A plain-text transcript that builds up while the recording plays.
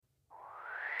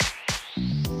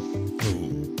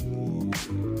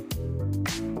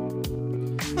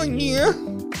Oh, yeah.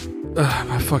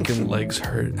 My fucking legs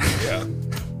hurt. Yeah.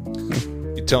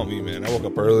 You tell me, man. I woke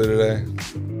up early today.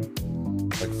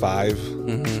 Like 5.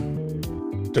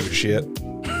 Mm-hmm. Took a shit.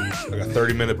 Like a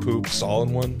 30-minute poop, solid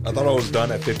one. I thought I was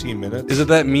done at 15 minutes. Is it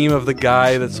that meme of the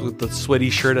guy that's with the sweaty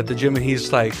shirt at the gym and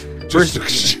he's like, just took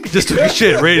a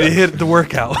shit, ready to hit the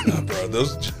workout? Nah, bro,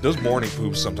 those morning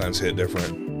poops sometimes hit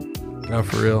different. No,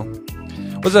 for real.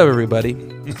 What's up, everybody?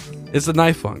 It's the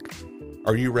Knife Funk.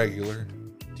 Are you regular?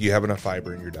 Do you have enough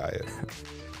fiber in your diet?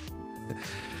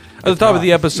 At the top of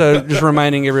the episode, just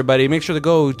reminding everybody, make sure to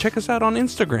go check us out on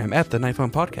Instagram at the Knife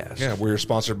Funk Podcast. Yeah, we're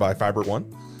sponsored by Fiber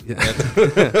One. Yeah.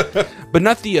 But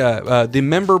not the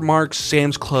Member Marks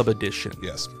Sam's Club edition.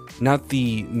 Yes. Not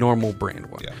the normal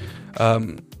brand one. Yeah.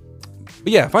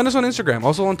 But yeah, find us on Instagram,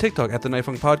 also on TikTok at the Knife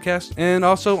Funk Podcast, and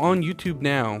also on YouTube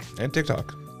now. And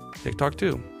TikTok. TikTok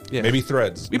too. Yeah. Maybe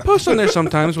Threads. We post on there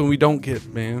sometimes when we don't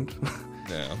get banned.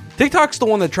 Yeah. TikTok's the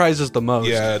one that tries us the most.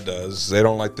 Yeah, it does. They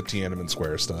don't like the Tiananmen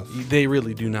Square stuff. They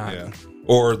really do not. Yeah.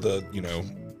 Or the,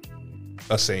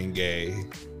 us saying gay.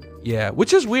 Yeah,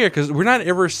 which is weird because we're not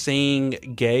ever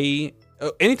saying gay.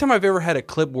 Anytime I've ever had a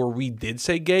clip where we did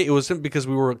say gay, it wasn't because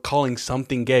we were calling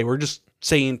something gay. We're just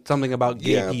saying something about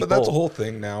gay people. Yeah, but that's a whole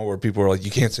thing now where people are like,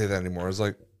 you can't say that anymore. It's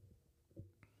like,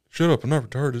 shut up, I'm not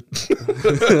retarded.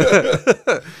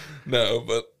 No,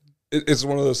 but it's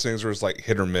one of those things where it's like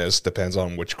hit or miss, depends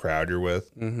on which crowd you're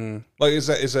with. Mm-hmm. Like, is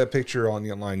that picture on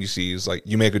the online you see is like,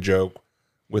 you make a joke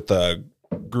with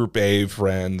group A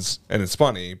friends and it's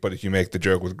funny, but if you make the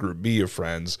joke with group B of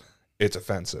friends, it's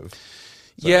offensive.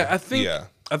 So, yeah, I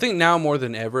think now more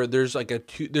than ever, there's like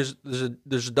there's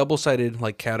a double-sided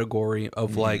like category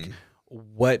of like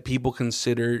what people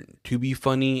consider to be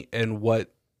funny and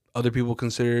what other people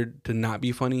consider to not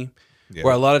be funny. Yeah.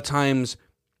 Where a lot of times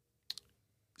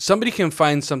somebody can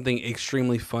find something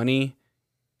extremely funny,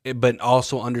 but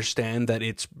also understand that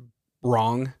it's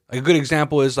wrong. Like a good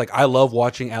example is like I love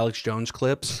watching Alex Jones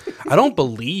clips. I don't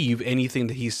believe anything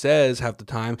that he says half the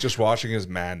time. Just watching his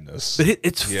madness. But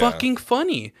it's fucking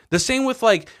funny. The same with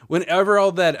like whenever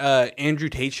all that Andrew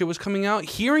Tate shit was coming out,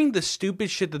 hearing the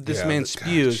stupid shit that this man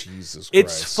spews,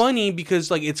 it's funny because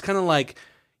like it's kind of like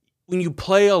when you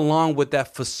play along with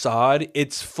that facade,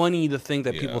 it's funny to think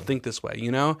that people think this way,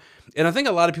 And I think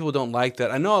a lot of people don't like that.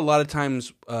 I know a lot of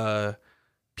times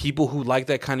people who like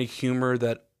that kind of humor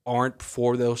that aren't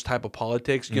for those type of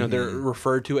politics, they're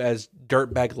referred to as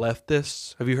dirtbag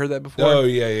leftists. Have you heard that before? Oh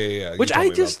yeah. Which I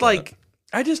just like.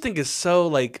 I just think is so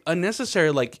like unnecessary.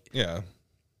 Like,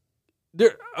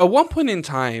 there at one point in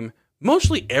time,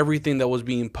 mostly everything that was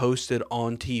being posted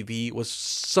on TV was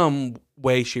some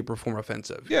way, shape, or form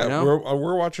offensive. Yeah,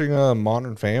 we're watching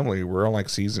Modern Family. We're on like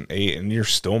season 8, and you're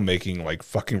still making like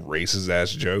fucking racist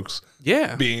ass jokes.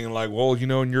 Yeah, being like, well,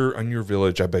 in your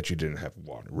village, I bet you didn't have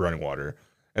running water.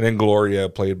 And then Gloria,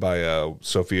 played by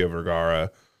Sofia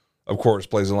Vergara, of course,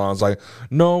 plays along. It's like,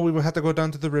 no, we would have to go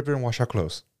down to the river and wash our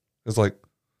clothes. It's like,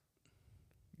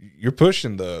 you're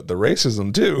pushing the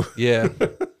racism too. Yeah.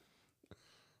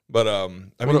 But I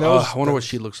wonder what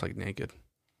she looks like naked.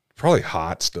 Probably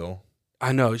hot still.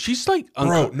 I know she's like,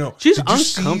 she's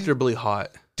uncomfortably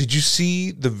hot. Did you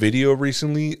see the video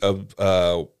recently of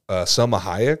Selma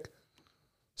Hayek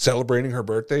celebrating her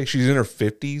birthday? She's in her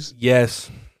 50s.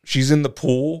 Yes. She's in the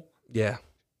pool. Yeah.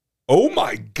 Oh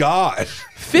my God.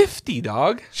 50,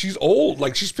 dog. She's old.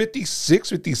 Like she's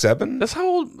 56, 57. That's how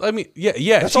old. I mean,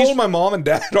 yeah. That's how old my mom and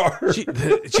dad are.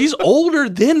 She's older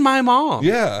than my mom.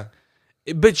 Yeah.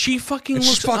 But she fucking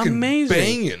looks amazing.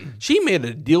 Banging. She made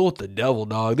a deal with the devil,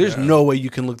 dog. There's no way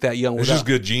you can look that young. It's just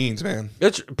good genes, man.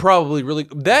 It's probably really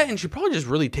that, and she probably just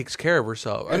really takes care of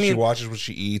herself. Yeah, I mean, she watches what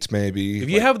she eats. Maybe if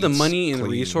you have the money and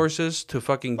resources to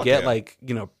fucking get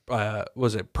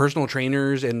was it personal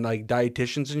trainers and like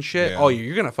dietitians and shit? Yeah. Oh,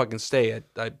 you're gonna fucking stay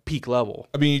at peak level.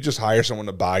 I mean, you just hire someone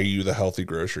to buy you the healthy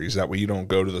groceries. That way, you don't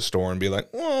go to the store and be like,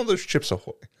 "Oh, there's Chips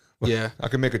Ahoy." Yeah, I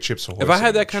can make a Chips Ahoy. If I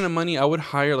had that kind of money, I would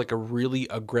hire like a really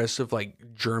aggressive like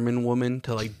German woman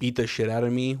to like beat the shit out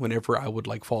of me whenever I would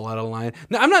like fall out of line.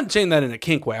 Now, I'm not saying that in a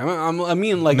kink way. I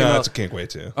mean like no, it's a kink way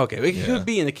too. Okay, it could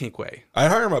be in a kink way. I'd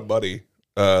hire my buddy,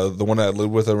 the one that I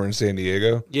lived with over in San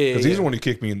Diego. Yeah, because he's the one who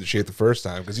kicked me into shape the first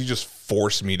time because he just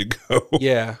forced me to go.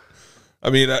 Yeah. I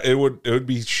mean, it would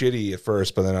be shitty at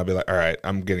first, but then I'd be like, all right,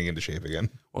 I'm getting into shape again.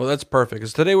 Well, that's perfect.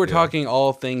 Because today we're talking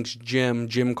all things gym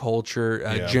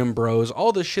culture, gym bros,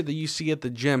 all the shit that you see at the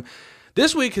gym.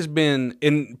 This week has been,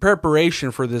 in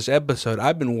preparation for this episode,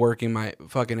 I've been working my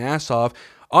fucking ass off.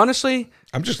 Honestly,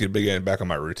 I'm just getting back on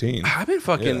my routine. I've been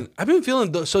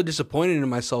feeling so disappointed in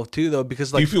myself too, though,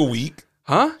 because like, do you feel weak?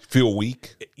 Huh? Feel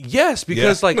weak? Yes,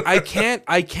 because like I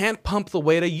can't pump the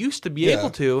weight I used to be able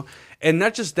to, and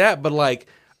not just that, but like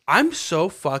I'm so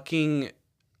fucking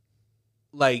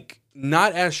like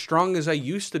not as strong as I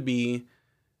used to be.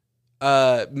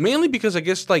 Mainly because I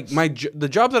guess like the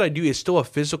job that I do is still a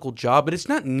physical job, but it's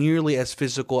not nearly as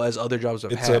physical as other jobs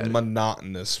I've had. It's a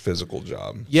monotonous physical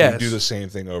job. Yes. So you do the same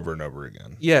thing over and over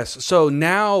again. Yes. So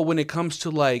now when it comes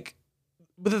to like,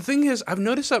 but the thing is, I've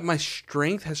noticed that my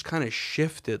strength has kind of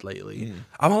shifted lately.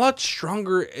 I'm a lot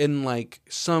stronger in like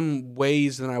some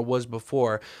ways than I was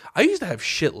before. I used to have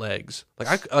shit legs.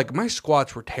 Like my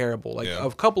squats were terrible. Like a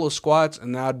couple of squats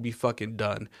and now I'd be fucking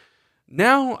done.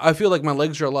 Now I feel like my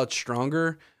legs are a lot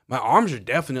stronger. My arms are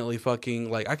definitely fucking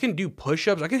like I can do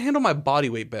push-ups. I can handle my body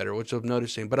weight better, which I'm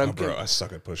noticing. But I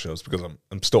suck at push-ups because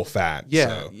I'm still fat.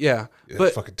 Yeah, so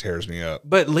it fucking tears me up.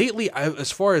 But lately,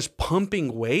 as far as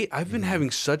pumping weight, I've been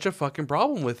having such a fucking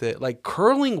problem with it. Like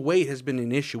curling weight has been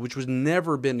an issue, which was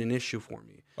never been an issue for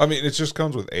me. I mean, it just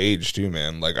comes with age too,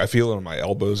 man. Like I feel it on my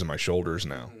elbows and my shoulders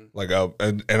now. Like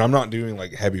and I'm not doing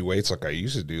like heavy weights like I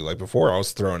used to do. Like before, I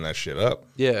was throwing that shit up.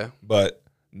 Yeah, but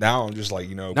now I'm just like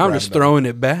now I'm just throwing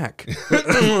it back.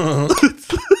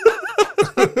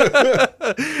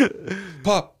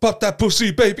 pop that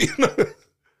pussy, baby.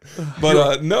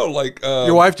 But no, like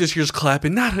your wife just hears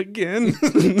clapping. Not again.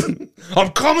 I'm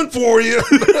coming for you.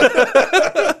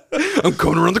 I'm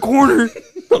coming around the corner.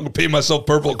 I'm gonna paint myself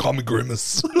purple and call me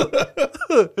Grimace.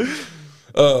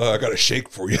 I got a shake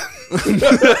for you.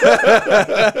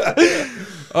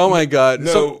 Oh my god.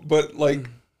 No, but like,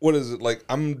 what is it? Like,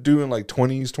 I'm doing like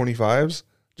 20s, 25s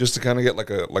just to kind of get like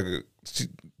a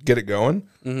get it going.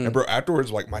 And bro,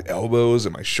 afterwards, like my elbows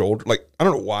and my shoulder, like I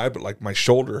don't know why, but like my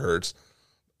shoulder hurts.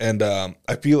 And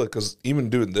I feel it because even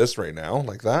doing this right now,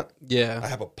 like that, I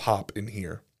have a pop in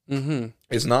here.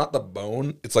 It's not the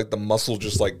bone; it's like the muscle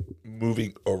just like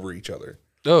moving over each other.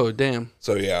 Oh damn!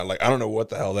 So yeah, like I don't know what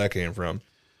the hell that came from.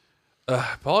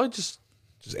 Probably just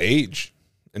age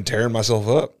and tearing myself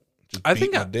up. Just I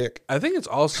think my dick. I think it's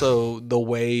also the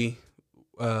way.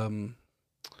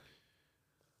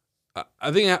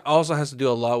 I think it also has to do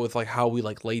a lot with like how we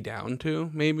like lay down too,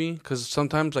 maybe because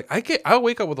sometimes like I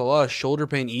wake up with a lot of shoulder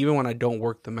pain even when I don't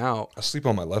work them out. I sleep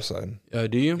on my left side.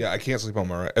 Do you? Yeah, I can't sleep on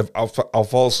my right. I'll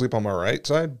fall asleep on my right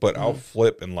side, but I'll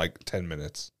flip in like 10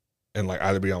 minutes and like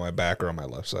either be on my back or on my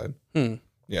left side.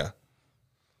 Yeah.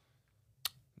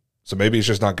 So maybe it's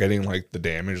just not getting like the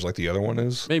damage like the other one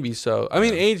is. Maybe so. I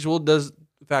mean, age does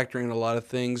factor in a lot of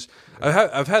things.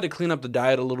 I've had to clean up the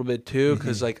diet a little bit too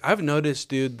because like I've noticed,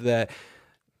 dude, that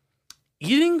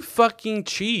eating fucking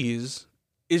cheese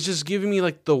is just giving me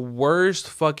like the worst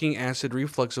fucking acid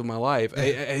reflux of my life.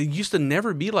 I used to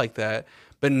never be like that,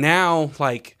 but now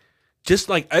like just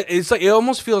like it's like it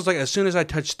almost feels like as soon as I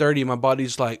touch 30, my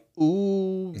body's like,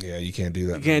 ooh, yeah, you can't do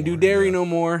that. You can't do dairy no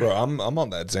more. Bro, I'm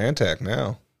on that Zantac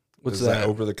now. What's that?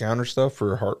 Over the counter stuff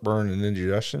for heartburn and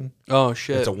indigestion. Oh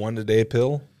shit! It's a 1-a-day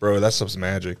pill, bro. That stuff's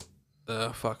magic.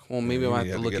 Fuck. Well, maybe I might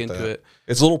have to look into it.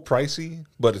 It's a little pricey,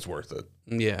 but it's worth it.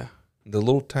 Yeah. The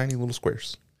little tiny little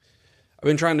squares. I've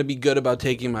been trying to be good about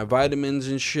taking my vitamins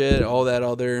and shit, all that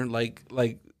other like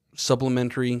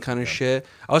supplementary kind of shit.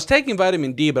 I was taking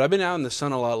vitamin D, but I've been out in the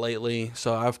sun a lot lately,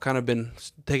 so I've kind of been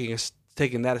taking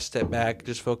that a step back,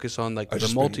 just focus on like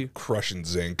the crushing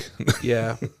zinc.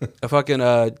 Yeah. I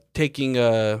fucking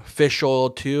taking fish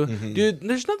oil too. Dude,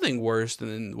 there's nothing worse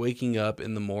than waking up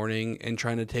in the morning and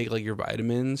trying to take like your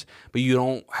vitamins, but you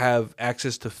don't have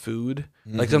access to food.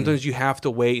 Like sometimes you have to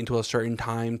wait until a certain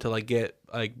time to like get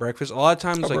like breakfast. A lot of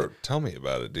times bro, tell me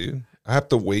about it, dude. I have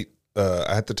to wait.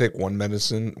 I have to take one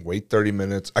medicine, wait 30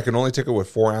 minutes. I can only take it with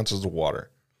 4 ounces of water.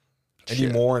 Any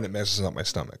more and it messes up my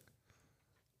stomach.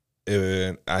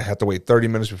 And I have to wait 30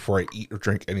 minutes before I eat or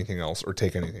drink anything else or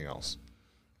take anything else.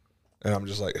 And I'm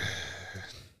just like...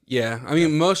 Yeah. I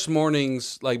mean, most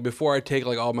mornings, like before I take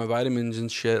like all my vitamins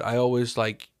and shit, I always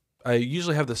like... I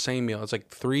usually have the same meal. It's like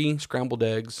 3 scrambled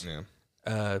eggs.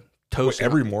 Yeah. Toast. Wait,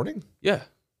 every morning? Yeah.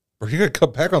 Or you gotta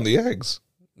cut back on the eggs.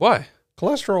 Why?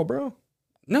 Cholesterol, bro.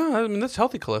 No, I mean, that's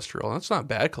healthy cholesterol. That's not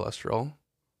bad cholesterol.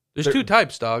 There's 2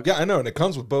 types, dog. Yeah, I know, and it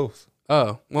comes with both.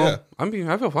 Oh, well, yeah.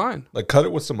 I feel fine. Like, cut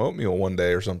it with some oatmeal one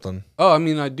day or something. Oh, I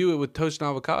mean, I do it with toast and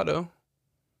avocado.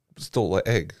 Still like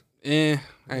egg. I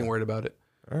ain't worried about it.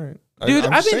 All right. Dude,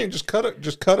 I'm saying just cut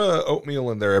a oatmeal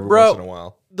in there every once in a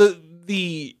while.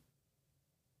 The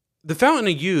fountain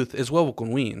of youth is Webble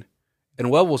and Ween, and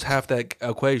Webble's half that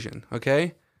equation,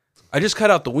 okay? I just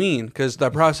cut out the ween because the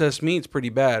processed meat's pretty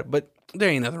bad, but there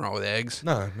ain't nothing wrong with eggs.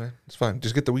 No, man, it's fine.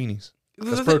 Just get the weenies.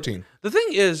 That's protein. The thing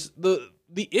is,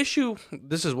 the issue,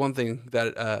 this is one thing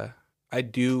that I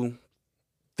do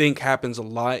think happens a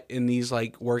lot in these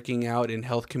like working out in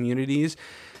health communities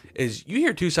is you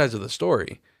hear two sides of the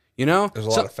story. You know, there's a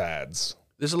lot of fads.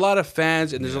 There's a lot of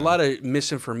fads and there's a lot of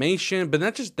misinformation, but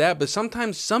not just that, but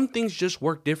sometimes some things just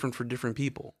work different for different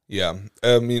people. Yeah.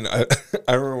 I mean, I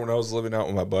remember when I was living out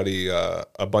with my buddy, a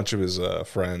bunch of his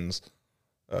friends,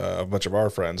 a bunch of our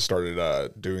friends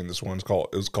started doing this one.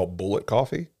 It was called Bullet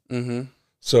Coffee. Mm-hmm.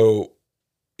 So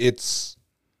it's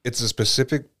a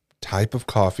specific type of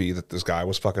coffee that this guy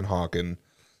was fucking hawking,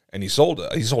 and he sold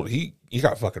it. He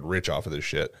got fucking rich off of this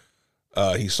shit.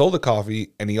 He sold the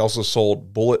coffee, and he also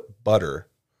sold Bullet Butter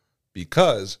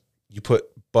because you put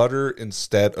butter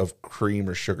instead of cream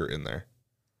or sugar in there.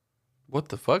 What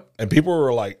the fuck? And people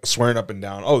were like swearing up and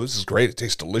down, "Oh, this is great. It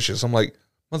tastes delicious." I'm like,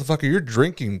 motherfucker, you're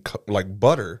drinking like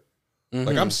butter. Mm-hmm.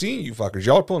 Like, I'm seeing you fuckers.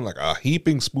 Y'all are putting like a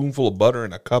heaping spoonful of butter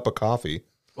in a cup of coffee.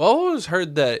 Well, I always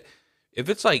heard that if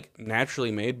it's like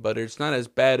naturally made butter, it's not as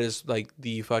bad as like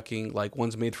the fucking like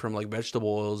ones made from like vegetable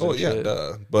oils. Oh, yeah,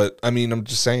 duh. But I mean, I'm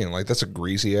just saying, like, that's a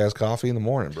greasy ass coffee in the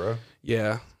morning, bro.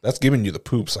 Yeah. That's giving you the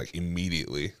poops like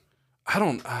immediately.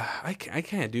 I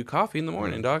can't do coffee in the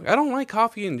morning, dog. I don't like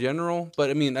coffee in general, but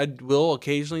I mean, I will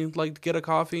occasionally like to get a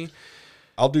coffee.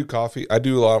 I'll do coffee. I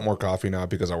do a lot more coffee now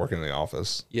because I work in the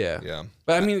office. Yeah. Yeah.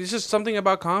 But I mean, it's just something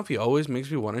about coffee always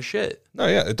makes me want to shit. No,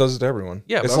 yeah, it does it to everyone.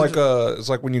 Yeah. It's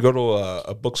like when you go to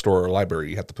a bookstore or a library,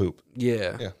 you have to poop.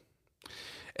 Yeah. Yeah.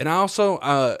 And I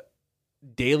also,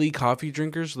 daily coffee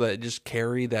drinkers that just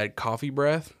carry that coffee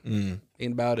breath, ain't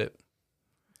about it.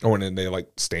 Oh, and then they like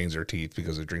stains their teeth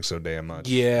because they drink so damn much.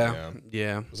 Yeah.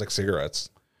 It's like cigarettes.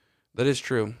 That is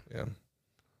true. Yeah.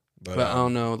 But I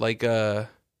don't know, like,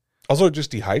 also, it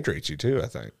just dehydrates you too, I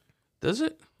think. Does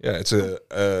it? Yeah, it's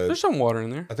there's some water in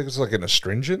there. I think it's like an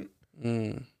astringent.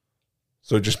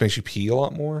 So it just makes you pee a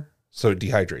lot more. So it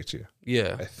dehydrates you.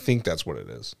 Yeah. I think that's what it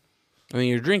is. I mean,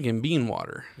 you're drinking bean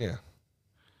water. Yeah.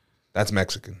 That's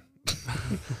Mexican.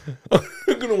 I'm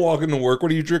going to walk into work.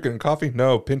 What are you drinking? Coffee?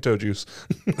 No, Pinto juice.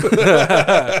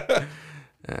 Frijoles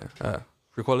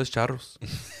charros.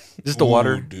 This is the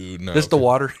water. Dude, no. This is the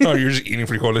water. No, you're just eating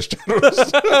frijoles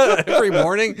charros. Every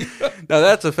morning? Now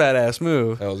that's a fat ass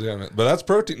move. Hells yeah, man. But that's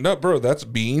protein. No, bro, that's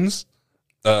beans,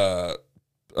 some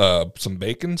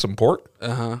bacon, some pork,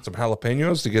 some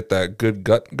jalapenos to get that good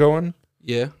gut going.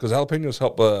 Yeah. Because jalapenos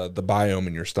help the biome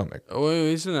in your stomach. Oh,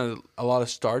 isn't it a lot of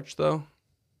starch, though?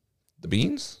 The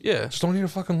beans? Yeah. Just don't eat a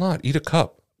fucking lot. Eat a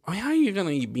cup. I mean, how are you going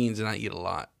to eat beans and not eat a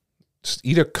lot? Just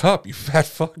eat a cup, you fat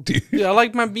fuck, dude. Yeah, I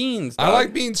like my beans, dog. I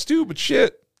like beans too, but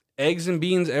shit. Eggs and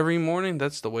beans every morning,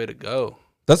 that's the way to go.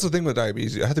 That's the thing with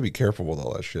diabetes. I have to be careful with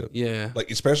all that shit. Yeah.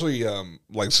 Like, especially,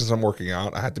 like, since I'm working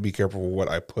out, I have to be careful with what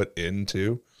I put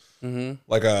into. Mm-hmm.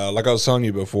 Like I was telling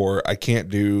you before, I can't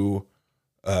do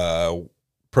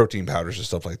protein powders and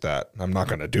stuff like that. I'm not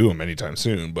going to do them anytime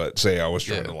soon, but say I was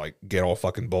trying to, like, get all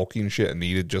fucking bulky and shit and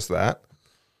needed just that.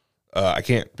 I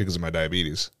can't because of my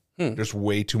diabetes. There's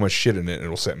way too much shit in it and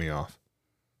it'll set me off.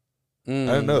 I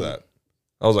didn't know that.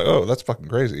 I was like, oh, that's fucking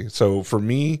crazy. So for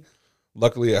me,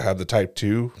 luckily I have the type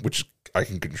 2, which I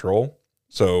can control.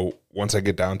 So once I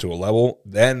get down to a level,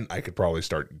 then I could probably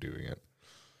start doing it.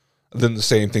 Then the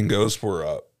same thing goes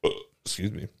for,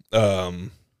 excuse me,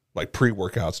 like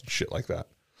pre-workouts and shit like that.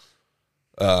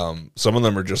 Some of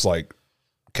them are just like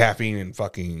caffeine and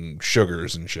fucking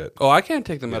sugars and shit. Oh, I can't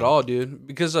take them at all, dude.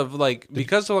 Because of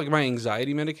my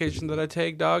anxiety medication that I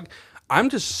take, dog. I'm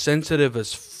just sensitive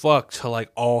as fuck to like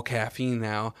all caffeine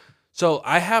now. So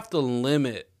I have to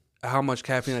limit how much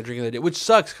caffeine I drink in a day, which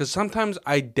sucks because sometimes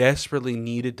I desperately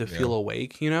need it to feel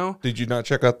awake, you know? Did you not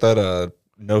check out that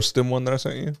No Stim one that I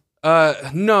sent you?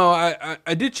 No,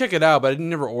 I did check it out, but I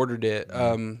never ordered it.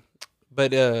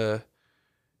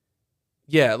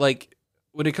 Yeah, like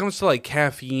when it comes to like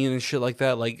caffeine and shit like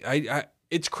that, like I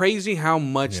it's crazy how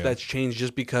much that's changed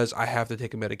just because I have to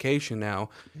take a medication now.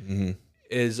 Mm-hmm.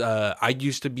 I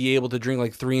used to be able to drink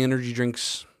like 3 energy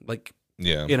drinks like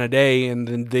in a day, and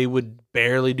then they would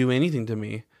barely do anything to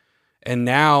me. And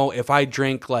now if I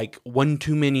drink like one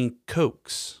too many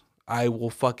Cokes, I will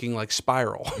fucking like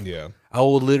spiral. Yeah. I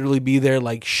will literally be there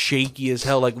like shaky as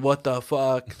hell, like what the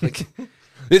fuck? Like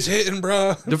it's hitting,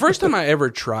 bro. The first time I ever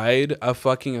tried a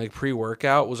fucking like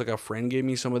pre-workout was like a friend gave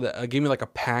me some of that. Gave me like a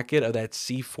packet of that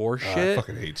C4 shit. I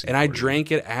fucking hate C4. And I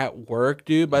drank it at work,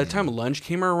 dude. By the time lunch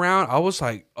came around, I was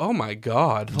like, oh my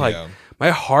God. Like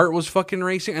my heart was fucking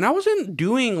racing. And I wasn't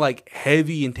doing like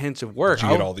heavy, intensive work. Did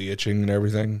you get all the itching and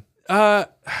everything? I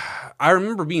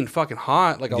remember being fucking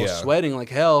hot. Like I was sweating like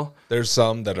hell. There's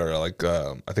some that are like,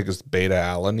 I think it's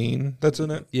beta-alanine that's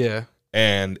in it. Yeah.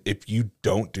 And if you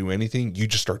don't do anything, you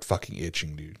just start fucking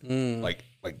itching, dude. Like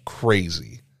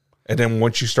crazy. And then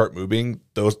once you start moving,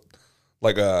 those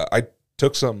like I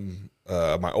took some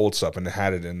my old stuff and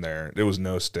had it in there. There was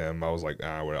no stem. I was like,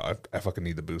 I fucking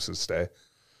need the boost to stay.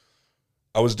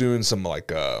 I was doing some like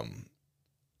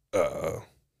just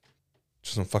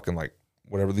some fucking like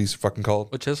whatever these are fucking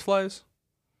called. What, chest flies?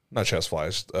 Not chest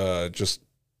flies. Just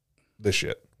this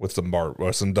shit with some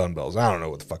some dumbbells. I don't know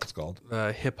what the fuck it's called.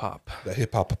 Hip hop. The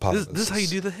hip hop. This is how you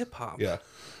do the hip hop. Yeah,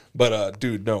 but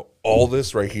dude, no, all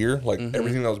this right here, like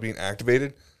everything that was being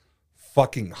activated,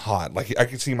 fucking hot. Like I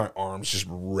could see my arms just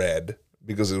red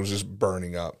because it was just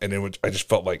burning up, and I just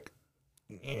felt like,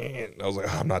 I was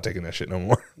like, I'm not taking that shit no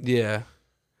more. Yeah.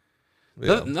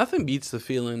 Yeah. Nothing beats the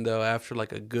feeling though after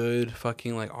like a good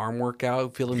fucking like arm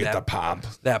workout, feeling Get the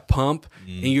pump,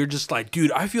 and you're just like,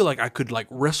 dude, I feel like I could like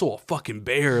wrestle a fucking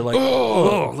bear, like.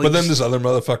 But then this other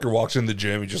motherfucker walks in the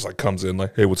gym, he just like comes in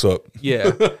like, hey, what's up?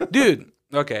 Yeah, dude.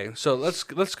 Okay, so let's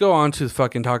go on to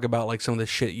fucking talk about like some of the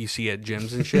shit you see at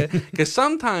gyms and shit, because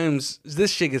sometimes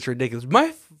this shit gets ridiculous.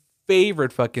 My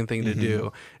favorite fucking thing to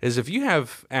do is if you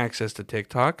have access to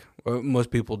TikTok, most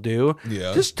people do,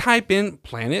 just type in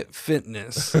Planet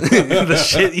Fitness. The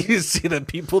shit you see that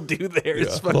people do there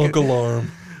is fucking Funk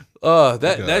alarm.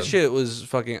 That shit was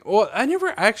fucking. Well, I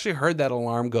never actually heard that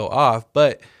alarm go off,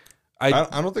 but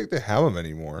I don't think they have them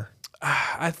anymore.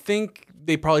 I think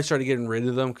they probably started getting rid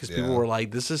of them because people were like,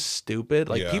 "This is stupid."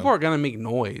 Like people are gonna make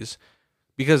noise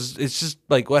because it's just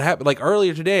like what happened. Like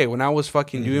earlier today when I was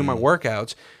fucking doing my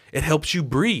workouts, it helps you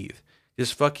breathe.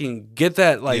 Just fucking get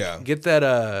that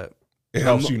It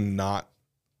helps you not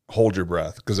hold your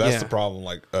breath because that's the problem.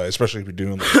 Like especially if you're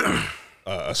doing like,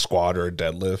 a squat or a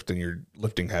deadlift and you're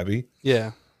lifting heavy.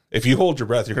 Yeah. If you hold your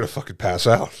breath, you're gonna fucking pass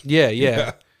out.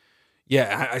 Yeah.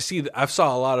 I see. I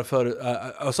saw a lot of photos.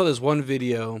 I saw this one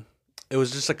video. It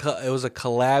was just a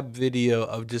collab video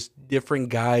of just different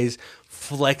guys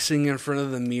flexing in front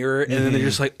of the mirror, and then they're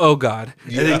just like, "Oh God!"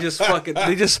 and they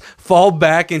just fall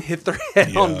back and hit their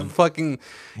head on the fucking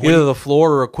either the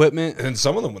floor or equipment. And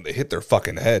some of them, when they hit their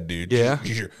fucking head, dude, you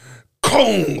hear,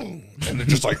 "Kong!" and they're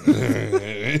just like.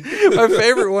 My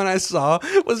favorite one I saw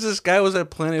was this guy was at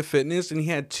Planet Fitness and he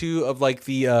had two of like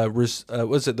the was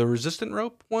it the resistant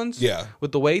rope ones? Yeah,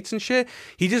 with the weights and shit.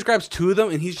 He just grabs two of them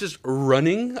and he's just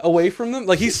running away from them,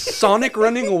 like he's Sonic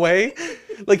running away,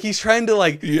 like he's trying to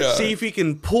like see if he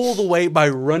can pull the weight by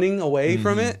running away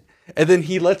from it. And then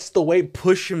he lets the weight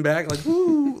push him back, like,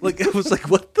 ooh. Like, it was like,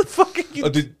 what the fuck are you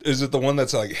is it the one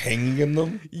that's, like, hanging in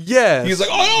them? Yeah. He's like,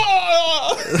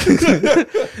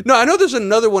 No, I know there's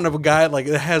another one of a guy, like,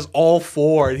 that has all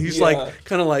four. And he's, like,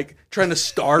 kind of, like, trying to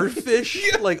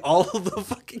starfish, like, all of the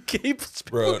fucking cables.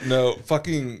 Bro, no,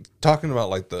 fucking talking about,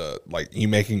 like, you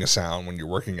making a sound when you're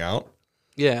working out.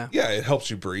 Yeah. Yeah, it helps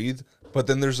you breathe. But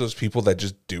then there's those people that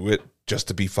just do it just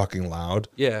to be fucking loud.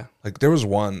 Yeah. Like there was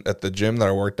one at the gym that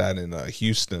I worked at in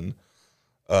Houston.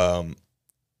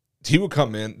 He would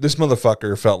come in. This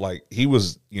motherfucker felt like he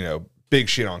was, big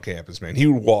shit on campus, man. He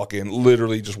would walk in,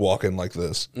 literally just walk in like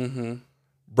this. Mm-hmm.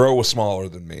 Bro was smaller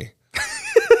than me.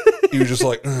 He was just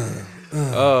like,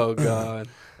 oh, God.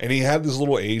 And he had this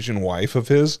little Asian wife of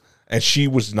his, and she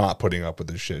was not putting up with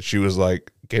this shit. She was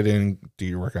like, get in, do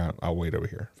your workout. I'll wait over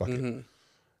here. Fuck it.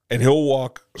 And he'll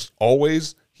walk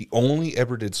always. He only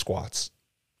ever did squats.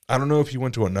 I don't know if he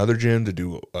went to another gym to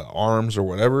do arms or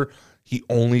whatever. He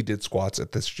only did squats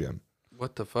at this gym.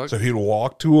 What the fuck? So he'd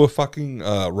walk to a fucking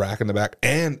rack in the back,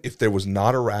 and if there was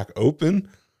not a rack open,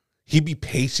 he'd be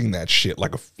pacing that shit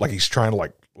like he's trying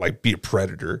to like be a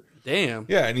predator. Damn.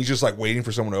 Yeah, and he's just like waiting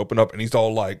for someone to open up, and he's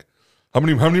all like, "How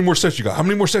many more sets you got? How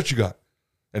many more sets you got?"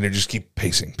 And they just keep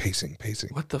pacing.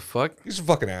 What the fuck? He's a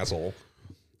fucking asshole.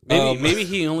 Maybe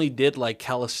he only did like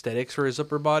calisthenics for his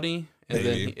upper body, and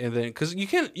then because you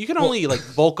can only like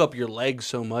bulk up your legs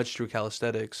so much through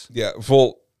calisthenics. Yeah,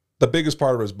 well, the biggest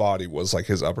part of his body was like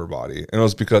his upper body, and it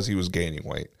was because he was gaining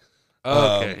weight.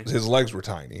 Okay, his legs were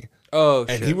tiny. Oh,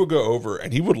 and shit. He would go over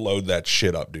and he would load that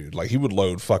shit up, dude. Like he would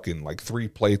load fucking like 3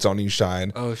 plates on each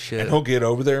side. Oh shit! And he'll get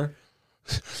over there.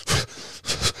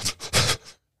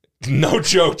 No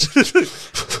joke.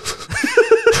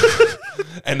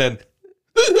 And then.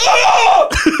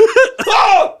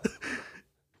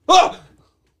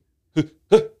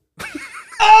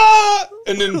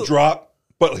 And then drop,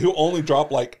 but he'll only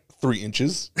drop like 3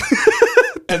 inches.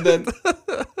 And then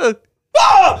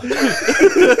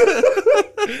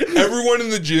everyone in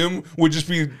the gym would just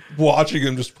be watching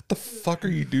him just, what the fuck are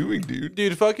you doing, dude?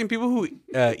 Dude, fucking people who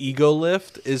ego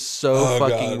lift is so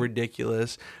fucking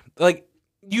ridiculous. Like,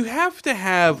 you have to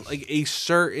have like a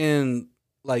certain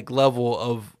like level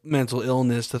of mental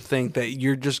illness to think that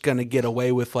you're just gonna get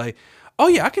away with like, Oh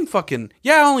yeah, I can fucking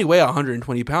I only weigh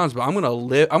 120 pounds, but I'm gonna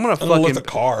lift a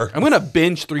car. I'm gonna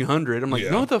bench 300. I'm like,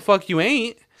 no, what the fuck you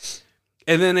ain't.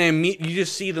 And then you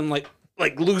just see them like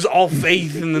lose all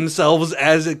faith in themselves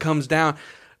as it comes down.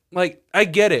 Like, I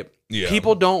get it. Yeah.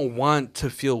 People don't want to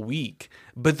feel weak,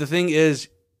 but the thing is,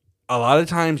 a lot of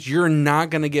times you're not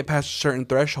gonna get past a certain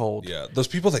threshold. Yeah, those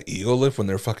people that ego lift when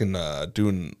they're fucking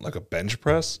doing like a bench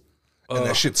press. And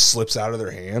that shit slips out of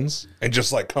their hands and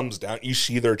just like comes down. You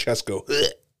see their chest go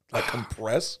like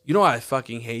compress. You know what I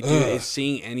fucking hate, dude? Is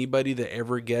seeing anybody that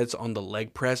ever gets on the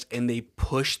leg press and they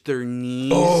push their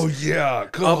knees. Oh yeah,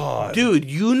 God, dude.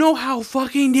 You know how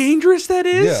fucking dangerous that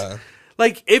is. Yeah.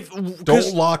 Like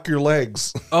don't lock your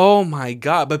legs. Oh my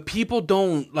God! But people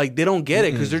don't they don't get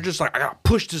it because they're just like, I gotta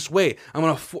push this way. I'm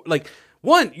gonna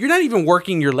one. You're not even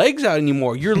working your legs out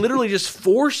anymore. You're literally just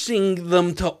forcing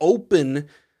them to open.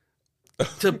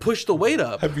 To push the weight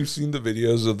up. Have you seen the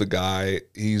videos of the guy?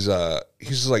 He's a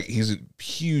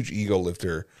huge ego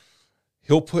lifter.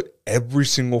 He'll put every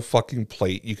single fucking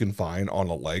plate you can find on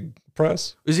a leg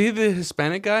press. Is he the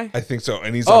Hispanic guy? I think so.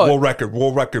 And he's like, world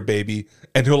record, baby.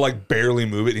 And he'll like barely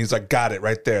move it. And he's like, got it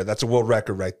right there. That's a world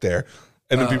record right there.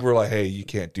 And then people are like, hey, you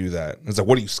can't do that. And it's like,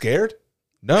 what, are you scared?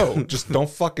 No, just don't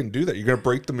fucking do that. You're going to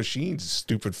break the machine,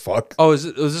 stupid fuck. Oh, was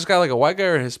this guy like a white guy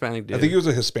or a Hispanic dude? I think he was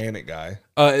a Hispanic guy.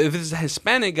 If it's a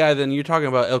Hispanic guy, then you're talking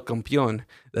about El Campeón.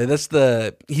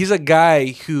 He's a guy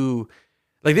who,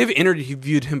 they've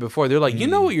interviewed him before. They're like, you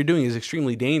know what you're doing is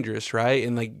extremely dangerous, right?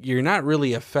 And you're not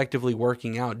really effectively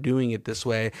working out doing it this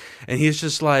way. And he's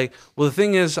just like, well, the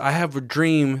thing is, I have a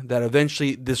dream that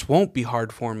eventually this won't be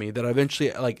hard for me. That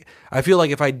eventually, I feel like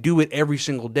if I do it every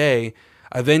single day,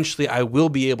 eventually I will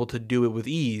be able to do it with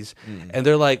ease. And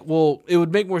they're like, well, it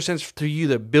would make more sense for you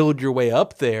to build your way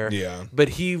up there. Yeah. But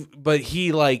he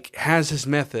has his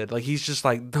method. He's just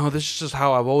like, no, this is just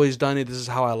how I've always done it. This is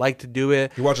how I like to do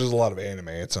it. He watches a lot of anime,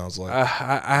 it sounds like.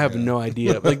 I have no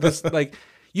idea. When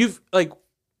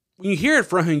you hear it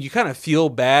from him, you kind of feel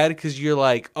bad because you're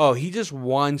like, oh, he just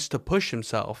wants to push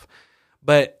himself.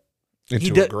 But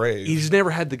into a grave. He's never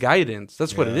had the guidance.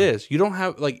 That's what it is. You don't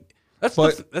have That's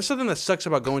something that sucks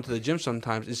about going to the gym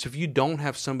sometimes is if you don't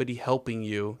have somebody helping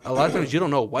you, a lot of times you don't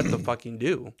know what to fucking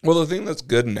do. Well, the thing that's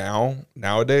good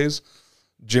nowadays,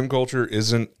 gym culture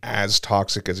isn't as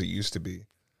toxic as it used to be.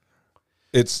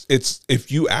 It's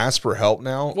if you ask for help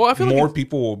now, I feel more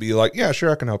people will be like, yeah, sure,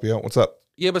 I can help you out. What's up?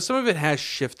 Yeah, but some of it has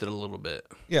shifted a little bit.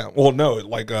 Yeah, well, no,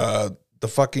 the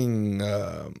fucking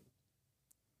I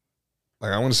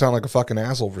want to sound like a fucking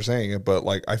asshole for saying it, but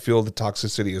I feel the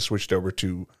toxicity has switched over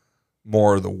to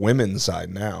more the women's side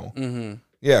now. Mm-hmm.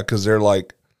 Yeah, because they're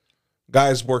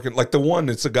guys working,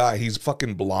 it's a guy, he's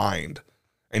fucking blind.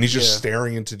 And he's just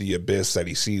staring into the abyss that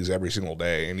he sees every single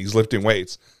day. And he's lifting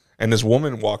weights. And this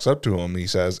woman walks up to him, he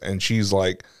says, and she's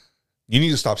like, you need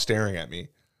to stop staring at me.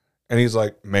 And he's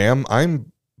like, ma'am,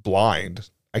 I'm blind.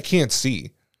 I can't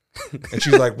see. And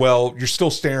she's like, well, you're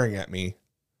still staring at me.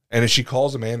 And then she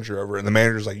calls the manager over, and the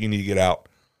manager's like, you need to get out.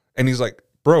 And he's like,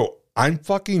 bro, I'm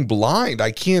fucking blind.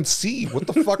 I can't see. What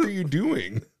the fuck are you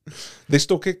doing? They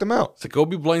still kicked him out. It's like, go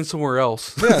be blind somewhere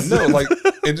else. Yeah, no, and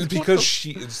it's because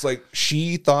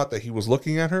she thought that he was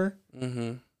looking at her.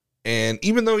 Mm-hmm. And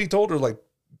even though he told her,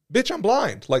 bitch, I'm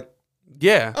blind.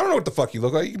 Yeah. I don't know what the fuck you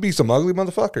look like. You could be some ugly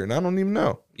motherfucker, and I don't even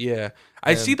know. Yeah.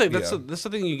 I see that's the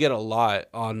thing you get a lot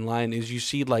online is you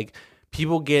see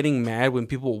people getting mad when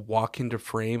people walk into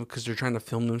frame because they're trying to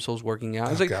film themselves working out.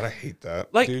 It's God, I hate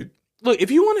that. Dude. Look,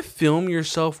 if you want to film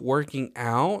yourself working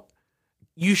out,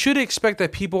 you should expect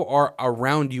that people are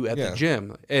around you at the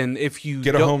gym. And if you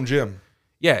get a home gym.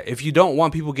 Yeah, if you don't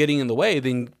want people getting in the way,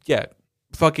 then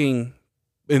fucking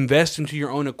invest into your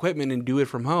own equipment and do it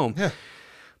from home. Yeah.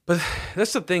 But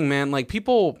that's the thing, man.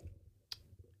 People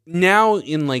now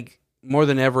in more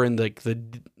than ever in the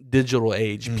digital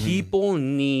age, people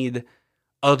need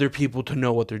other people to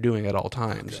know what they're doing at all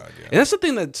times. Oh God, yeah. And that's the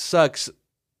thing that sucks.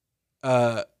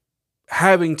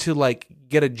 Having to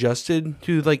get adjusted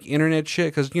to internet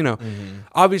shit because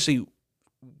obviously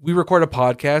we record a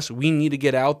podcast, we need to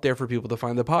get out there for people to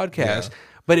find the podcast.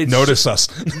 But it's notice us.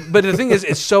 But the thing is,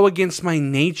 it's so against my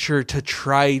nature to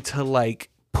try to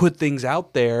put things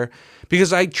out there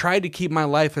because I try to keep my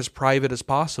life as private as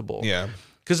possible. Yeah.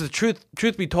 Because the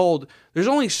truth be told, there's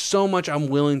only so much I'm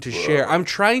willing to share. I'm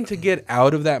trying to get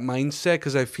out of that mindset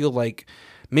because I feel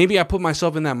maybe I put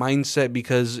myself in that mindset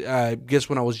because I guess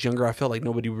when I was younger, I felt like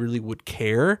nobody really would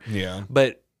care. Yeah.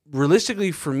 But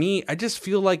realistically, for me, I just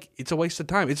feel like it's a waste of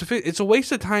time. It's a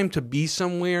waste of time to be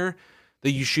somewhere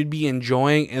that you should be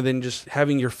enjoying, and then just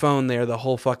having your phone there the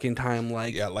whole fucking time.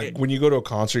 Like, yeah, like when you go to a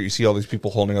concert, you see all these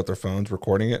people holding up their phones,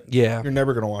 recording it. Yeah. You're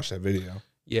never going to watch that video.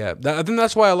 Yeah. I think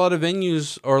that's why a lot of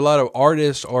venues or a lot of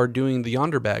artists are doing the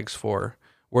yonder bags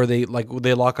where they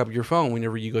lock up your phone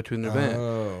whenever you go to an event.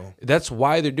 Oh. That's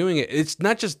why they're doing it. It's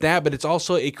not just that, but it's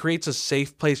also, it creates a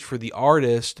safe place for the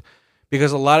artist,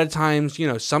 because a lot of times,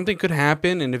 something could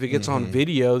happen, and if it gets on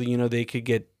video, they could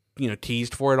get,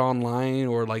 teased for it online,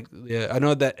 or like, I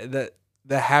know that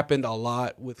happened a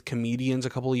lot with comedians a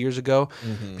couple of years ago.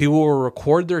 People will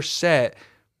record their set,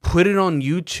 put it on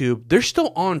YouTube. They're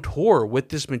still on tour with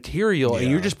this material, and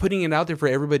you're just putting it out there for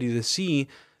everybody to see.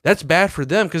 That's bad for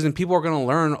them, because then people are going to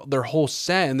learn their whole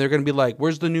set, and they're going to be like,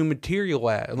 where's the new material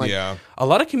at? And like, a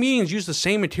lot of comedians use the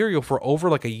same material for over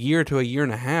like a year to a year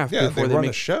and a half. Yeah, before they run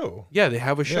a show. Yeah, they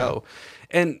have a show.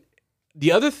 And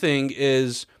the other thing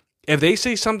is, if they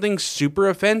say something super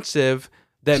offensive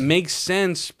that makes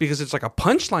sense because it's like a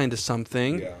punchline to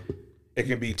something, it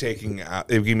can be taken out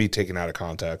of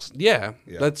context. Yeah.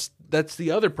 That's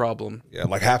the other problem. Yeah,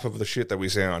 like half of the shit that we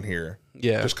say on here.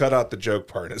 Yeah. Just cut out the joke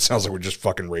part, and it sounds like we're just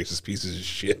fucking racist pieces of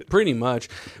shit. Pretty much.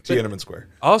 Tiananmen Square.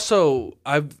 Also,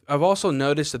 I've also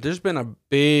noticed that there's been a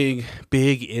big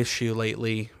issue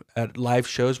lately at live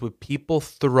shows with people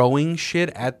throwing shit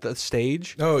at the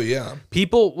stage. Oh, yeah.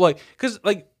 People, because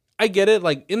I get it.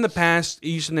 Like, in the past, it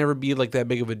used to never be like that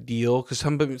big of a deal, because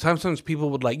sometimes people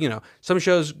would some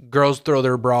shows, girls throw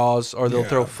their bras, or they'll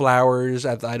throw flowers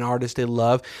at an artist they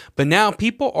love. But now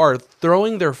people are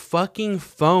throwing their fucking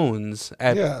phones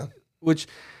at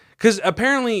because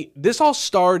apparently this all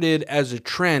started as a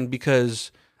trend,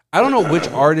 because I don't know which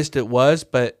artist it was,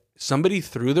 but somebody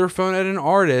threw their phone at an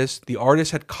artist. The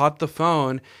artist had caught the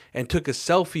phone and took a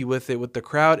selfie with it with the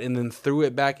crowd, and then threw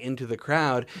it back into the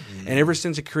crowd. And ever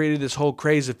since, it created this whole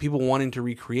craze of people wanting to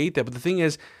recreate that. But the thing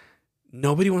is,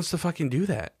 nobody wants to fucking do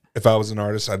that. If I was an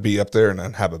artist, I'd be up there and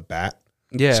I'd have a bat.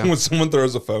 Yeah. So when someone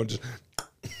throws a phone, just...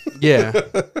 Yeah.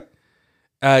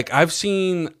 I've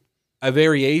seen a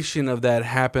variation of that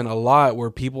happen a lot, where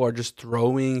people are just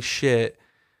throwing shit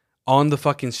on the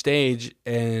fucking stage.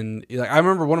 And I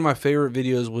remember one of my favorite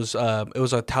videos was it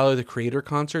was a Tyler the Creator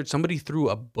concert. Somebody threw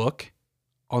a book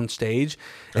on stage,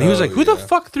 and he was like, who the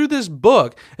fuck threw this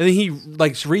book? And then he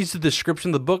reads the description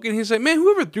of the book, and he's like, man,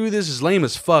 whoever threw this is lame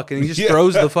as fuck. And he just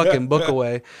throws the fucking book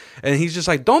away. And he's just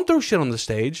like, don't throw shit on the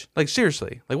stage. Like,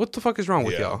 seriously, what the fuck is wrong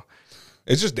with y'all?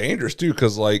 It's just dangerous too,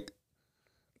 because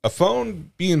a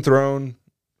phone being thrown,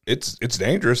 it's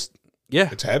dangerous. Yeah,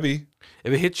 it's heavy.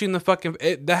 If it hits you in the fucking...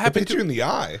 That happened to you in the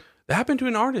eye. That happened to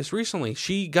an artist recently.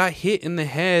 She got hit in the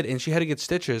head, and she had to get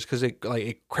stitches because it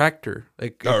cracked her.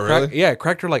 Really? Yeah, it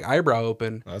cracked her eyebrow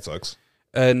open. That sucks.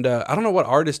 And I don't know what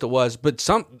artist it was, but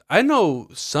I know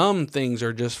some things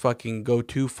are just fucking go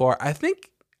too far.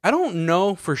 I don't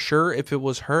know for sure if it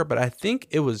was her, but I think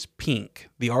it was Pink,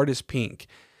 the artist Pink.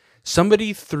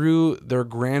 Somebody threw their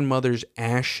grandmother's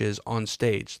ashes on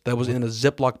stage that was in a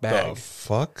Ziploc bag. The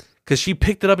fuck? Because she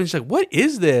picked it up and she's like, what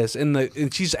is this? And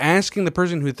she's asking the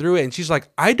person who threw it, and she's like,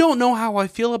 I don't know how I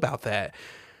feel about that.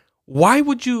 Why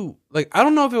would you, I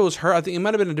don't know if it was her. I think it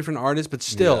might have been a different artist, but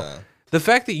still, the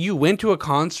fact that you went to a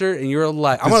concert and you're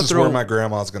like, I'm going to throw... This is where my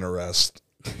grandma's going to rest.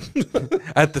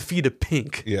 At the feet of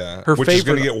Pink. Yeah. Which is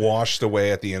going to get washed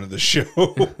away at the end of the show.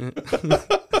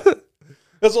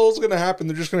 That's all that's going to happen.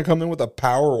 They're just going to come in with a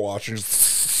power washer.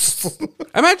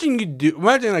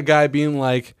 Imagine a guy being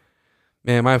like,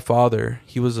 man, my father,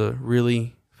 he was a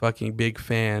really fucking big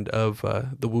fan of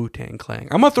the Wu-Tang Clan.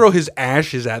 I'm going to throw his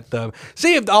ashes at them.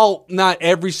 See if not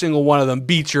every single one of them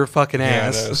beats your fucking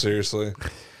ass. Yeah, no, seriously.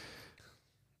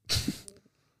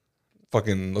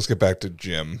 Fucking, let's get back to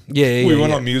Jim. Yeah. We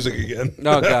went on music again.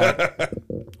 Oh, God.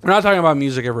 We're not talking about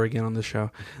music ever again on this show.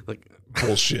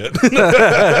 Bullshit.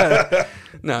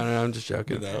 No, I'm just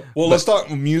joking. No. Well, let's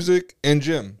talk music and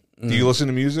Jim. Do you listen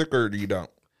to music or do you don't?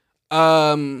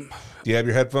 Do you have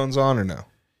your headphones on or no?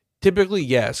 Typically,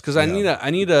 yes, because I need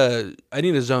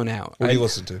a zone out. What do you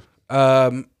listen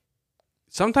to?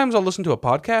 Sometimes I'll listen to a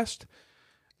podcast.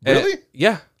 Really?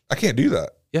 Yeah. I can't do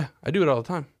that. Yeah, I do it all the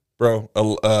time, bro.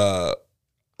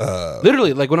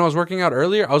 Literally, when I was working out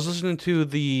earlier, I was listening to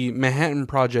the Manhattan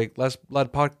Project last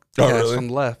podcast on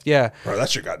the left. Yeah, bro, that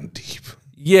shit gotten deep.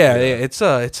 Yeah. It's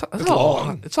a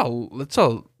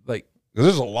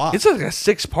there's a lot. It's like a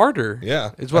 6-parter.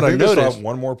 Yeah, it's what I noticed. Still have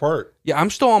one more part. Yeah, I'm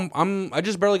still on. I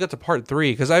just barely got to part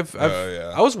 3 because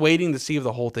I was waiting to see if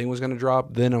the whole thing was going to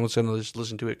drop. Then I was going to just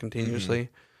listen to it continuously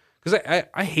because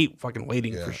I hate fucking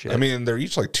waiting for shit. I mean, they're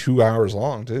each 2 hours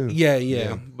long too.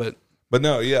 Yeah. But But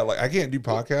no, yeah, like I can't do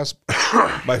podcasts.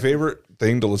 My favorite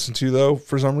thing to listen to though,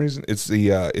 for some reason,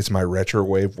 it's my retro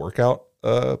wave workout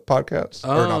podcast.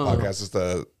 Or not podcast, it's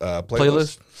the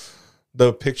playlist.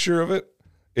 The picture of it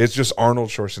is just Arnold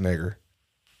Schwarzenegger.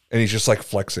 And he's just like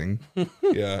flexing.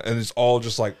 Yeah. And it's all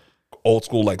just like old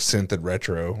school, like synth and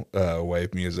retro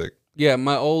wave music. Yeah,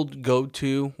 my old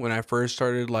go-to when I first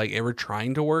started like ever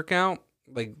trying to work out,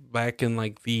 like back in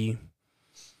like the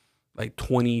like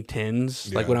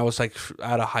 2010s, like when I was like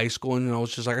out of high school, and I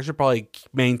was just like, I should probably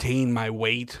maintain my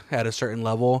weight at a certain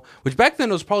level, which back then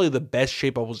was probably the best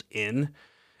shape I was in.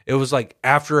 It was like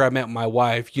after I met my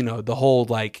wife, you know, the whole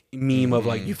like meme of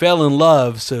like you fell in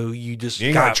love, so you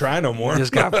ain't gotta try no more. You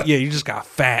just got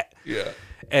fat. Yeah.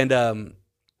 And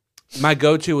my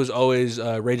go-to was always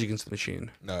Rage Against the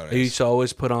Machine. No, I used to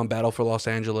always put on Battle for Los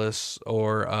Angeles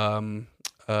or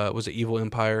was it Evil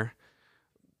Empire?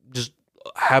 Just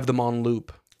have them on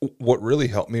loop. What really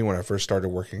helped me when I first started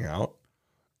working out,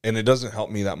 and it doesn't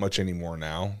help me that much anymore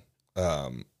now,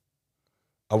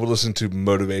 I would listen to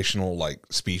motivational like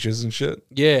speeches and shit.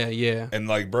 Yeah, yeah. And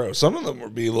like, bro, some of them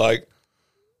would be like,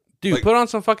 dude, like, put on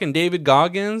some fucking David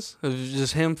Goggins. It was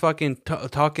just him fucking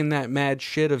talking that mad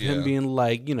shit of him being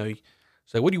like, you know,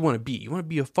 it's like, what do you want to be? You want to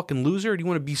be a fucking loser, or do you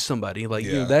want to be somebody? Like,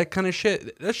 you know, that kind of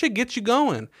shit. That shit gets you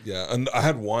going. Yeah, and I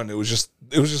had one. It was just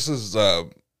this.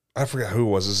 I forgot who it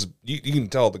was. This, you can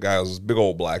tell the guy was this big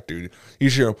old black dude. You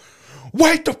hear him,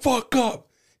 wake the fuck up.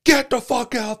 Get the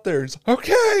fuck out there. It's like,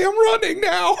 okay, I'm running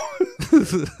now.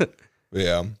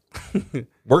 Yeah.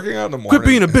 Working out in the morning. Quit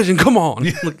being a bitch and come on.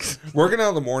 Working out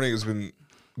in the morning has been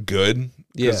good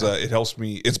because it helps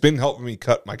me. It's been helping me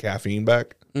cut my caffeine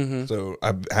back. Mm-hmm. So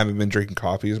I haven't been drinking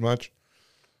coffee as much.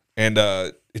 And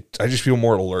I just feel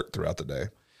more alert throughout the day.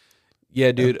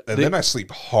 Yeah, dude. And then I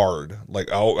sleep hard. Like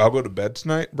I'll go to bed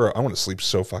tonight, bro. I want to sleep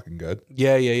so fucking good.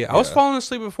 Yeah. I was falling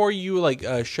asleep before you like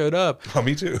showed up. Oh,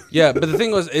 me too. Yeah, but the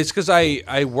thing was, it's because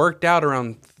I worked out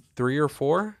around 3 or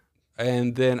 4,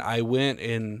 and then I went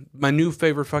and my new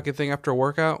favorite fucking thing after a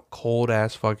workout, cold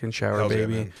ass fucking shower,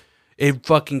 baby. Yeah, it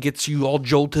fucking gets you all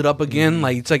jolted up again.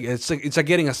 Like it's like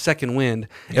getting a second wind.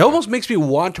 It almost makes me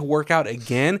want to work out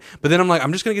again, but then I'm like,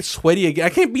 I'm just gonna get sweaty again. I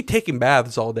can't be taking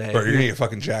baths all day. Bro, you're gonna get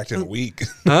fucking jacked in a week.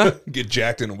 Huh? Get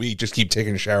jacked in a week. Just keep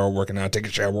taking a shower, working out, take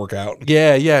a shower, work out.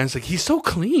 Yeah. And it's like, he's so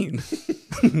clean.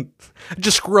 I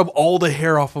just scrub all the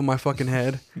hair off of my fucking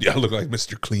head. Yeah, I look like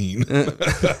Mr. Clean.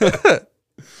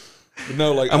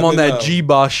 No, like I'm on that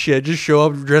G-Boss shit. Just show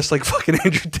up dressed like fucking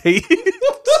Andrew Tate.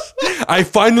 I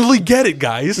finally get it,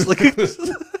 guys. Like,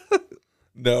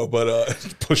 no,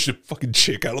 but push the fucking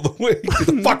chick out of the way. Get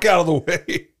the fuck out of the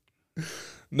way.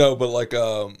 No, but like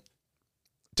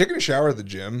taking a shower at the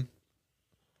gym.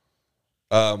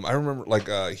 I remember like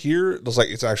here there's like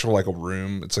it's actually like a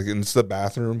room. It's like it's the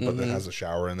bathroom, but it has a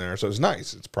shower in there, so it's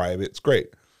nice. It's private. It's great.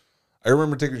 I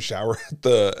remember taking a shower at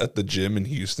the gym in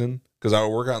Houston because I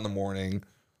would work out in the morning.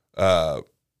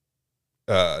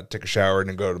 Take a shower and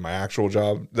then go to my actual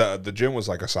job. The gym was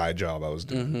like a side job I was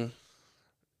doing. Mm-hmm.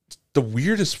 The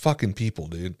weirdest fucking people,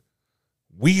 dude.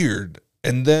 Weird.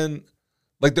 And then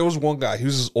like there was one guy, he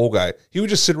was this old guy. He would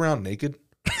just sit around naked.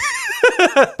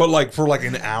 But like for like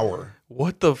an hour.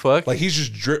 What the fuck? Like he's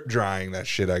just drip drying that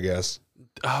shit, I guess.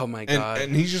 Oh my God.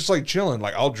 And he's just like chilling.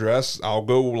 Like I'll dress, I'll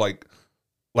go like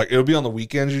it'll be on the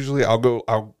weekends usually.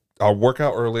 I'll work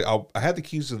out early. I had the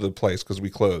keys to the place because we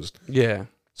closed. Yeah.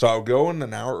 So I'll go in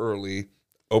an hour early,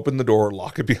 open the door,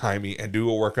 lock it behind me, and do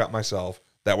a workout myself.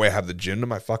 That way I have the gym to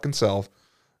my fucking self.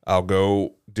 I'll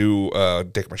go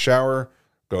take my shower,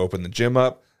 go open the gym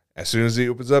up. As soon as he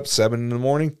opens up, 7 in the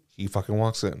morning, he fucking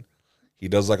walks in. He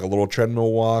does like a little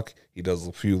treadmill walk. He does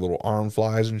a few little arm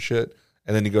flies and shit.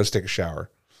 And then he goes take a shower.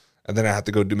 And then I have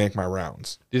to go make my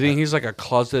rounds. Do you think he's like a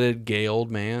closeted gay old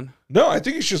man? No, I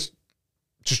think he's just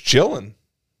chilling.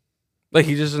 Like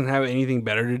he doesn't have anything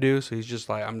better to do, so he's just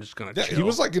like, I'm just gonna chill. He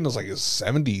was like in his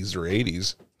 70s or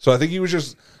 80s. So I think he was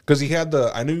just because he had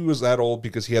I knew he was that old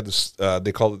because he had this.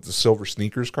 They called it the silver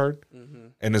sneakers card,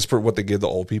 and it's for what they give the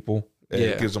old people.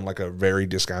 It gives them like a very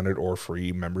discounted or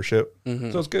free membership.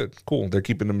 So it's good, cool. They're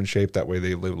keeping them in shape that way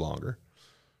they live longer,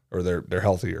 or they're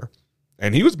healthier.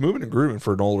 And he was moving and grooving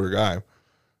for an older guy,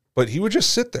 but he would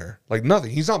just sit there like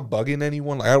nothing. He's not bugging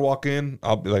anyone. Like I walk in,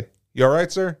 I'll be like, "You all right,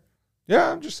 sir?"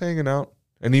 "Yeah, I'm just hanging out."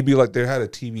 And he'd be like, they had a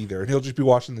TV there, and he'll just be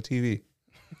watching the TV.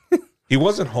 He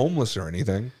wasn't homeless or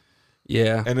anything.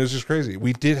 Yeah. And it was just crazy.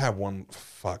 We did have one,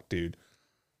 dude.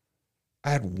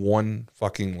 I had one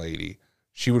fucking lady.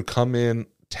 She would come in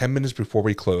 10 minutes before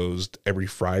we closed every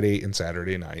Friday and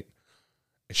Saturday night,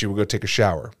 and she would go take a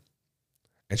shower.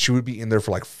 And she would be in there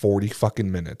for like 40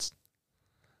 fucking minutes.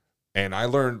 And I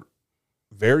learned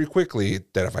very quickly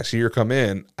that if I see her come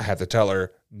in, I have to tell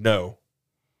her, no,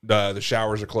 the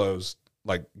showers are closed.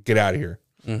 Like, get out of here.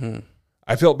 Mm-hmm.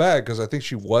 I felt bad because I think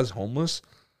she was homeless,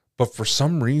 but for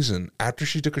some reason, after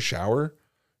she took a shower,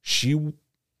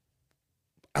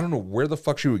 I don't know where the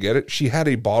fuck she would get it. She had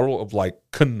a bottle of like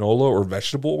canola or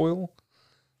vegetable oil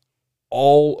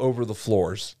all over the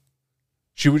floors.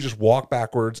 She would just walk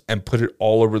backwards and put it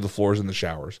all over the floors in the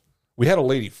showers. We had a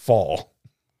lady fall.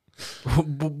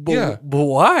 Yeah. But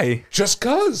why? Just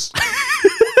cause.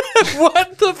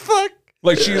 What the fuck?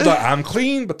 Like, she was like, I'm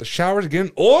clean, but the shower's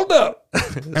getting oiled up.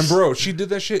 And bro, she did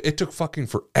that shit. It took fucking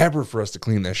forever for us to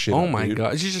clean that shit up. Oh my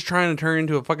God. She's just trying to turn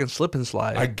into a fucking slip and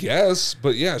slide. I guess.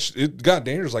 But yeah, it got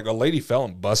dangerous. Like, a lady fell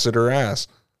and busted her ass.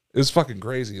 It was fucking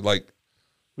crazy. Like,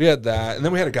 we had that. And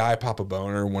then we had a guy pop a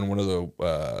boner when one of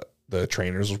the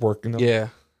trainers was working them. Yeah.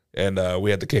 And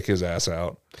we had to kick his ass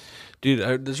out.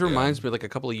 Dude, this reminds me, like a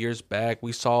couple of years back,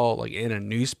 we saw like in a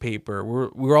newspaper,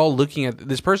 we were all looking at,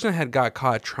 this person had got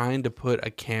caught trying to put a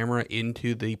camera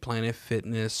into the Planet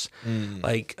Fitness,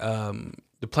 like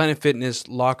the Planet Fitness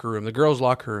locker room, the girls'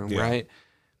 locker room, right?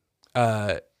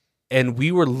 And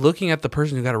we were looking at the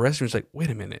person who got arrested and was like,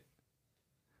 wait a minute.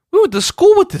 We went to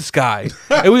school with this guy.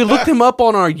 And we looked him up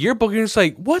on our yearbook and it's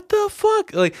like, what the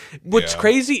fuck? Like, what's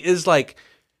crazy is like,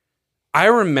 I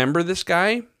remember this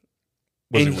guy.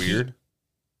 Was it weird?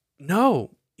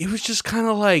 No, it was just kind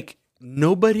of like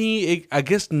nobody, I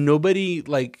guess nobody,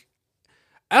 like,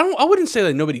 I wouldn't say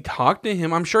that nobody talked to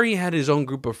him. I'm sure he had his own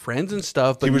group of friends and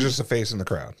stuff. But he was just a face in the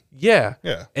crowd. Yeah.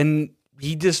 Yeah. And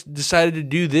he just decided to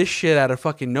do this shit out of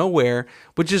fucking nowhere,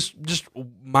 which is just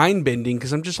mind bending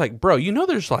because I'm just like, bro, you know,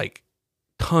 there's like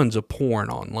tons of porn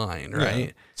online, right?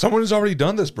 Yeah. Someone has already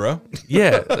done this, bro.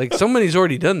 Yeah. Like somebody's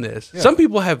already done this. Yeah. Some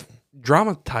people have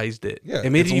dramatized it. Yeah,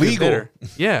 and made it even legal. better.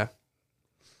 Yeah.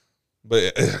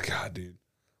 But God, dude,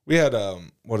 we had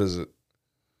what is it?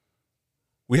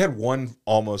 We had one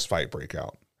almost fight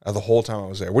breakout the whole time I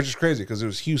was there, which is crazy because it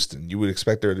was Houston. You would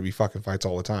expect there to be fucking fights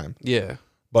all the time. Yeah.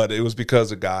 But it was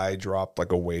because a guy dropped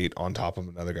like a weight on top of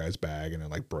another guy's bag and it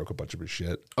like broke a bunch of his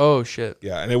shit. Oh shit.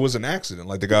 Yeah, and it was an accident.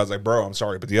 Like the guy was like, "Bro, I'm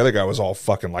sorry," but the other guy was all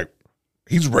fucking like,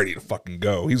 he's ready to fucking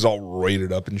go. He's all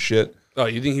rated up and shit. Oh,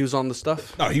 you think he was on the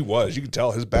stuff? No, he was. You could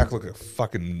tell his back looked like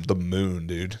fucking the moon,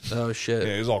 dude. Oh shit.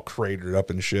 Yeah, he was all cratered up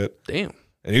and shit. Damn.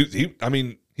 And I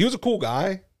mean, he was a cool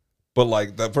guy, but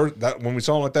like when we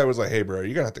saw him like that, it was like, hey, bro,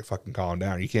 you're gonna have to fucking calm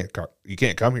down. You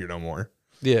can't come here no more.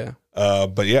 Yeah.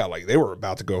 But yeah, like they were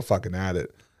about to go fucking at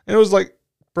it, and it was like,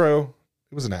 bro,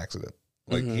 it was an accident.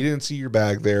 Like you didn't see your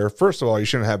bag there. First of all, you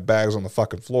shouldn't have bags on the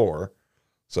fucking floor,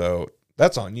 so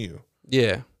that's on you.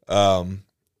 Yeah. But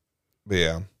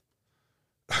yeah.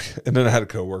 And then I had a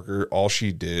coworker. All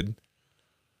she did,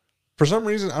 for some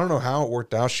reason, I don't know how it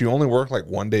worked out. She only worked like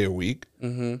 1 day a week,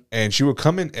 and she would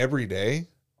come in every day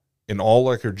in all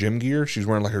like her gym gear. She's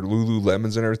wearing like her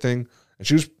Lululemons and everything, and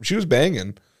she was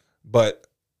banging. But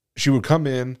she would come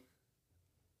in,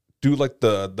 do like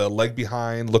the leg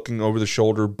behind, looking over the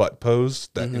shoulder butt pose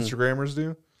that Instagrammers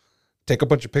do, take a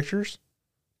bunch of pictures,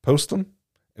 post them,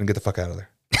 and get the fuck out of there.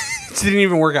 She didn't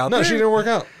even work out. No, there? she didn't work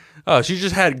out. Oh, she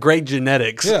just had great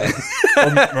genetics. Yeah.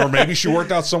 or maybe she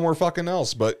worked out somewhere fucking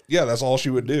else. But yeah, that's all she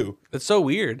would do. It's so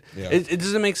weird. Yeah. It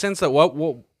doesn't make sense that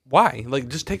why? Like,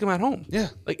 just take them at home. Yeah.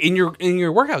 Like in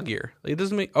your workout gear. Like, it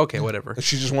doesn't make whatever.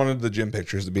 She just wanted the gym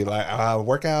pictures to be like,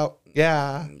 workout.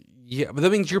 Yeah. Yeah, but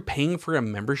that means you're paying for a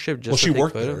membership just well, to she take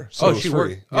worked photos? there. So she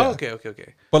worked. Yeah. Oh,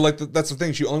 okay. But like that's the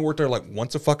thing. She only worked there like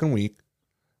once a fucking week.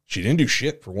 She didn't do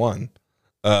shit for one.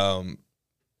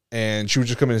 And she would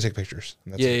just come in and take pictures.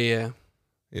 And that's it.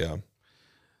 Yeah.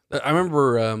 I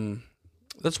remember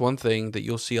that's one thing that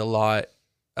you'll see a lot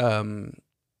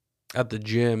at the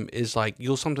gym is like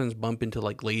you'll sometimes bump into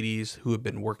like ladies who have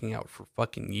been working out for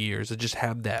fucking years that just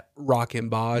have that rockin'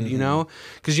 bod, you know?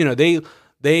 Because, you know,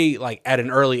 they like at an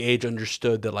early age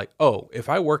understood that like, oh, if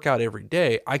I work out every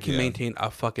day, I can maintain a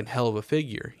fucking hell of a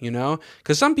figure, you know?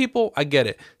 Because some people, I get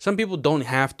it. Some people don't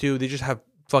have to. They just have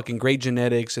fucking great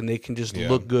genetics and they can just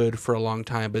look good for a long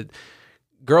time. But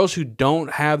girls who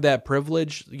don't have that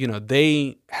privilege, you know,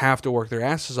 they have to work their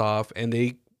asses off and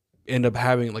they end up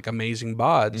having like amazing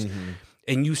bods.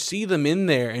 And you see them in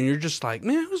there and you're just like,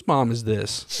 man, whose mom is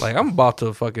this? Like, I'm about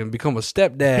to fucking become a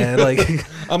stepdad. Like,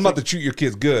 I'm about to treat your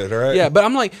kids good, all right? Yeah, but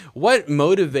I'm like, what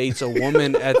motivates a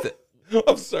woman at the...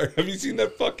 I'm sorry. Have you seen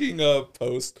that fucking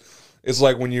post? It's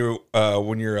like when your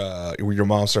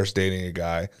mom starts dating a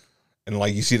guy and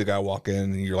like you see the guy walk in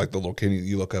and you're like the little kid,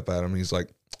 you look up at him and he's like,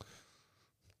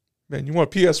 man, you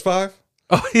want a PS5?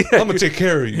 Oh yeah, I'm gonna take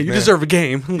care of you. You man. deserve a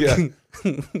game. Yeah.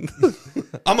 I'm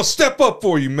gonna step up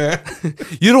for you, man.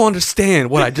 You don't understand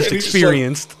what I just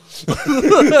experienced.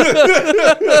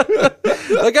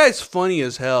 That guy's funny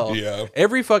as hell. Yeah.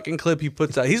 Every fucking clip he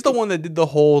puts out. He's the one that did the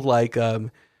whole like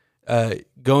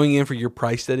going in for your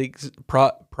prostate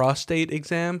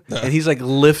exam, and he's like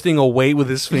lifting a weight with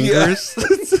his fingers. Yeah.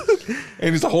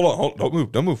 And he's like, hold on, don't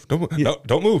move. No,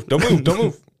 don't move. Do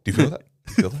you feel that?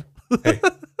 Hey,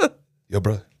 yo,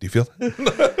 brother, do you feel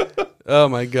that? Oh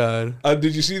my god.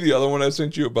 Did you see the other one I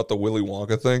sent you about the Willy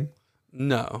Wonka thing?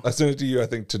 No. I sent it to you, I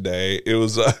think, today. It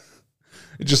was I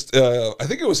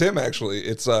think it was him actually.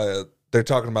 It's they're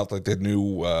talking about like the new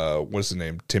what's the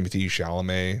name? Timothy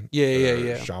Chalamet.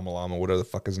 Yeah. Shamalama, whatever the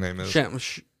fuck his name is.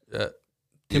 Timothy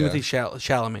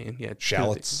Chalamet. Yeah.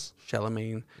 Shallots.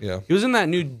 Chalamet. Yeah. He was in that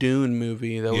new Dune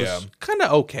movie that was kind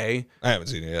of okay. I haven't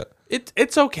seen it yet.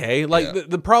 It's okay. Like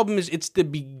the problem is it's the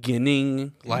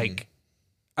beginning. Like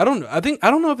I don't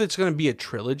know if it's gonna be a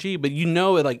trilogy, but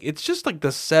it's just like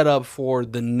the setup for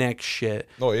the next shit.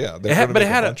 Oh yeah, it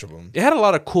had a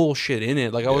lot of cool shit in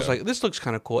it. Like I was like, this looks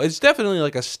kind of cool. It's definitely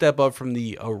like a step up from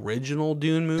the original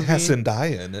Dune movie. It has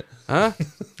Zendaya in it. Huh?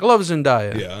 I love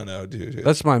Zendaya. Yeah, I know, dude.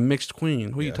 That's my mixed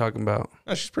queen. What are you talking about?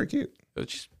 Oh, she's pretty cute.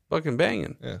 She's fucking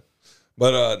banging. Yeah,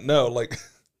 but no, like.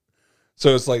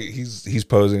 So it's like he's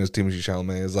posing as Timothée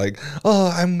Chalamet is like,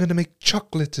 oh, I'm gonna make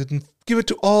chocolate and give it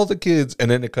to all the kids, and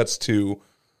then it cuts to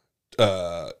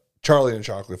Charlie and the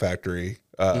Chocolate Factory,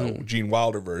 Gene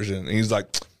Wilder version, and he's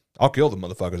like, I'll kill the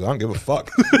motherfuckers. I don't give a fuck.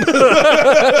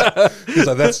 He's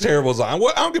like, that's terrible. I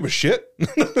don't give a shit.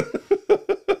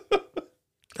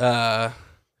 Oh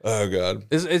god,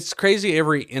 it's crazy.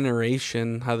 Every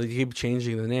iteration how they keep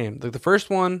changing the name. Like the first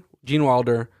one, Gene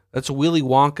Wilder. That's Willy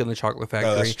Wonka in the Chocolate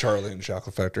Factory. No, that's Charlie and the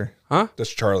Chocolate Factory. Huh? That's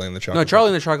Charlie and the Chocolate No, Charlie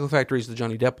and the Chocolate Factory is the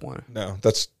Johnny Depp one. No,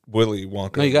 that's Willy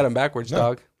Wonka. No, you got him backwards,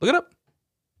 dog. Look it up.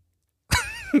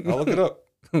 I'll look it up.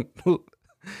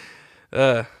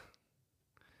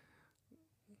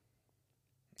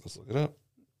 Let's look it up.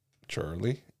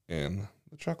 Charlie and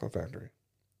the Chocolate Factory.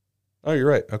 Oh, you're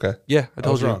right. Okay. Yeah, I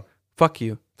told you. Wrong. Fuck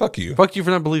you. Fuck you. Fuck you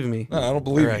for not believing me. No, I don't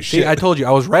believe you. See, Shit. I told you.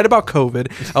 I was right about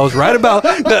COVID. I was right about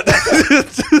that.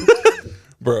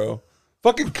 Bro,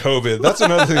 fucking COVID. That's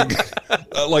another thing.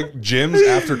 Like gyms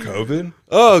after COVID.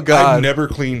 Oh, God. I've never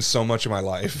cleaned so much in my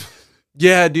life.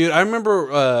 Yeah, dude. I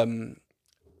remember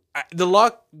the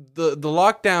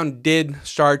lockdown did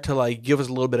start to like give us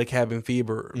a little bit of cabin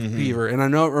fever, and I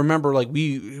remember like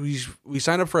we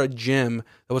signed up for a gym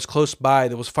that was close by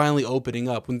that was finally opening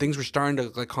up when things were starting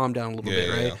to like calm down a little bit,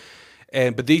 right? Yeah.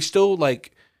 But they still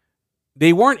like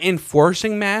they weren't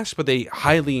enforcing masks, but they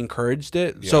highly encouraged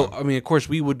it. Yeah. So I mean, of course,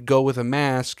 we would go with a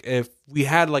mask if we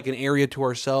had like an area to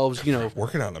ourselves. You know,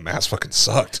 working on a mask fucking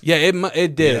sucked. Yeah,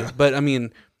 it did, but I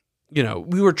mean. You know,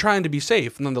 we were trying to be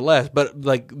safe nonetheless, but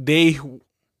like they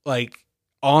like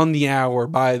on the hour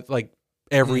by like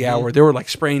every hour, they were like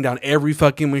spraying down every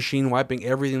fucking machine, wiping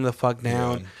everything the fuck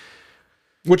down. Yeah.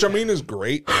 Which I mean is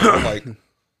great.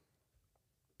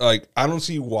 like I don't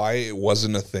see why it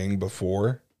wasn't a thing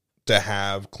before to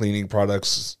have cleaning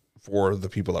products for the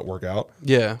people that work out.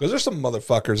 Yeah. Because there's some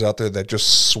motherfuckers out there that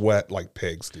just sweat like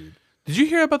pigs, dude. Did you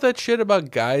hear about that shit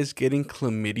about guys getting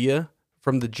chlamydia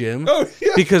from the gym? Oh,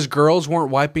 yeah. Because girls weren't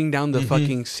wiping down the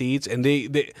fucking seats, and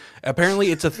they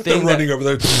apparently it's a thing. They're running over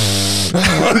there.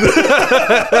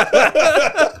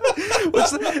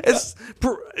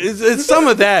 It's some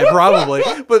of that probably,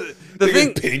 but the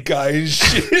thing pink eye and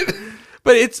shit.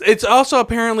 But it's also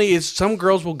apparently some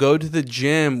girls will go to the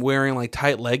gym wearing like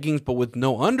tight leggings but with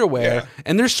no underwear,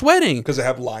 and they're sweating because they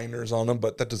have liners on them,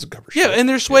 but that doesn't cover shit. Yeah, and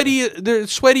they're sweaty. Yeah. Their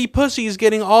sweaty pussies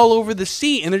getting all over the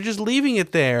seat, and they're just leaving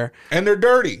it there. And they're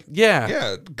dirty.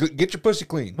 Yeah, get your pussy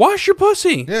clean. Wash your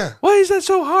pussy. Yeah. Why is that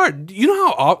so hard? You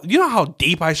know how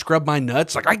deep I scrub my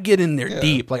nuts? Like I get in there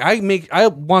deep. Like I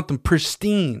want them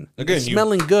pristine, again,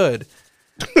 smelling good.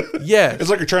 Yeah,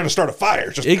 it's like you're trying to start a fire.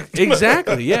 Just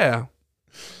exactly. Yeah.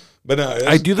 But no,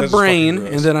 I do the brain,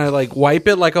 and then I like wipe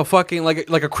it like a fucking like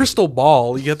a crystal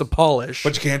ball. You get the polish,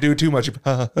 but you can't do it too much.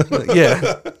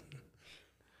 Yeah.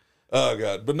 Oh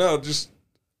god, but no, just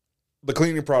the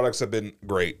cleaning products have been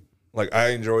great. Like I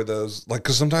enjoy those. Like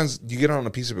because sometimes you get on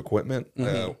a piece of equipment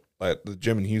at the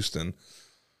gym in Houston,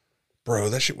 bro.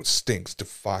 That shit would stinks to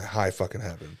high fucking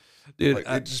heaven, dude.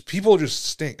 Like, people just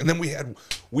stink. And then we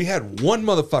had one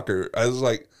motherfucker. I was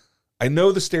like. I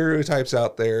know the stereotypes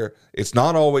out there. It's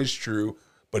not always true,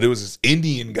 but it was this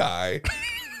Indian guy.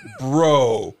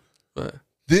 Bro.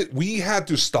 We had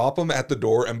to stop him at the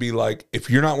door and be like, if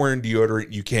you're not wearing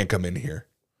deodorant, you can't come in here.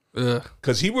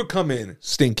 because he would come in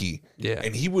stinky,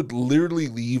 and he would literally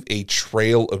leave a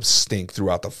trail of stink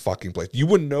throughout the fucking place. You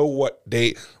wouldn't know what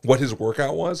his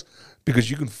workout was because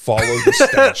you can follow the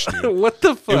stench, dude. What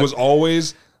the fuck? It was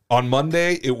always on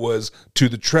Monday. It was to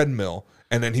the treadmill.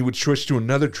 And then he would switch to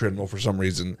another treadmill for some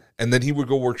reason. And then he would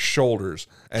go work shoulders.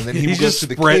 And then he would go to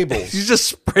the cables. He's just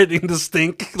spreading the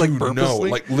stink, like, purposely. No,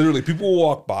 like, literally, people will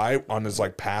walk by on his,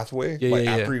 like, pathway.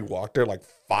 After he walked there, like,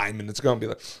 5 minutes ago and be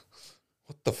like,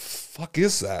 what the fuck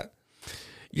is that?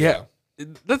 Yeah.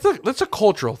 That's a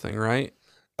cultural thing, right?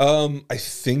 I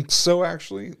think so,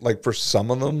 actually. Like, for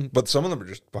some of them. But some of them are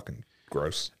just fucking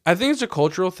gross. I think it's a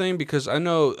cultural thing because I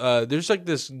know there's like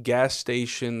this gas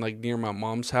station like near my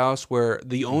mom's house where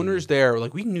the owners there,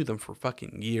 like, we knew them for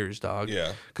fucking years, dog.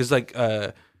 Yeah. Because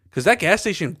that gas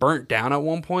station burnt down at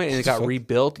one point and it got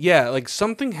rebuilt. Yeah, like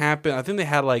something happened. I think they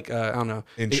had like I don't know,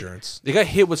 insurance. They got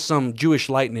hit with some Jewish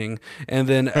lightning, and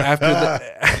then after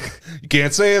that, you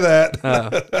can't say that.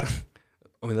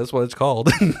 I mean, that's what it's called.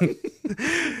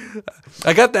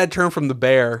 I got that term from The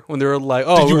Bear when they were like,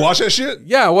 "Oh, did you watch that shit?"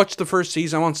 Yeah, I watched the first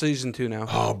season. I'm on season 2 now.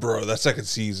 Oh, bro, that second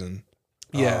season.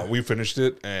 Yeah, we finished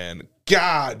it, and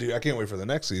God, dude, I can't wait for the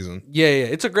next season. Yeah,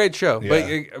 it's a great show. Yeah.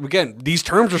 But again, these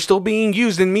terms are still being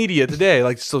used in media today.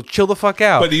 Like, so chill the fuck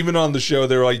out. But even on the show,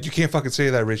 they're like, "You can't fucking say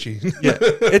that, Richie." Yeah,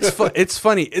 it's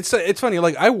funny. It's funny.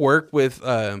 Like, I work with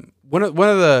one of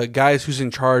the guys who's in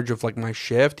charge of like my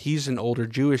shift. He's an older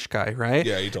Jewish guy, right?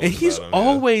 Yeah, he told and me he's about him,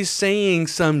 always saying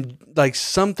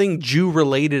something Jew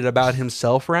related about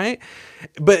himself, right?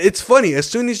 But it's funny. As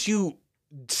soon as you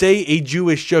say a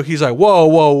Jewish joke, he's like, "Whoa,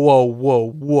 whoa, whoa, whoa,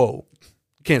 whoa!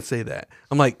 You can't say that."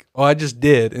 I'm like, "Oh, I just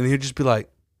did," and he'd just be like,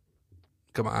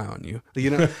 "Got my eye on you,"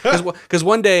 you know? Because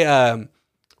one day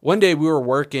we were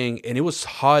working and it was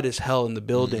hot as hell in the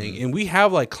building, and we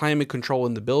have like climate control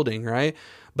in the building, right?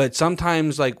 But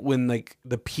sometimes, like, when like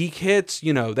the peak hits,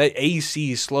 you know, that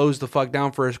AC slows the fuck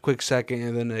down for a quick second,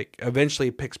 and then like eventually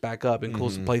it picks back up and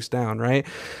cools the place down, right?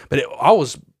 But I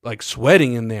was like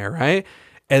sweating in there, right?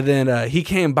 And then he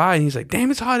came by and he's like, "Damn,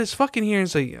 it's hot as fuck in here."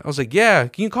 And I was like, "Yeah,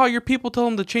 can you call your people, tell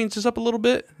them to change this up a little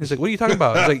bit?" He's like, "What are you talking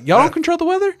about?" I was like, "Y'all don't control the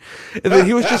weather?" And then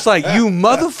he was just like, "You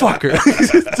motherfucker."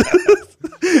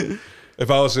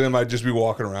 If I was him, I'd just be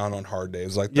walking around on hard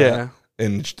days like that. Yeah.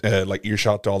 And like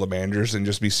earshot to all the managers and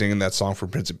just be singing that song from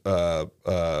Prince of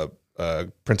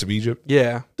Egypt.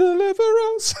 Yeah. Deliver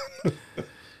us.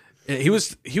 Yeah, he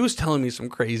was telling me some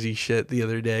crazy shit the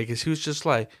other day because he was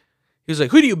like,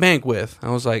 "Who do you bank with?" I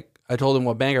was like, I told him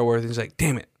what bank I work with. He's like,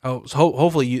 "Damn it. I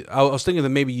was thinking that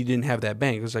maybe you didn't have that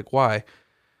bank." I was like, "Why?"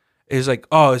 He's like,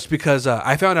 "Oh, it's because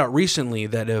I found out recently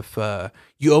that if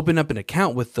you open up an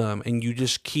account with them and you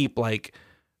just keep like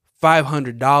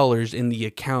 $500 in the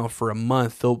account for a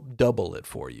month, they'll double it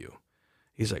for you."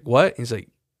 He's like, "What?" He's like,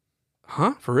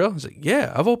 "Huh? For real?" He's like,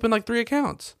 "Yeah, I've opened like 3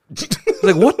 accounts." I was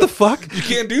like, "What the fuck?" You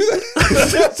can't do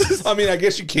that. I mean, I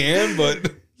guess you can,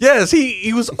 but yes,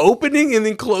 he was opening and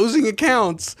then closing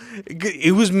accounts.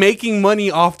 He was making money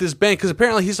off this bank because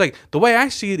apparently he's like, the way I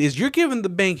see it is you're giving the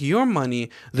bank your money,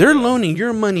 they're loaning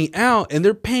your money out, and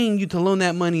they're paying you to loan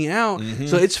that money out,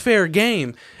 so it's fair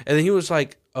game. And then he was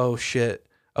like, "Oh shit."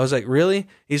 I was like, "Really?"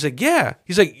 He's like, "Yeah."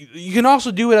 He's like, "You can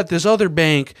also do it at this other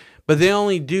bank, but they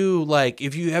only do like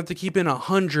if you have to keep in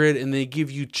 100 and they give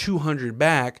you 200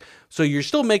 back, so you're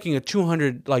still making a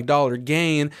 $200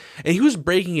 gain." And he was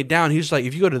breaking it down. He was like,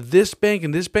 "If you go to this bank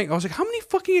and this bank," I was like, "How many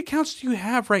fucking accounts do you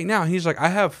have right now?" And he's like, "I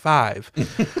have 5."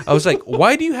 I was like,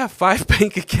 "Why do you have 5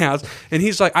 bank accounts?" And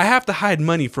he's like, "I have to hide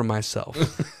money from myself."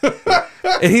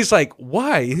 And he's like,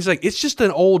 "Why?" He's like, "It's just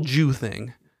an old Jew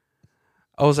thing."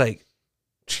 I was like,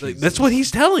 that's what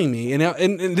he's telling me, and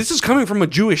this is coming from a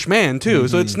Jewish man too,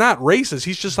 so it's not racist.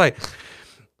 He's just like,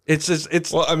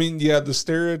 it's. Well, I mean, yeah, the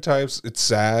stereotypes. It's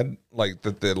sad, like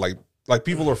that. Like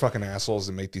people are fucking assholes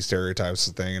and make these stereotypes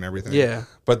a thing and everything. Yeah.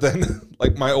 But then,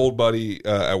 like my old buddy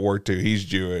at work too, he's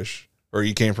Jewish, or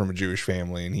he came from a Jewish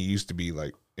family, and he used to be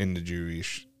like into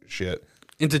Jewish shit.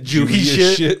 Into Jewish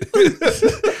shit.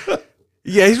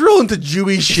 Yeah, he's real into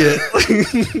Jewish shit.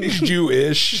 He's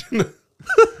Jewish.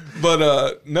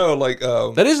 But no, like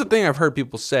that is the thing I've heard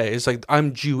people say. It's like,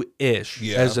 I'm Jewish,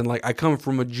 yeah. As in like I come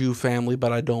from a Jew family,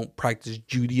 but I don't practice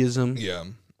Judaism. Yeah,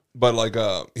 but like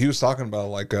he was talking about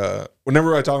like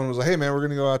whenever I talk to him, I was like, "Hey man, we're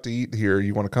gonna go out to eat here.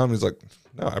 You want to come?" He's like,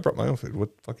 "No, I brought my own food.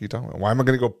 What the fuck are you talking about? Why am I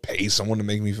gonna go pay someone to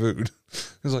make me food?"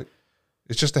 He's like,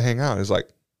 "It's just to hang out." He's like,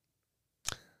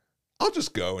 "I'll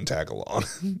just go and tag along,"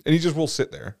 and he just will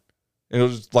sit there. And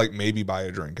it'll just like maybe buy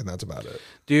a drink, and that's about it.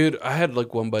 Dude, I had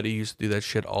like one buddy who used to do that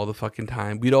shit all the fucking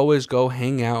time. We'd always go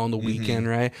hang out on the weekend,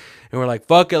 right? And we're like,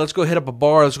 fuck it, let's go hit up a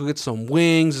bar. Let's go get some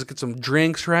wings. Let's get some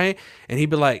drinks, right? And he'd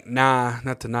be like, nah,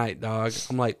 not tonight, dog.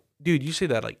 I'm like, dude, you say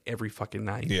that like every fucking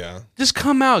night. Yeah. Just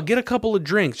come out, get a couple of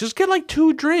drinks. Just get like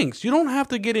 2 drinks. You don't have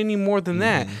to get any more than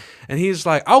that. And he's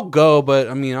like, I'll go, but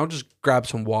I mean, I'll just grab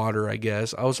some water, I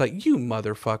guess. I was like, you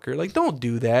motherfucker. Like, don't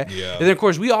do that. Yeah. And then, of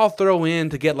course, we all throw in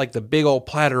to get like the big old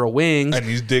platter of wings. And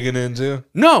he's digging into?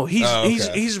 No,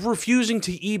 he's refusing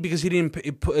to eat because he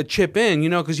didn't chip in, you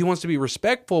know, because he wants to be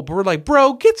respectful. But we're like,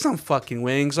 bro, get some fucking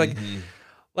wings. Like,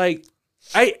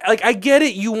 I get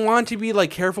it. You want to be like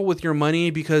careful with your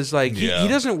money because like he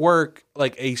doesn't work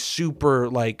like a super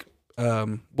like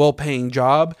well-paying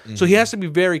job, so he has to be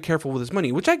very careful with his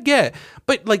money, which I get.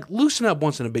 But like loosen up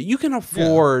once in a bit. You can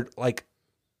afford like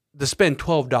to spend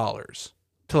 $12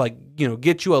 to like, you know,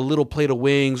 get you a little plate of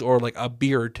wings or like a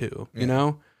beer or two. You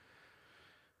know,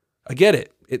 I get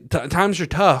it. Times are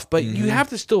tough, but you have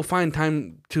to still find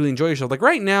time to enjoy yourself. Like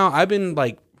right now, I've been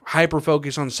like hyper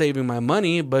focused on saving my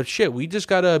money, but shit, we just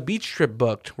got a beach trip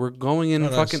booked. We're going in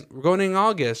we're going in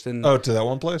August. And to that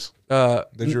one place that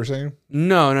you were saying?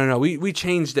 No. We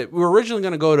changed it. We were originally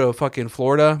going to go to fucking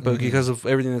Florida, but because of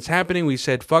everything that's happening, we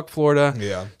said fuck Florida.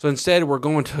 Yeah. So instead, we're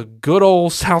going to good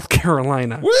old South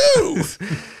Carolina. Woo!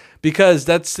 Because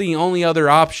that's the only other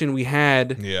option we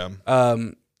had. Yeah.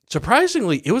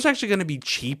 Surprisingly, it was actually going to be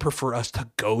cheaper for us to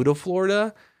go to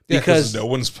Florida. Because no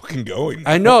one's fucking going.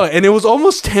 I know, and it was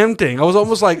almost tempting. I was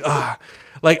almost like,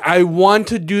 like I want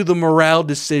to do the morale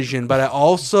decision, but I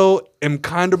also am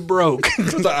kind of broke.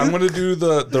 I'm going to do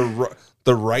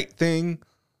the right thing,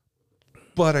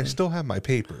 but I still have my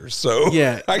papers, so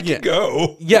I can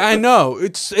go. Yeah, I know.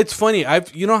 It's funny.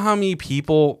 You know how many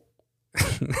people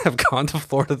have gone to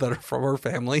Florida that are from our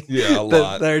family? Yeah, a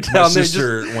lot. They're down my there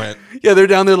sister went. Yeah, they're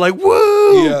down there like,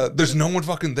 woo! Yeah, there's no one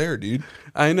fucking there, dude.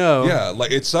 I know. Yeah,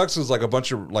 like it sucks. Is like a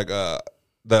bunch of like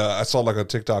I saw like a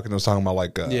TikTok and it was talking about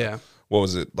like what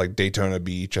was it, like Daytona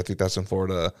Beach? I think that's in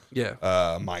Florida.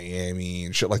 Yeah, Miami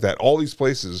and shit like that. All these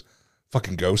places,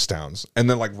 fucking ghost towns, and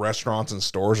then like restaurants and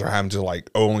stores are having to like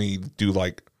only do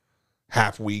like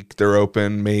half week. They're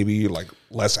open, maybe like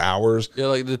less hours. Yeah,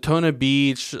 like Daytona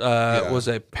Beach was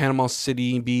a Panama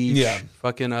City Beach. Yeah,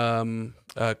 fucking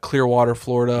Clearwater,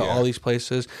 Florida, all these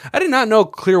places. I did not know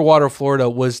Clearwater, Florida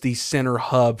was the center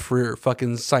hub for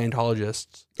fucking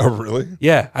Scientologists. Oh, really?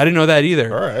 Yeah, I didn't know that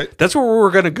either. All right. That's where we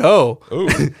were going to go. Ooh.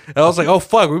 And I was like, oh,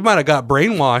 fuck, we might have got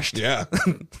brainwashed. Yeah.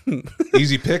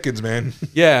 Easy pickings, man.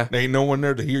 Yeah. There ain't no one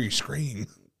there to hear you scream.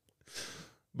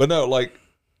 But no, like,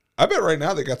 I bet right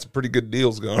now they got some pretty good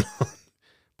deals going on.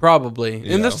 Probably.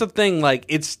 Yeah. And that's the thing, like,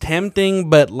 it's tempting,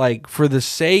 but, like, for the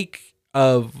sake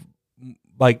of,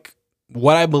 like,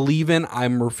 what I believe in,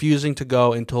 I'm refusing to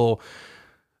go until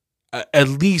at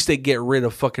least they get rid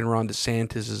of fucking Ron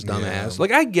DeSantis' dumbass. Yeah.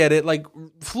 Like, I get it. Like,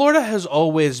 Florida has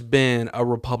always been a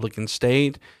Republican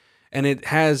state, and it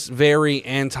has very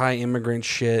anti-immigrant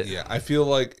shit. Yeah, I feel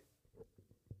like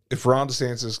if Ron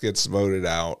DeSantis gets voted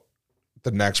out,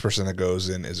 the next person that goes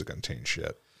in isn't going to change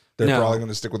shit. They're probably going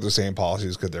to stick with the same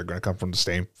policies because they're going to come from the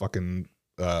same fucking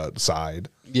side.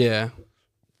 Yeah.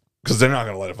 Because they're not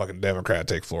going to let a fucking Democrat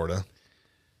take Florida.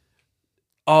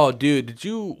 Oh, dude, did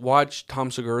you watch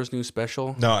Tom Segura's new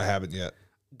special? No, I haven't yet.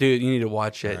 Dude, you need to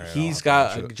watch it. Right, he's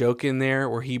got a joke in there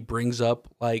where he brings up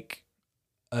like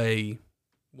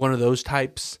one of those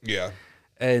types. Yeah.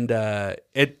 And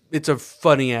it's a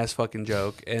funny ass fucking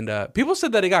joke. And people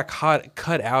said that it got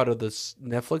cut out of this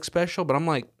Netflix special, but I'm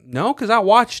like, no, because I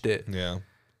watched it. Yeah.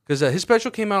 Because his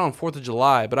special came out on 4th of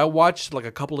July, but I watched like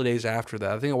a couple of days after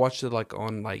that. I think I watched it like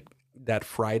on like that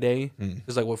Friday.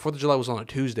 It's like, 4th of July was on a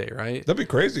Tuesday, right? That'd be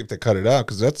crazy if they cut it out,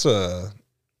 because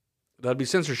that'd be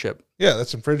censorship. Yeah,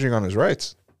 that's infringing on his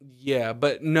rights. Yeah,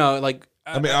 but no, like...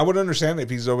 I mean, I would understand if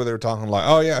he's over there talking like,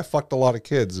 oh yeah, I fucked a lot of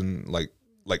kids, and like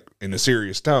in a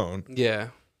serious tone. Yeah.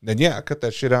 Then cut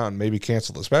that shit out and maybe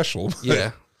cancel the special.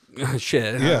 Yeah.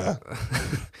 Shit. Yeah.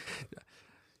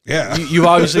 Yeah. You've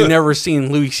obviously never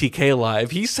seen Louis C.K.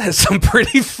 live. He says some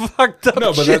pretty fucked up shit.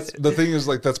 No, but that's the thing is,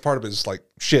 like, that's part of his, like,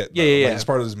 shit. Yeah, yeah, like, it's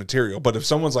part of his material. But if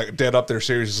someone's, like, dead up there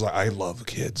serious, it's like, I love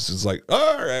kids. It's like,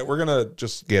 all right, we're going to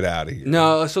just get out of here.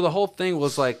 No, so the whole thing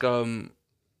was like... Well,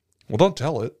 don't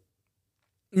tell it.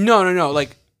 No.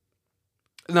 Like,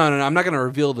 no, I'm not going to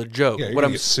reveal the joke. Yeah, you're going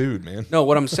to get sued, man. No,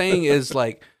 what I'm saying is,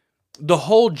 like, the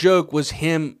whole joke was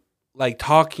him, like,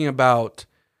 talking about...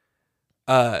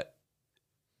 a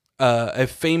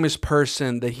famous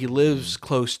person that he lives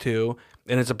close to,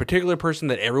 and it's a particular person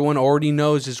that everyone already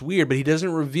knows is weird, but he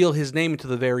doesn't reveal his name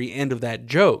until the very end of that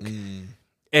joke.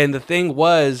 And the thing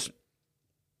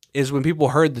is when people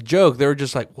heard the joke, they were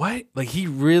just like, what? Like, he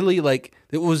really, like,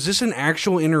 was this an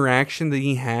actual interaction that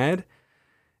he had?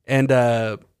 And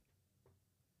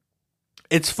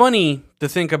it's funny to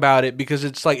think about it because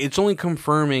it's like, it's only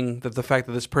confirming that the fact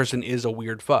that this person is a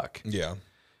weird fuck. Yeah.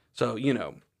 So, you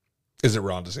know. Is it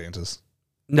Ron DeSantis?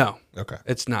 No. Okay.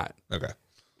 It's not. Okay.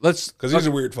 Because he's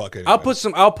a weird fuck. Anyways.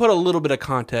 I'll put a little bit of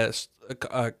context.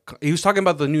 He was talking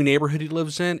about the new neighborhood he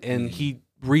lives in, and he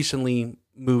recently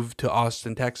moved to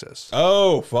Austin, Texas.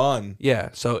 Oh, fun. Yeah,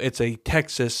 so it's a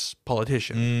Texas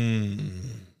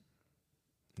politician.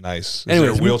 Nice. Anyways,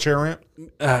 is there a wheelchair ramp?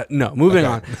 No, moving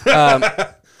on.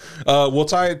 We'll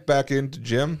tie it back into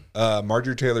Jim.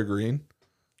 Marjorie Taylor Greene.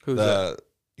 Who's that?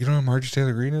 You don't know who Marjorie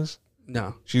Taylor Greene is?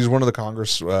 No. She's one of the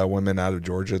Congress women out of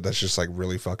Georgia that's just like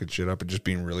really fucking shit up and just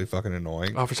being really fucking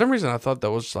annoying. Oh, for some reason I thought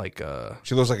that was like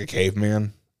She looks like a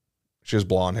caveman. She has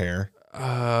blonde hair.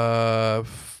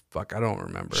 Fuck, I don't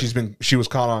remember. She was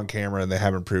caught on camera and they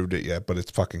haven't proved it yet, but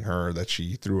it's fucking her that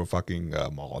she threw a fucking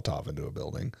Molotov into a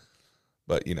building.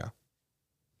 But you know.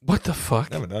 What the fuck?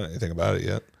 I haven't done anything about it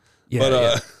yet. Yeah. But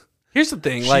yeah. Here's the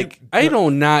thing, I do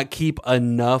not keep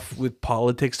enough with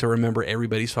politics to remember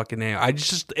everybody's fucking name.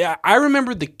 I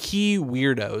remember the key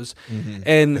weirdos,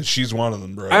 and she's one of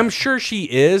them, bro. I'm sure she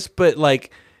is, but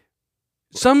like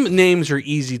some names are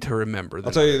easy to remember.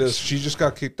 I'll tell you this: she just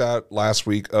got kicked out last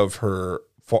week of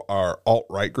our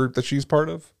alt-right group that she's part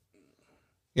of.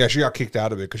 Yeah, she got kicked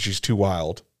out of it because she's too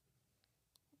wild.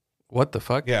 What the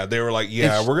fuck? Yeah, they were like,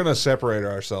 we're gonna separate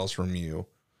ourselves from you.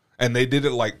 And they did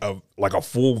it like a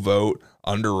full vote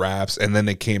under wraps, and then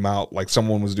they came out like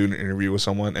someone was doing an interview with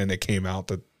someone, and it came out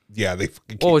that they.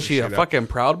 What was she, a fucking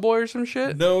Proud Boy or some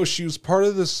shit? No, she was part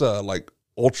of this like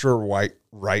ultra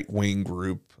right wing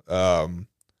group.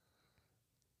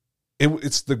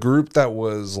 It's the group that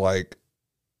was like,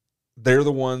 they're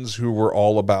the ones who were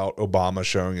all about Obama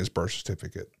showing his birth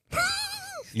certificate.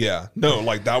 Yeah, no,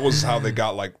 like that was how they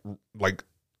got like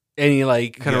any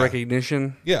like kind of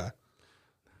recognition. Yeah.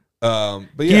 But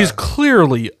yeah. He's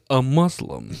clearly a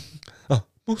Muslim.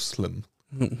 Muslim.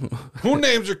 Who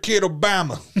names her kid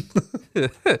Obama?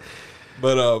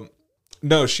 But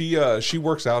no, she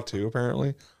works out too,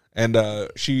 apparently. And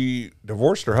she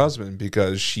divorced her husband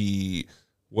because she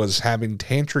was having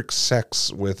tantric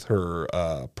sex with her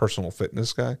personal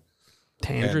fitness guy.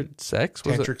 Tantric sex?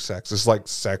 Tantric sex. It's like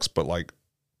sex, but like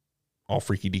all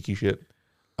freaky deaky shit.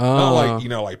 Not like,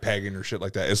 like pegging or shit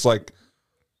like that. It's like,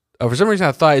 for some reason,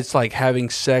 I thought it's like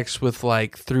having sex with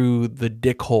like through the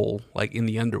dick hole, like in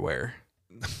the underwear.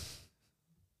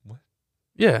 What?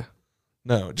 Yeah.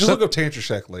 No, just look up tantric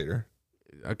sex later.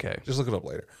 Okay. Just look it up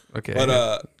later. Okay.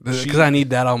 But because I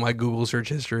need that on my Google search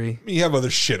history. You have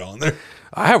other shit on there.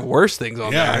 I have worse things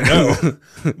on there. Yeah, I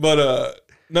know. But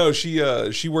no,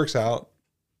 she works out,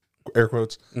 air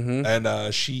quotes,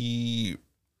 and she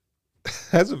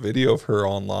has a video of her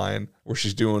online where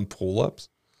she's doing pull-ups.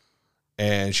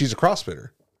 And she's a CrossFitter.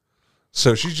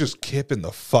 So she's just kipping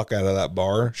the fuck out of that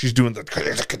bar. She's doing the...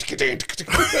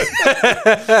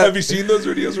 Have you seen those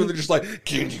videos where they're just like...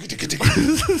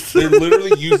 They're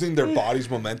literally using their body's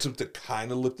momentum to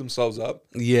kind of lift themselves up.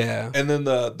 Yeah. And then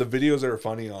the videos that are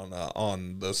funny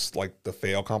on this, like the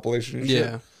fail compilation and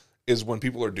shit, is when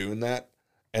people are doing that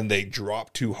and they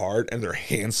drop too hard and their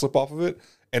hands slip off of it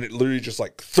and it literally just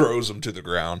like throws them to the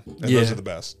ground. And those are the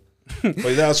best.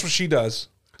 But that's what she does.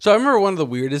 So I remember one of the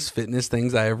weirdest fitness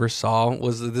things I ever saw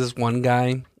was this one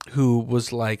guy who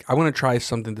was like, I want to try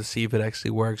something to see if it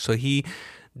actually works. So he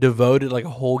devoted like a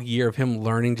whole year of him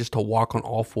learning just to walk on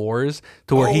all fours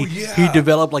to where he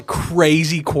developed like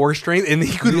crazy core strength and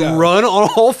he could run on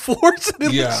all fours.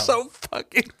 And it was so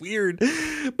fucking weird.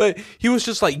 But he was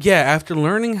just like, after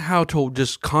learning how to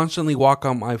just constantly walk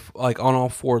on on all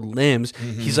four limbs,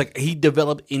 he's like, he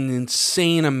developed an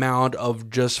insane amount of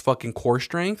just fucking core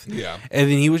strength. Yeah. And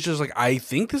then he was just like, I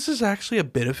think this is actually a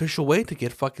beneficial way to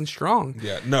get fucking strong.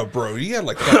 Yeah. No, bro, he had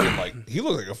like fucking like, he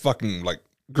looked like a fucking like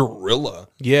gorilla.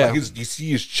 Yeah. Like you see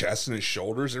his chest and his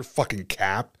shoulders, they're fucking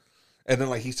capped. And then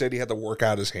like he said he had to work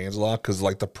out his hands a lot because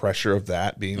like the pressure of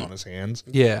that being on his hands.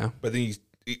 Yeah. But then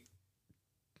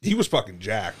he was fucking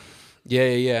jacked.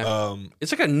 Yeah.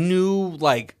 It's like a new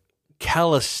like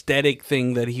calisthenic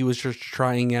thing that he was just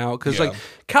trying out because like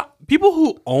people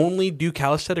who only do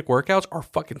calisthenic workouts are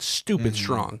fucking stupid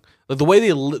strong. Like the way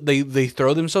they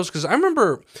throw themselves. Because I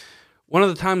remember one of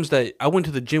the times that I went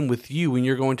to the gym with you when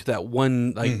you're going to that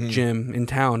one like gym in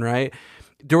town, right?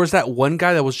 There was that one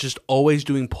guy that was just always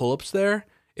doing pull-ups there.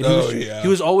 And he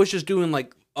was always just doing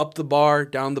like up the bar,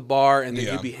 down the bar, and then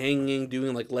he'd be hanging,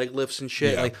 doing like leg lifts and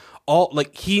shit. Yeah.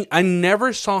 I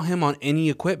never saw him on any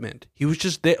equipment. He was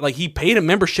just there. Like, he paid a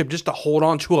membership just to hold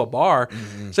on to a bar.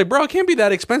 Mm-hmm. It's like, bro, it can't be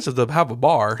that expensive to have a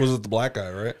bar. Was it the black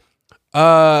guy,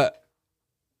 right?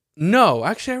 No,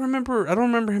 actually, I don't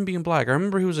remember him being black. I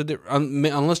remember he was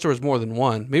unless there was more than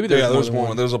one. Maybe there was more than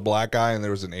one. There was a black guy and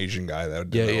there was an Asian guy that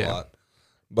did that a lot.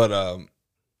 But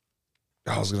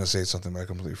I was gonna say something, but I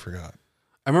completely forgot.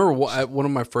 I remember at one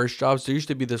of my first jobs, there used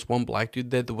to be this one black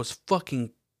dude that was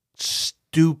fucking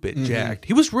stupid jacked.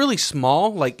 He was really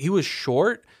small, like he was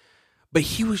short, but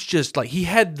he was just like, he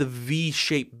had the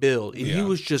V-shaped build, and he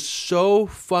was just so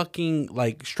fucking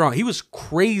like strong. He was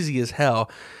crazy as hell.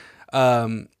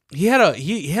 He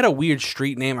had a weird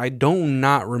street name. I don't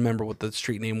not remember what the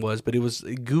street name was, but it was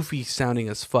goofy sounding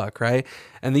as fuck, right?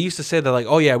 And they used to say that like,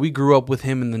 oh yeah, we grew up with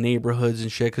him in the neighborhoods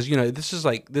and shit, because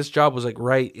this job was like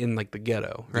right in like the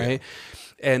ghetto, right? Yeah.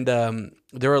 And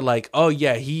they were like, oh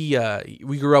yeah,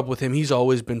 we grew up with him. He's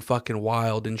always been fucking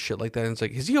wild and shit like that. And it's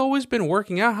like, has he always been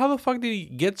working out? How the fuck did he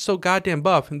get so goddamn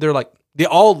buff? And they're like, they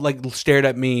all like stared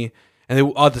at me, and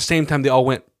they at the same time they all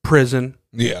went prison.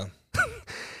 Yeah.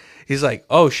 He's like,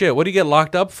 oh shit, what did he get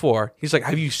locked up for? He's like,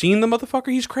 have you seen the motherfucker?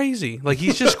 He's crazy. Like,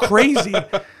 he's just crazy.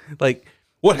 Like,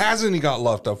 what hasn't he got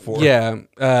locked up for? Yeah.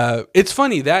 It's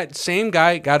funny, that same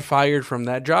guy got fired from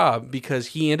that job because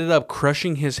he ended up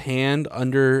crushing his hand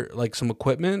under like some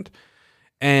equipment,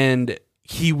 and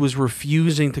he was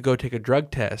refusing to go take a drug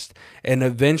test. And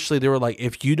eventually they were like,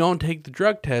 if you don't take the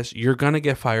drug test, you're going to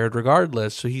get fired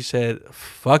regardless. So he said,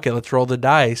 fuck it, let's roll the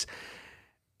dice.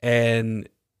 And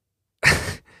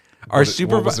our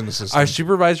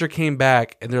supervisor came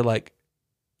back, and they're like,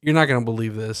 you're not going to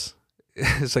believe this.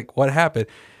 It's like, what happened?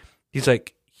 He's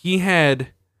like, he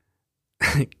had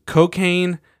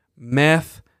cocaine,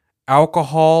 meth,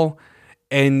 alcohol,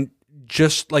 and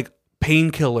just like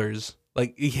painkillers.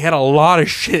 Like, he had a lot of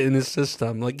shit in his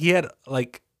system. Like, he had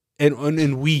like,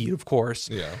 and weed, of course.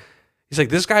 Yeah. He's like,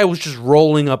 this guy was just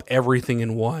rolling up everything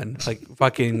in one. Like,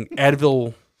 fucking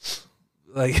Advil.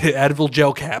 Like Advil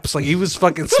gel caps. Like, he was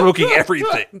fucking smoking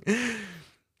everything.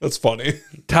 That's funny.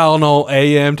 Tylenol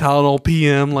AM, Tylenol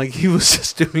PM. Like, he was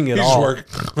just doing it all.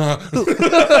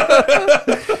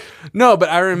 No, but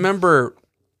I remember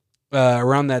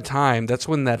around that time, that's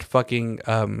when that fucking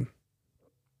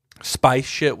spice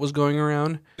shit was going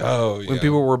around. Oh, yeah. When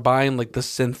people were buying like the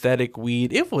synthetic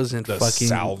weed. It wasn't the fucking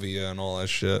salvia and all that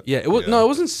shit. Yeah, it was. No, it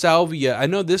wasn't salvia. I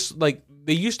know this, like,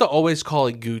 they used to always call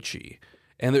it Gucci.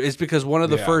 And it's because one of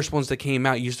the first ones that came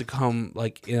out used to come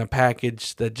like in a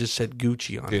package that just said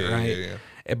Gucci on it, right?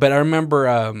 Yeah. But I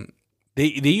remember they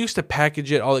used to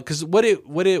package it all, because what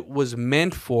it was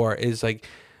meant for is like,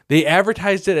 they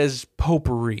advertised it as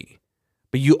potpourri,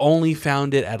 but you only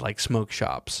found it at like smoke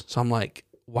shops. So I'm like,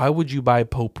 why would you buy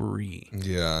potpourri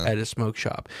at a smoke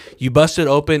shop? You bust it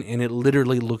open and it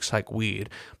literally looks like weed.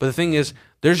 But the thing is,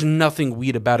 there's nothing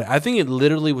weed about it. I think it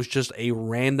literally was just a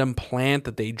random plant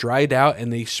that they dried out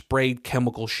and they sprayed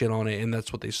chemical shit on it, and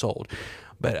that's what they sold.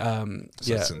 But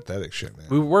That's synthetic shit,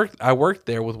 man. I worked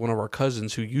there with one of our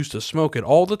cousins who used to smoke it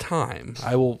all the time.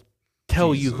 I will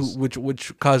tell you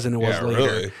which cousin it was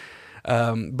later.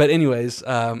 Really? But anyways,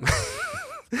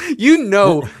 you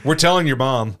know, we're telling your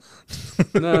mom.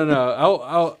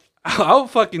 No. I'll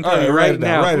fucking tell you right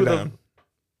now. Write it down.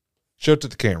 Show it to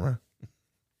the camera.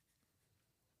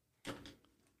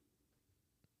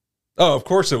 Oh, of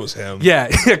course it was him. Yeah,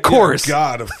 of course. Yeah,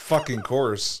 God, of fucking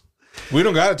course. We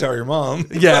don't got to tell your mom.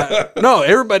 Yeah. No,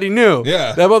 everybody knew.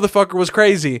 Yeah. That motherfucker was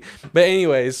crazy. But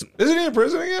anyways. Isn't he in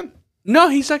prison again? No,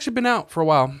 he's actually been out for a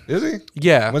while. Is he?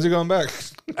 Yeah. When's he going back?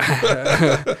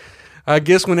 I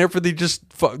guess whenever they just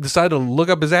decide to look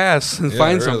up his ass and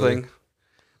find something.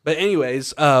 But anyways.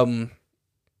 Is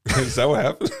that what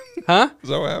happened? Huh? Is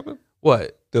that what happened?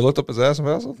 What? They looked up his ass and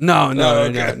found something?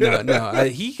 No.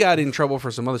 He got in trouble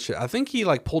for some other shit. I think he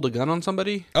like pulled a gun on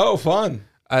somebody. Oh, fun.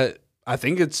 I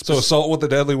think it's... So assault with a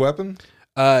deadly weapon?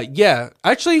 Yeah.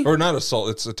 Actually... Or not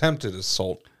assault. It's attempted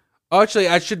assault. Actually,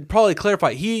 I should probably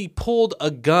clarify. He pulled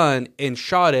a gun and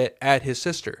shot it at his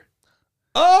sister.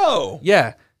 Oh!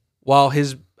 Yeah. While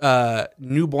his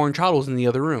newborn child was in the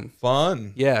other room.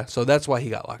 Fun. Yeah, so that's why he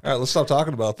got locked up. All right, let's stop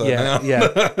talking about that now.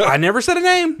 Yeah. I never said a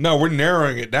name. No, we're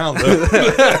narrowing it down, though.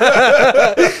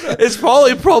 It's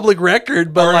probably public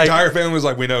record, but our entire family was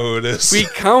like, we know who it is. We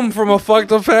come from a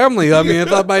fucked up family. I mean, I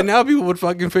thought by now people would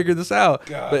fucking figure this out.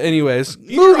 God. But anyways,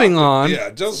 moving on. Yeah,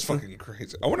 Joe's fucking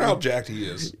crazy. I wonder how jacked he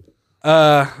is.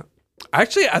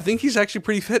 Actually, I think he's actually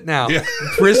pretty fit now. Yeah.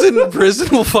 Prison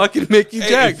will fucking make you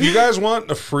jacked. If you guys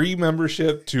want a free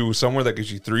membership to somewhere that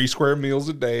gives you 3 square meals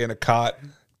a day and a cot,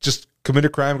 just Commit a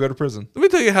crime, go to prison. Let me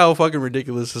tell you how fucking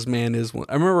ridiculous this man is.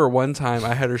 I remember one time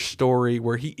I had a story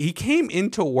where he came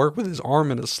into work with his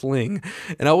arm in a sling.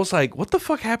 And I was like, what the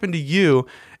fuck happened to you?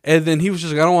 And then he was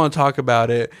just like, I don't want to talk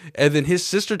about it. And then his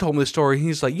sister told me the story.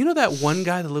 He's like, you know that one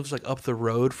guy that lives like up the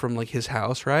road from like his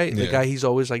house, right? The guy he's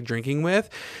always like drinking with?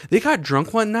 They got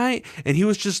drunk one night and he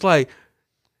was just like,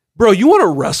 bro, you want to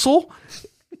wrestle?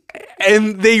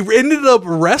 And they ended up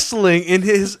wrestling, and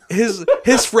his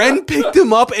friend picked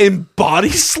him up and body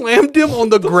slammed him on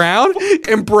the ground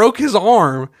and broke his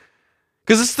arm.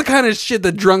 Because it's the kind of shit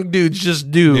that drunk dudes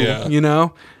just do, you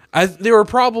know? They were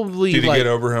probably Did he get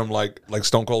over him like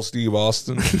Stone Cold Steve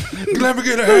Austin? Let me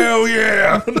get a hell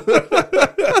yeah!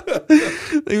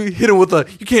 They hit him with a,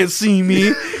 you can't see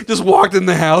me. Just walked in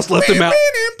the house, left him out.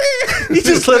 He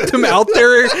just left him out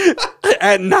there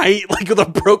at night, like with a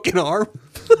broken arm.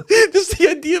 Just the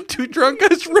idea of two drunk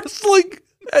guys wrestling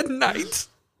at night.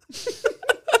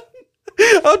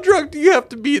 How drunk do you have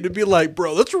to be like,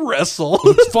 bro, let's wrestle?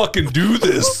 Let's fucking do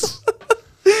this.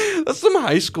 That's some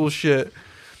high school shit.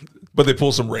 But they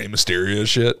pull some Rey Mysterio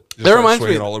shit. That reminds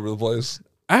me all over the place.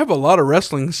 I have a lot of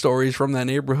wrestling stories from that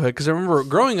neighborhood because I remember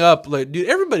growing up, like, dude,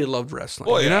 everybody loved wrestling.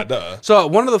 Well, you know? duh. So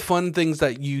one of the fun things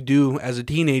that you do as a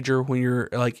teenager when you're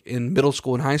like in middle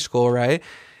school and high school, right,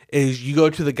 is you go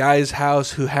to the guy's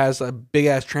house who has a big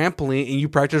ass trampoline and you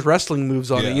practice wrestling moves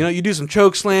on it. You know, you do some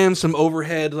choke slams, some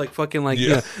overhead, like fucking like you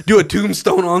know, do a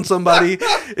tombstone on somebody.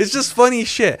 It's just funny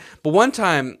shit. But one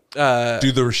time, do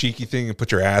the Rashiki thing and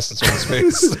put your ass in someone's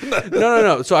face.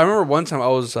 No. So I remember one time I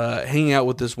was hanging out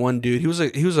with this one dude. He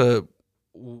was a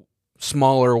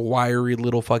smaller, wiry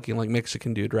little fucking like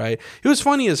Mexican dude, right? He was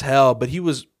funny as hell, but he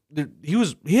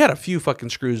had a few fucking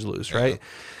screws loose, right?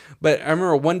 But I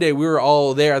remember one day we were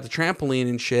all there at the trampoline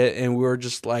and shit, and we were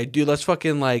just like, dude, let's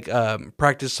fucking like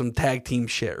practice some tag team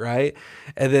shit, right?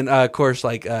 And then of course,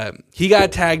 like he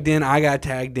got tagged in, I got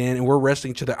tagged in, and we're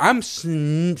wrestling each other. I'm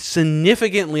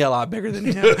significantly a lot bigger than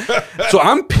him, so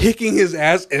I'm picking his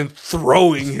ass and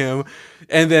throwing him.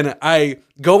 And then I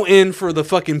go in for the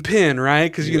fucking pin, right?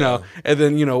 Because you know, and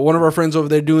then you know, one of our friends over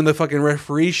there doing the fucking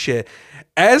referee shit.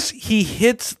 As he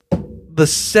hits the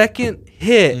second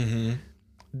hit.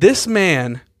 This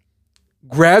man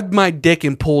grabbed my dick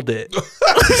and pulled it.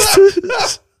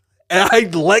 And I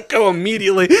let go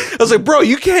immediately. I was like, bro,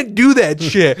 you can't do that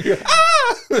shit.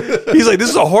 He's like, this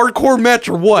is a hardcore match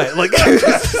or what? Like,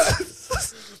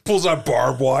 pulls out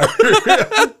barbed wire.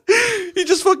 He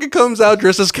just fucking comes out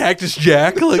dressed as Cactus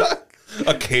Jack. Like,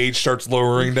 a cage starts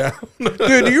lowering down. Dude,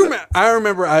 do you remember? I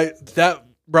remember that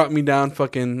brought me down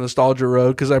fucking nostalgia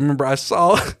road because I remember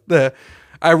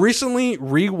I recently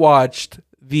rewatched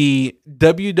the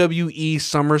WWE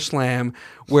SummerSlam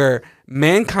where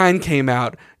Mankind came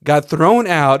out, got thrown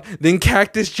out, then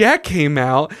Cactus Jack came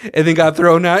out, and then got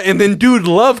thrown out, and then Dude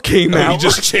Love came out. He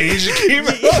just changed and came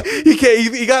out.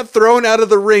 He got thrown out of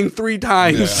the ring 3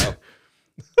 times.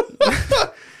 Yeah.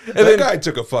 That guy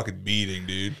took a fucking beating,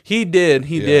 dude. He did.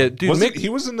 Dude, he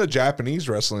was in the Japanese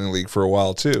wrestling league for a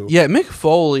while too. Yeah, Mick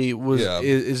Foley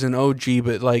is an OG,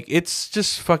 but like it's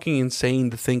just fucking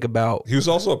insane to think about. He was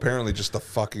also apparently just a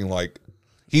fucking like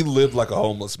he lived like a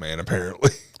homeless man apparently.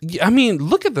 I mean,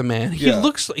 look at the man. He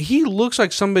looks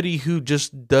like somebody who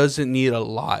just doesn't need a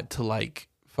lot to like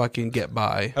fucking get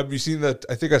by. Have you seen that?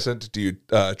 I think I sent it to you.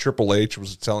 Triple H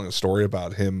was telling a story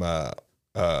about him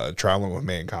traveling with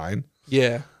Mankind.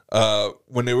 Yeah.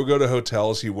 When they would go to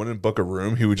hotels, he wouldn't book a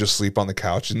room. He would just sleep on the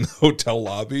couch in the hotel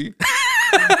lobby.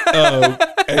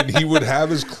 And he would have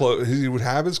his clothes. He would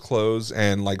have his clothes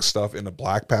and like stuff in a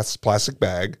black plastic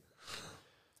bag.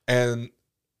 And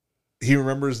he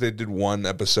remembers they did one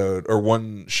episode or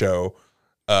one show.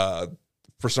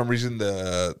 For some reason,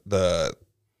 the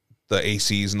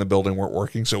ACs in the building weren't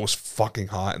working, so it was fucking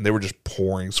hot, and they were just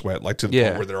pouring sweat, like to the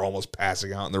point where they're almost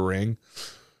passing out in the ring.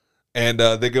 And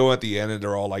they go at the end, and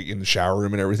they're all like in the shower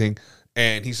room and everything.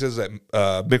 And he says that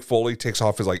Mick Foley takes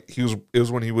off his like it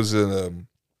was when he was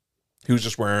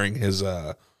just wearing his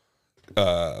what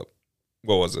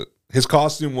was it? His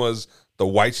costume was the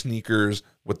white sneakers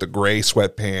with the gray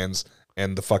sweatpants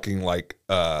and the fucking like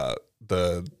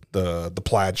the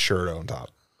plaid shirt on top.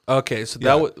 Okay, so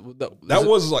that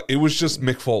was like it was just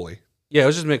Mick Foley. Yeah, it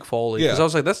was just Mick Foley. Because I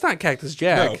was like, that's not Cactus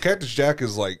Jack. No, Cactus Jack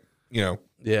is like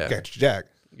Cactus Jack.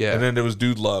 Yeah. And then there was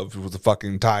Dude Love with the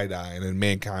fucking tie-dye and then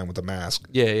Mankind with the mask.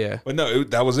 Yeah. But no,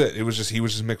 that was it. He was just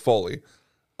Mick Foley.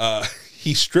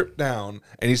 He stripped down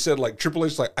and he said like Triple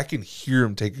H, like I can hear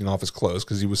him taking off his clothes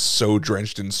because he was so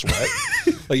drenched in sweat.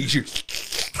 Like you should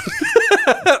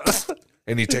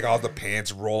and he'd take off the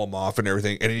pants, roll them off and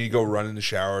everything. And then he'd go run in the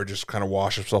shower, just kind of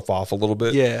wash himself off a little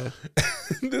bit. Yeah.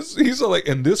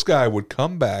 And this guy would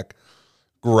come back,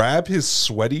 grab his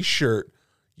sweaty shirt,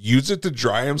 use it to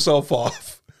dry himself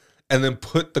off, and then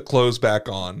put the clothes back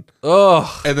on.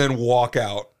 Ugh. And then walk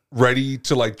out, ready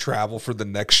to like travel for the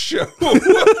next show.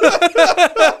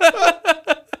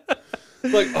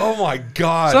 Like, oh my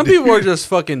God. Some people are just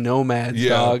fucking nomads,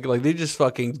 dog. Like, they just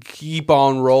fucking keep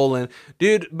on rolling.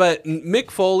 Dude, but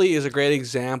Mick Foley is a great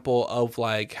example of,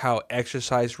 like, how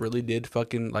exercise really did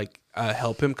fucking, like,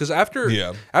 help him. Because after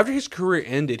his career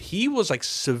ended, he was, like,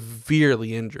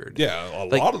 severely injured. Yeah, a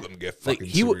lot of them get fucking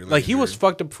severely injured. He was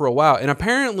fucked up for a while. And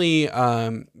apparently,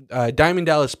 Diamond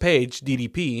Dallas Page,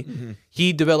 DDP,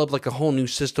 he developed, like, a whole new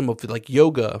system of, like,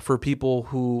 yoga for people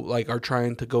who, like, are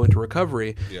trying to go into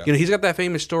recovery. Yeah. You know, he's got that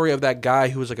famous story of that guy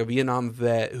who was, like, a Vietnam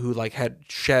vet who, like, had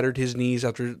shattered his knees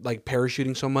after, like,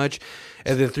 parachuting so much.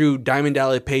 And then through Diamond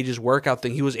Dallas Page's workout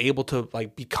thing, he was able to,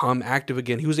 like, become active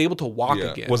again. He was able to walk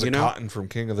again. Was it Cotton from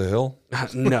King of the Hill?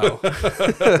 No.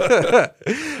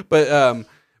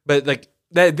 But, like,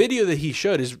 that video that he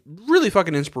showed is really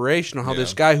fucking inspirational. How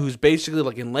this guy who's basically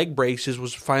like in leg braces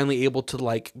was finally able to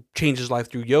like change his life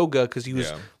through yoga because he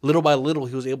was little by little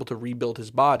he was able to rebuild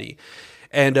his body.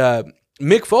 And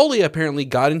Mick Foley apparently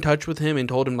got in touch with him and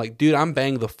told him like, dude, I'm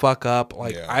banged the fuck up.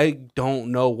 Like I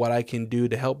don't know what I can do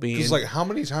to help me. Because like how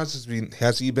many times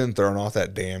has he been thrown off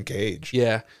that damn cage?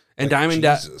 Yeah. And like,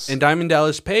 Diamond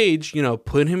Dallas Page, you know,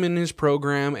 put him in his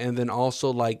program and then also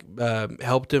like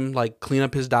helped him like clean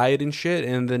up his diet and shit.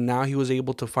 And then now he was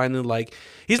able to finally like,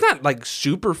 he's not like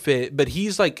super fit, but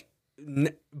he's like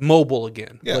mobile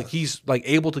again. Yeah. Like he's like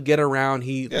able to get around.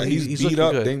 He's beat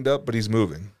up, good. Dinged up, but he's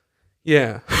moving.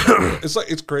 Yeah.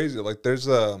 It's crazy. Like there's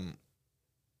like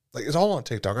it's all on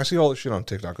TikTok. I see all this shit on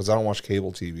TikTok because I don't watch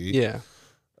cable TV. Yeah.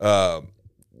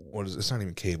 What is it? It's not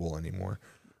even cable anymore.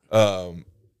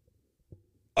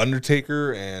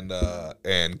 Undertaker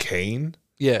and Kane.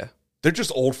 Yeah. They're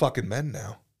just old fucking men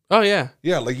now. Oh yeah.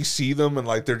 Yeah, like you see them and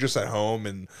like they're just at home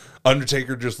and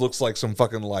Undertaker just looks like some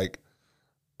fucking like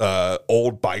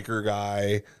old biker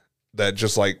guy that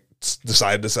just like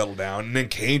decided to settle down, and then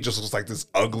Kane just looks like this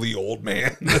ugly old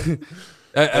man.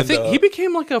 I think he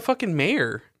became like a fucking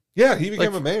mayor. Yeah, he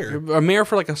became like, a mayor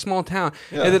for like a small town.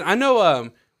 Yeah. And then I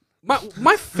know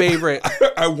my favorite.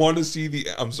 I want to see the.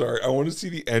 I'm sorry. I want to see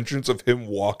the entrance of him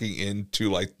walking into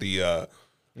like the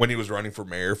when he was running for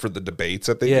mayor for the debates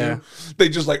that they do. They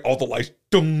just like all the lights.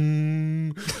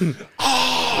 Dum, the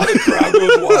crowd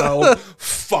goes wild,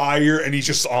 fire, and he's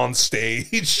just on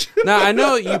stage. Now I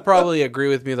know you probably agree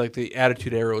with me. Like the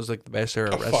Attitude Era was like the best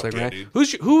era of wrestling, right? Dude.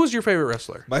 Who was your favorite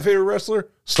wrestler? My favorite wrestler,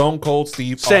 Stone Cold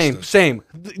Steve Austin. Same.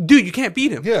 Dude, you can't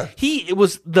beat him. Yeah. He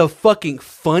was the fucking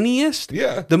funniest,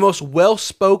 the most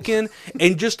well-spoken,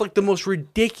 and just like the most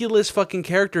ridiculous fucking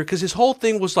character because his whole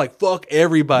thing was like, fuck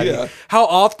everybody. Yeah. How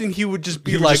often he would just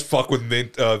be like... just fuck with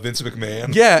Vince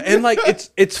McMahon. Yeah, and like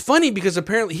it's funny because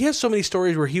apparently he has so many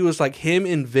stories where he was like, him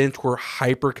and Vince were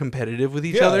hyper competitive with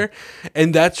each other,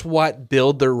 and that's what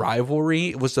built their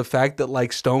rivalry was the fact that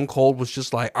like Stone Cold was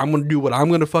just like, I'm gonna do what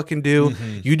I'm gonna fucking do,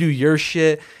 you do your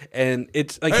shit, and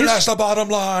it's like that's the bottom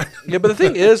line. Yeah, but the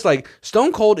thing is like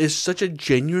Stone Cold is such a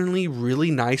genuinely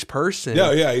really nice person.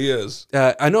 Yeah, he is.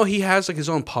 I know he has like his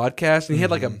own podcast, and he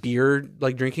had like a beer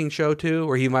like drinking show too,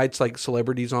 where he invites like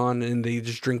celebrities on and they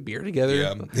just drink beer together.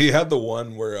 Yeah, he had the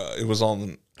one where it was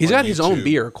on. He's got his own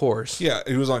beer, of course. Yeah,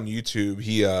 it was on YouTube.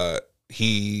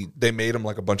 They made him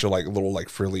like a bunch of like little like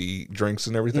frilly drinks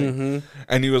and everything,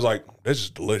 and he was like, "This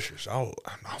is delicious. I'll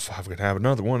fucking have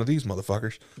another one of these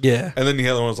motherfuckers." Yeah, and then the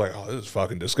other one was like, "Oh, this is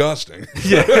fucking disgusting."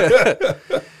 Yeah.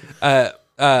 I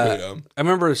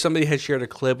remember somebody had shared a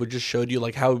clip which just showed you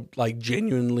like how like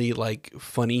genuinely like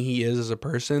funny he is as a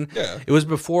person. Yeah, it was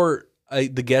before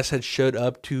the guest had showed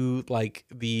up to like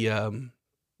the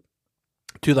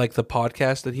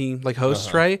podcast that he like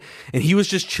hosts, right? And he was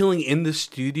just chilling in the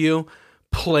studio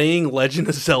playing Legend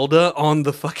of Zelda on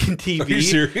the fucking TV. Are you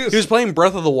serious? He was playing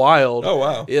Breath of the Wild. Oh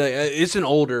wow. Yeah, it's an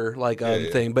older like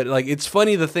thing, but like it's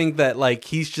funny to think that like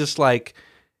he's just a like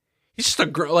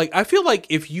I feel like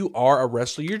if you are a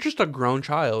wrestler, you're just a grown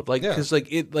child. Like cuz like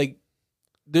it like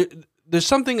there's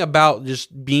something about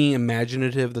just being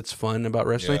imaginative that's fun about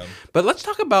wrestling. Yeah. But let's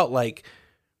talk about like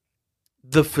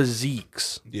the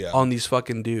physiques on these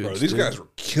fucking dudes. Bro, these guys were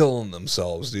killing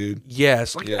themselves, dude.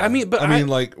 Yes. Like, I mean,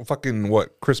 like fucking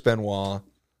what? Chris Benoit.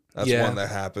 That's one that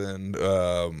happened.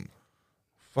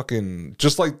 Fucking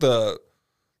just like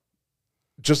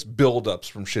just build-ups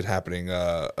from shit happening.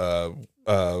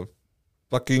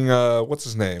 Fucking what's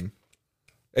his name?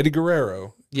 Eddie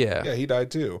Guerrero. Yeah. Yeah, he died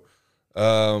too.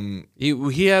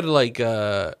 He had like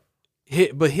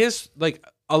but his like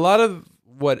a lot of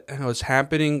what was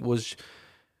happening was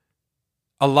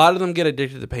a lot of them get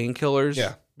addicted to painkillers.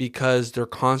 Yeah. Because they're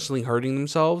constantly hurting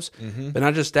themselves. But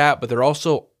not just that, but they're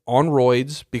also on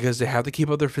roids because they have to keep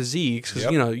up their physiques.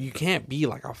 Because, you can't be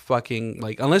like a fucking,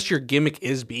 like, unless your gimmick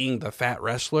is being the fat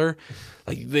wrestler,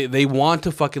 like, they want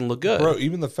to fucking look good. Bro,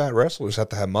 even the fat wrestlers have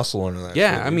to have muscle under that.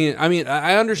 Yeah, shit.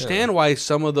 I understand why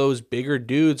some of those bigger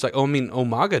dudes, like,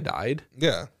 Umaga died.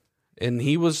 Yeah. And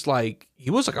he was like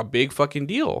a big fucking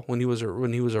deal when he was a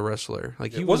wrestler.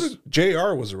 Like,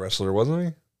 JR was a wrestler, wasn't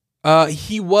he?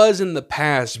 He was in the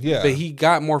past, yeah. but he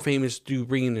got more famous through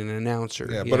bringing an announcer.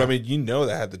 Yeah, but I mean,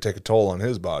 that had to take a toll on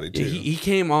his body too. Yeah, he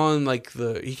came on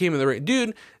he came in the ring,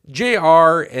 dude.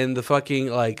 JR and the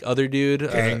fucking like other dude,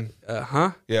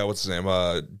 Yeah, what's his name?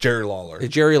 Jerry Lawler.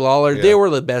 Jerry Lawler. Yeah. They were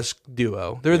the best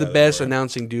duo. They were the best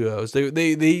announcing duos.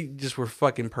 They just were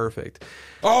fucking perfect.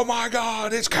 Oh my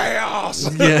God, it's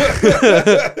chaos.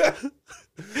 Yeah.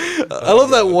 I love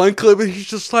that one clip. And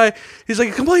he's like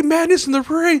complete madness in the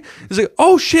ring. He's like,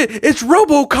 oh shit, it's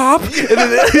RoboCop, and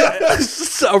then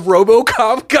a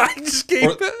RoboCop guy just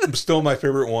came. Still, my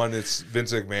favorite one. It's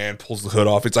Vince McMahon pulls the hood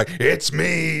off. It's like, it's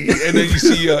me, and then you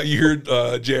see you hear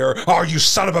JR. Oh, you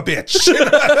son of a bitch!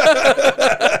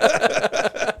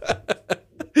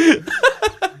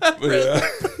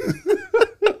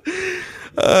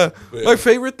 My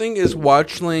favorite thing is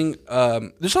watching.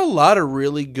 There's a lot of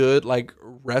really good like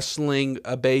wrestling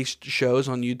based shows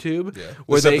on YouTube. Yeah,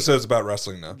 this episode's about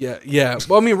wrestling now. Yeah.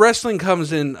 Well, I mean, wrestling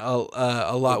comes in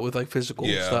a lot with like physical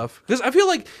stuff. Because I feel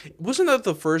like wasn't that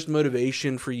the first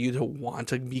motivation for you to want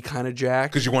to be kind of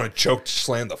jacked? Because you want to choke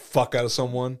slam the fuck out of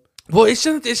someone. Well, it's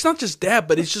not just that,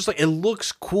 but it's just like it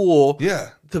looks cool. Yeah.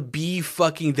 To be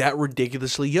fucking that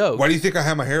ridiculously yoked. Why do you think I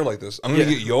have my hair like this? I'm gonna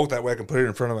get yoked that way I can put it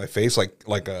in front of my face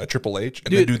like a Triple H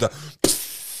and then do the.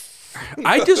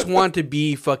 I just want to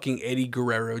be fucking Eddie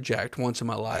Guerrero jacked once in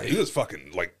my life. He was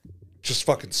fucking just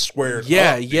fucking squared.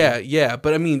 Yeah.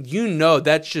 But I mean,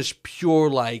 that's just pure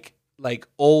like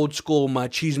old school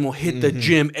machismo. Hit the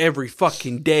gym every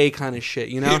fucking day kind of shit.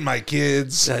 Hit my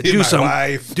kids. Hit my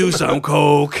wife. Do some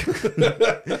coke.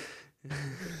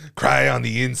 Cry on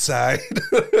the inside.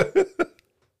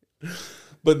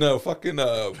 But no, fucking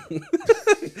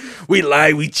we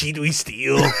lie, we cheat, we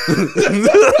steal.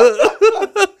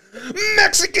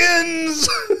 Mexicans.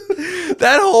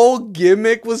 That whole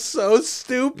gimmick was so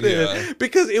stupid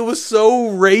because it was so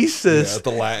racist. Yeah,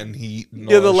 the Latin heat. And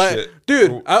shit.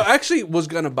 Dude, I actually was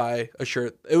gonna buy a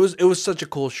shirt. It was such a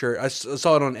cool shirt. I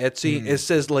saw it on Etsy. It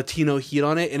says Latino heat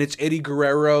on it, and it's Eddie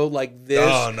Guerrero like this.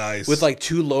 Oh, nice. With like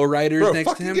two lowriders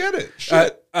next to him. Get it.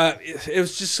 Shit. It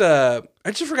was just I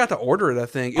just forgot to order it. I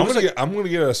think I'm gonna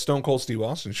get a Stone Cold Steve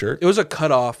Austin shirt. It was a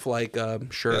cut off like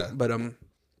shirt, but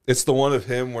it's the one of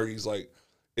him where he's like,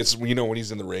 it's when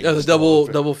he's in the ring. Yeah, the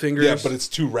double fingers. Yeah, but it's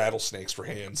two rattlesnakes for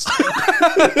hands.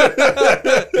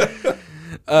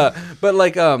 But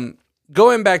like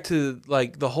going back to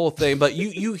like the whole thing, but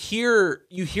you hear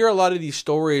a lot of these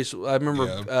stories. I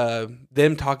remember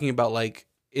them talking about like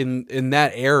in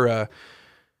that era.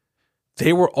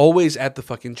 They were always at the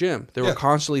fucking gym. They were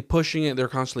constantly pushing it. They're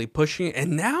constantly pushing it.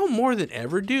 And now more than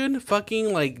ever, dude,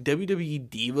 fucking like WWE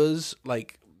divas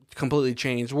like completely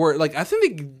changed. Where like I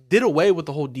think they did away with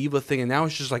the whole diva thing, and now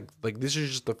it's just like this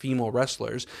is just the female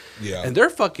wrestlers. Yeah, and they're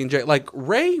fucking like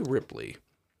Rhea Ripley. Is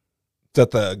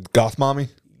that the goth mommy?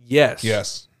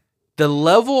 Yes. The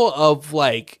level of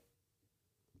like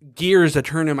gears that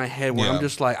turn in my head where I'm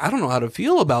just like, I don't know how to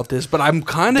feel about this, but I'm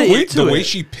kind of into the it. way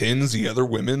she pins the other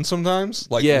women sometimes,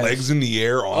 like legs in the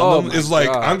air on them, is like,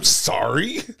 God. I'm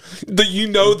sorry.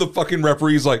 The fucking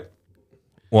referee's like,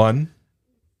 1,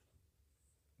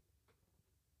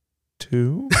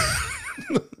 2,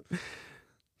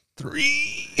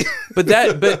 3. But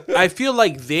I feel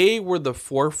like they were the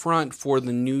forefront for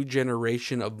the new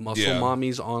generation of muscle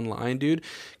mommies online, dude.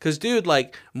 Because, dude,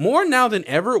 like more now than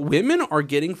ever, women are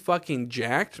getting fucking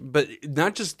jacked. But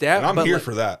not just that. And I'm here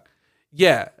for that.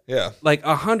 Yeah. Yeah. Like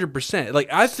 100%. Like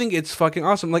I think it's fucking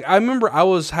awesome. Like I remember I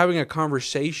was having a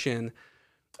conversation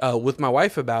with my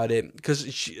wife about it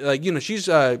because she, like, she's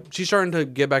starting to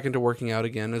get back into working out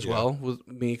again as well with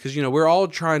me because we're all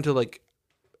trying to like.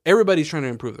 Everybody's trying to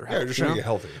improve their health. Yeah, we're just trying to get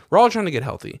healthy. We're all trying to get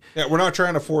healthy. Yeah, we're not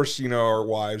trying to force, our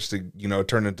wives to,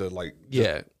 turn into like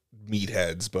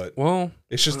meatheads, but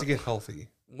it's just to get healthy.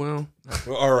 Well,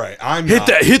 all right.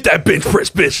 Hit that bench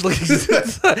press,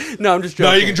 bitch. No, I'm just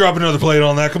joking. No, you can drop another plate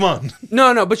on that. Come on.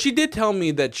 No, but she did tell me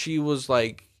that she was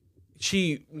like,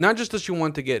 she not just does she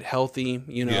want to get healthy,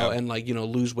 and like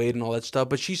lose weight and all that stuff,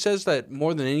 but she says that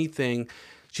more than anything,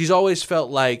 she's always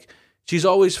felt like she's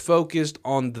always focused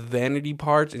on the vanity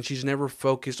parts, and she's never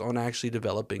focused on actually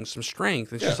developing some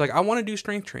strength. And she's like, I want to do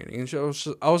strength training. And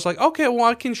I was like, okay, well,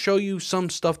 I can show you some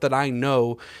stuff that I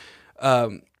know.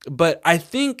 But I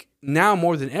think now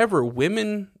more than ever,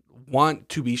 women want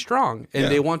to be strong, and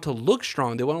they want to look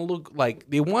strong. They want to look like,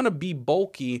 they want to be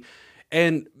bulky.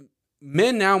 And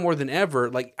men now more than ever,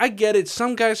 like, I get it.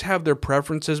 Some guys have their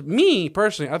preferences. Me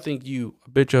personally, I think you a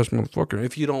bitch ass motherfucker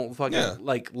if you don't fucking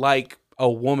like a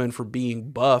woman for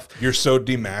being buff. You're so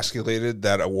demasculated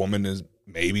that a woman is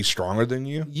maybe stronger than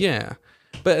you. Yeah,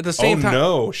 but at the same time,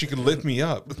 no, she can lift me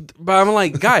up. But I'm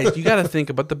like, guys, you got to think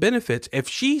about the benefits. If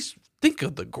she's think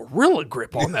of the gorilla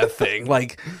grip on that thing,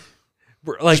 like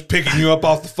just picking you up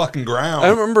off the fucking ground. I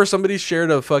remember somebody shared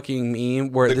a fucking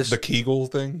meme where the Kegel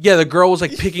thing. Yeah, the girl was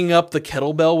like picking up the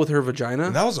kettlebell with her vagina.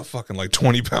 And that was a fucking like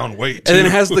 20-pound weight, too. And then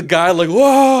it has the guy like,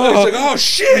 whoa, he's like, oh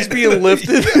shit, he's being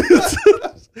lifted.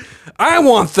 I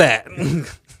want that.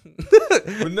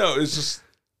 But no, it's just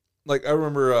like, I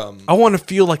remember. I want to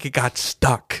feel like it got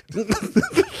stuck.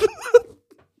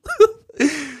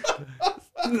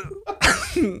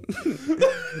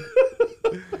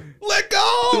 Let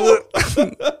go.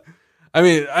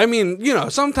 I mean, you know,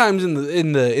 sometimes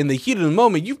in the heat of the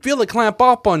moment, you feel it clamp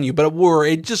up on you, but where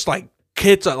it just like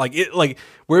hits, like it, like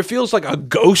where it feels like a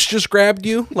ghost just grabbed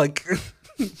you, like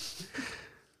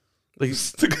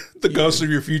the ghost of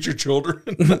your future children.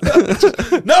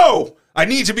 No, I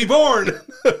need to be born.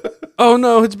 Oh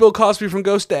no, it's Bill Cosby from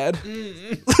Ghost Dad.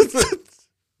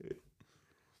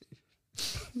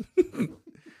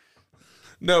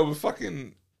 No, but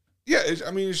fucking yeah.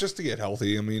 I mean, it's just to get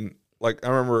healthy. I mean, like I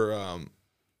remember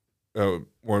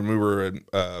when we were in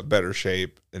better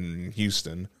shape in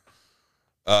Houston.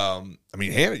 I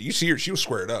mean, Hannah, you see her; she was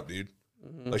squared up, dude.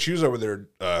 Mm-hmm. Like she was over there.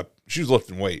 She was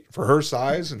lifting weight for her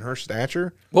size and her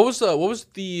stature. What was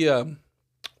the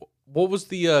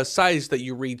size that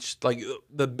you reached? Like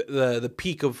the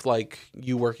peak of like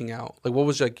you working out. Like what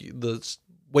was like the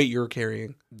weight you were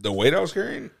carrying? The weight I was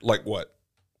carrying, like what?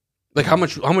 Like how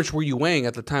much were you weighing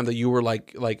at the time that you were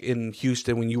like in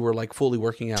Houston when you were like fully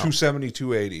working out? 270,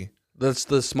 280. That's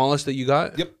the smallest that you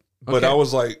got? Yep. But I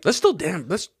was like, that's still damn.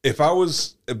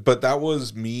 But that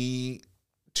was me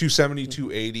 270,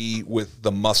 280 with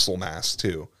the muscle mass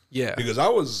too. Yeah. Because I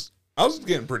was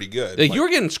getting pretty good. Like you were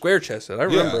getting square chested. I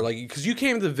remember like because you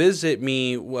came to visit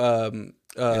me from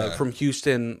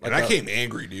Houston, and I came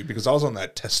angry, dude, because I was on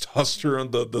that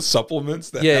testosterone, the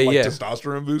supplements that had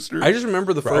testosterone booster. I just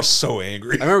remember I was so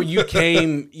angry. I remember you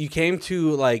came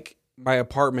to like my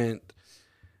apartment,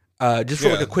 just for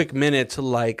like a quick minute to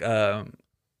like to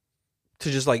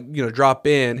just like you know drop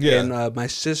in, and my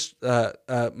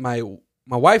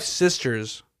my wife's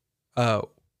sisters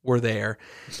were there,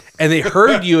 and they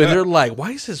heard you, and they're like,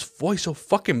 "Why is his voice so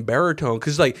fucking baritone?"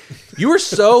 Because like you were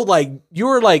so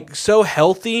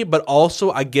healthy, but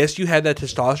also I guess you had that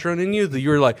testosterone in you that you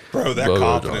were like, bro, that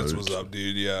confidence was up,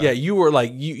 dude. Yeah. You were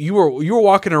like you were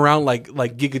walking around like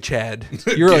Giga Chad.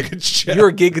 You were like you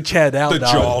were Giga Chad out. The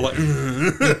jaw, like,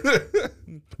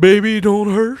 baby,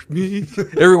 don't hurt me.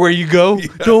 Everywhere you go,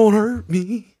 don't hurt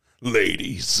me,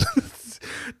 ladies.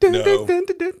 No,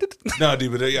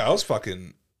 dude, but yeah, I was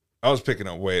picking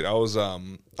up weight. I was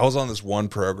on this one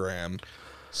program,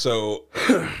 so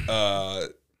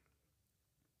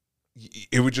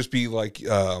it would just be like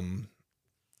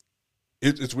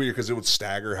it's weird because it would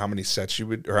stagger how many sets you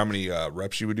would or how many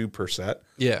reps you would do per set.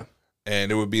 Yeah,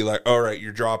 and it would be like, all right,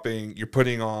 you're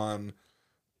putting on,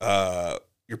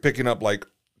 you're picking up like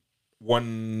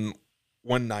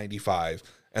 195.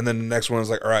 And then the next one is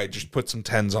like, all right, just put some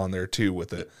 10s on there too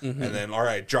with it. Mm-hmm. And then, all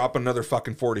right, drop another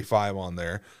fucking 45 on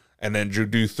there. And then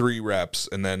do 3 reps.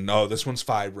 And then, no, this one's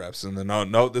 5 reps. And then,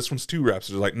 no, this one's 2 reps.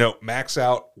 It's like, no, max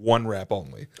out 1 rep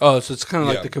only. Oh, so it's kind of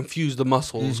like to confuse the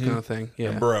muscles kind of thing.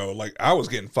 Yeah. And bro, like, I was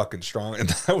getting fucking strong. And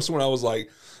that was when I was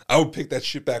like, I would pick that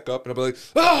shit back up and I'd be like,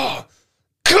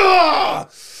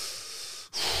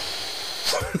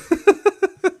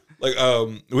 Like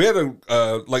we had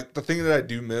like the thing that I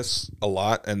do miss a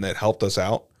lot and that helped us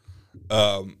out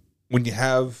when you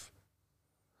have,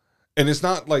 and it's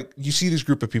not like you see this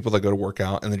group of people that go to work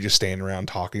out and they just stand around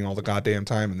talking all the goddamn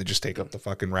time and they just take up the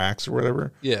fucking racks or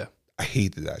whatever. Yeah, I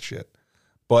hated that shit.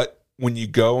 But when you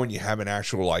go and you have an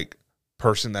actual like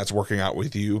person that's working out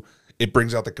with you, it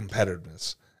brings out the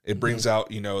competitiveness. It brings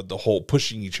out, you know, the whole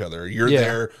pushing each other. You're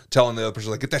there telling the other person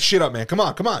like, get that shit up, man. Come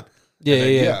on.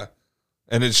 Yeah.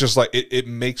 And it's just like it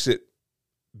makes it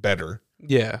better.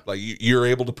 Yeah. Like you're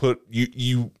able to put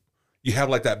you you have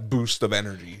like that boost of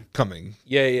energy coming.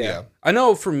 Yeah. I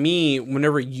know for me,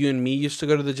 whenever you and me used to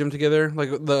go to the gym together, like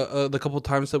the couple of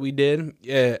times that we did,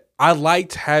 I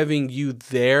liked having you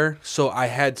there. So I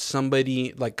had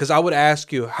somebody like, because I would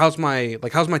ask you, how's my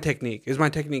technique? Is my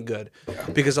technique good? Yeah.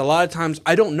 Because a lot of times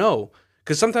I don't know.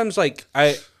 Because sometimes, like,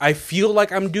 I feel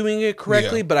like I'm doing it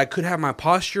correctly, but I could have my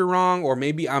posture wrong, or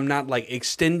maybe I'm not, like,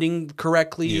 extending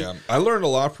correctly. Yeah, I learned a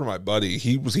lot from my buddy.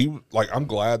 He like, I'm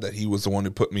glad that he was the one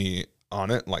who put me on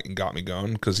it, like, and got me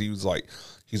going, because he was, like,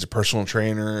 he's a personal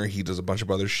trainer. He does a bunch of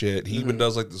other shit. He even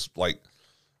does, like, this, like,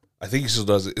 I think he still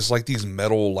does it. It's, like, these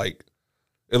metal, like,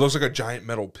 it looks like a giant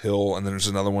metal pill, and then there's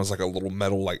another one that's, like, a little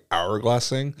metal, like, hourglass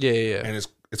thing. Yeah. And it's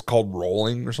called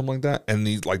rolling or something like that. And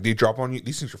these, like, they drop on you.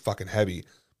 These things are fucking heavy.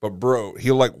 But, bro,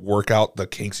 he'll, like, work out the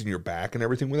kinks in your back and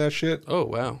everything with that shit. Oh,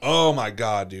 wow. Oh, my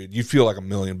God, dude. You feel like $1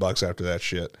 million after that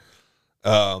shit.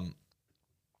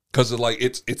 Because, like,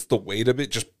 it's the weight of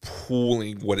it just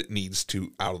pulling what it needs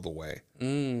to out of the way.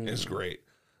 It's great.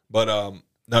 But,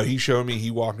 no, he showed me.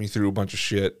 He walked me through a bunch of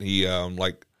shit. He,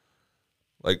 like,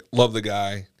 love the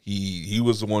guy. He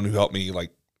was the one who helped me,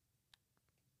 like,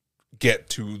 get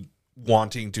to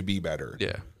wanting to be better.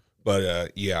 Yeah.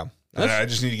 But yeah, I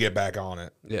just need to get back on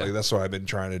it. Yeah, like, that's what I've been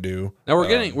trying to do. Now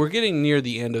we're getting near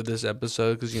the end of this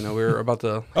episode because we're about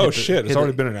to. It's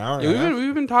already been an hour. Yeah,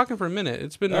 we've been talking for a minute.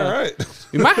 It's been all right.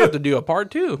 We might have to do a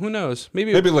part 2. Who knows?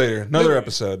 Maybe later, another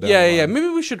episode. Yeah. Maybe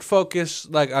we should focus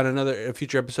like on a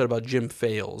future episode about gym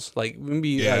fails. Like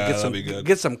maybe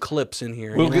get some clips in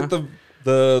here. We'll get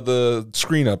the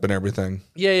screen up and everything.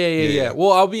 Yeah.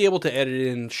 Well, I'll be able to edit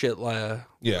in shit.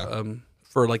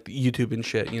 For like YouTube and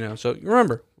shit, So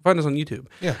remember, find us on YouTube.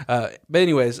 Yeah. But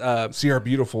anyways, see our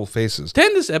beautiful faces. To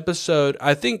end this episode,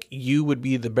 I think you would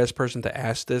be the best person to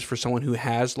ask this for someone who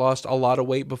has lost a lot of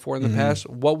weight before in the past.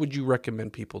 What would you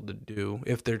recommend people to do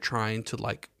if they're trying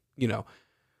to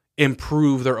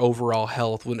improve their overall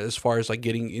health as far as like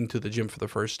getting into the gym for the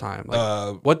first time?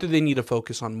 Like, what do they need to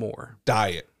focus on more?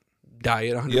 Diet,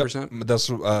 100%. Yep. That's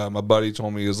what my buddy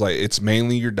told me, is like, it's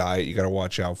mainly your diet you got to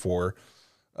watch out for.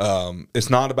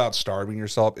 It's not about starving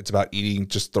yourself. It's about eating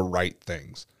just the right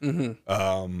things.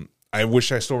 I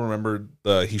wish I still remembered.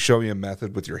 He showed me a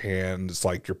method with your hand. It's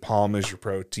like your palm is your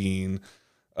protein,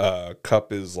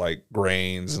 cup is like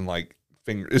grains, and like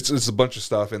finger. It's a bunch of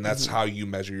stuff, and that's how you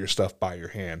measure your stuff by your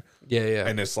hand. Yeah.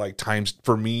 And it's like times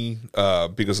for me,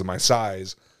 because of my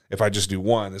size. If I just do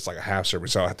one, it's like a half serving,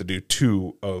 so I have to do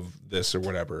 2 of this or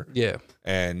whatever. Yeah.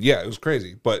 And yeah, it was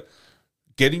crazy. But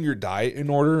getting your diet in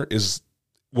order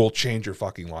will change your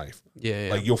fucking life. Yeah.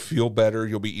 Like, you'll feel better.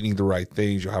 You'll be eating the right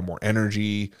things. You'll have more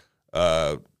energy.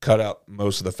 Cut out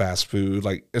most of the fast food.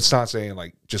 Like, it's not saying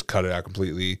like just cut it out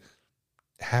completely.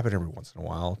 Have it every once in a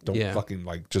while. Don't fucking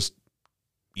like just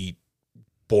eat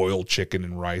boiled chicken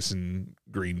and rice and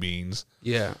green beans.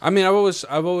 Yeah. I mean, I've always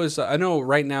I know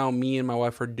right now me and my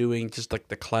wife are doing just like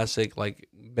the classic like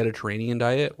Mediterranean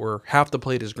diet where half the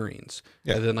plate is greens.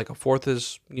 Yeah. And then like a fourth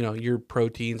is, your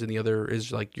proteins, and the other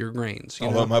is like your grains.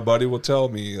 Although my buddy will tell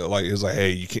me like, it's like,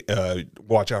 hey, you can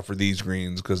watch out for these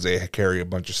greens because they carry a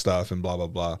bunch of stuff and blah, blah,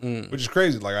 blah, which is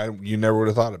crazy. Like, you never would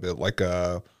have thought of it. Like,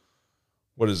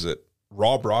 what is it?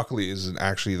 Raw broccoli isn't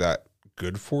actually that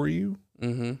good for you.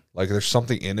 Like, there's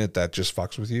something in it that just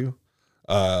fucks with you.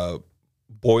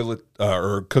 Boil it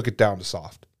or cook it down to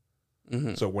soft.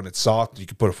 So when it's soft, you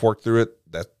can put a fork through it.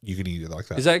 That you can eat it like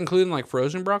that. Is that including like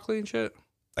frozen broccoli and shit?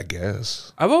 I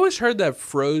guess. I've always heard that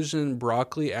frozen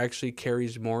broccoli actually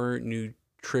carries more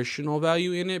nutritional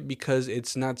value in it because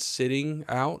it's not sitting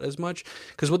out as much.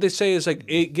 Because what they say is like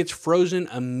it gets frozen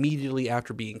immediately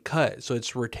after being cut, so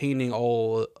it's retaining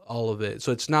all of it.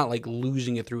 So it's not like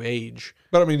losing it through age.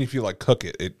 But I mean, if you like cook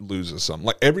it, it loses some.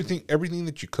 Like everything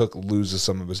that you cook loses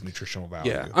some of its nutritional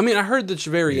value. Yeah, I mean, I heard there's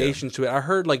variations to it. I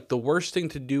heard like the worst thing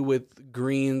to do with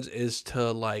greens is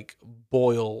to like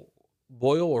boil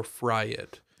or fry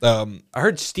it. I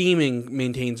heard steaming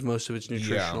maintains most of its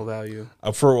nutritional value.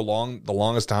 For the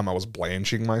longest time, I was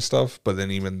blanching my stuff, but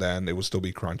then even then, it would still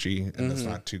be crunchy, and that's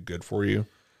not too good for you.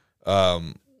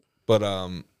 What's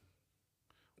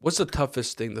the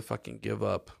toughest thing to fucking give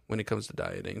up when it comes to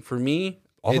dieting? For me,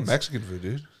 all the Mexican food,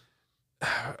 dude.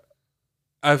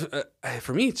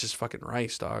 For me, it's just fucking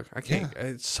rice, dog. I can't. Yeah.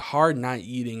 It's hard not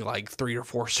eating like 3 or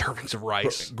 4 servings of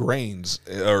rice. Grains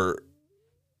or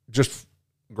just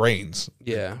grains.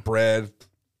 Yeah, bread,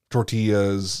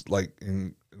 tortillas, like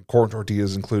in corn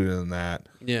tortillas included in that.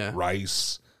 Yeah,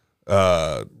 rice,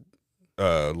 like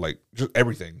just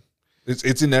everything.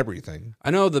 It's in everything. I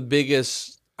know the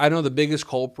biggest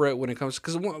culprit when it comes,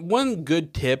 because one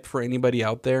good tip for anybody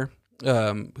out there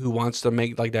who wants to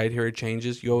make like dietary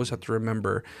changes, you always have to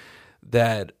remember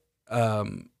that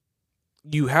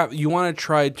you want to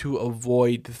try to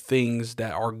avoid things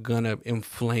that are gonna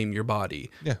inflame your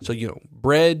body. Yeah. So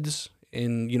breads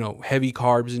and heavy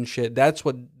carbs and shit. That's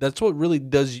what really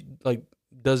does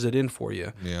it in for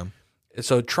you. Yeah.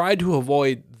 So try to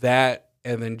avoid that,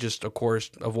 and then just of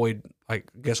course avoid a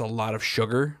lot of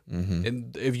sugar. Mm-hmm.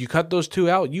 And if you cut those two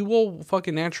out, you will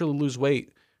fucking naturally lose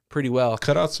weight pretty well.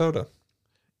 Cut out soda.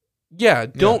 Yeah.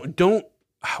 Don't.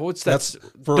 What's that? That's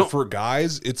for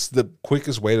guys. It's the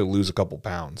quickest way to lose a couple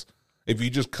pounds. If you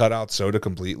just cut out soda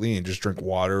completely and just drink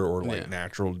water or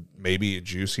natural, maybe a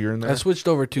juice here and there. I switched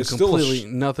over to completely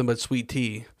nothing but sweet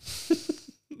tea. It's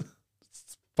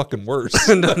fucking worse.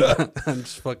 No, I'm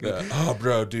just fucking. Yeah. Oh,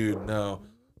 bro, dude, no.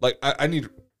 Like I need.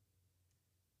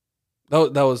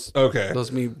 That was okay. That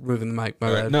was me moving the mic.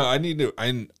 My bad. No, I need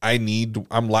to.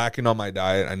 I'm lacking on my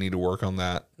diet. I need to work on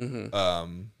that.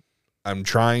 Mm-hmm. I'm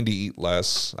trying to eat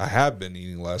less. I have been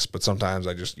eating less, but sometimes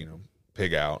I just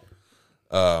pig out.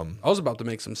 I was about to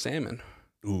make some salmon.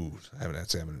 Ooh, I haven't had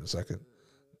salmon in a second.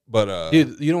 But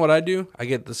dude, you know what I do? I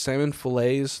get the salmon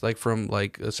fillets from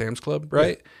a Sam's Club,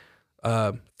 right?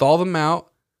 Yeah. Thaw them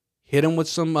out, hit them with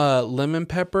some lemon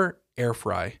pepper, air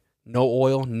fry. No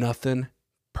oil, nothing.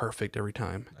 Perfect every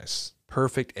time. Nice.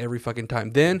 Perfect every fucking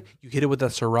time. Then you hit it with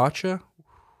that sriracha.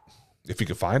 If you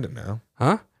can find it now.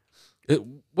 Huh?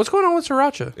 What's going on with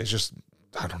sriracha? It's just,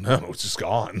 I don't know. It's just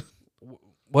gone.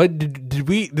 What did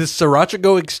sriracha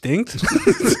go extinct?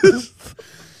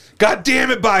 God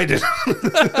damn it, Biden!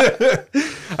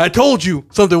 I told you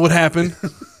something would happen.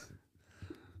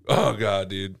 Oh god,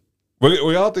 dude.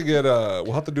 We have to get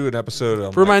we'll have to do an episode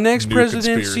on for my next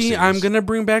presidency. I'm gonna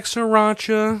bring back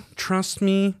sriracha. Trust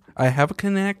me, I have a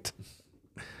connect.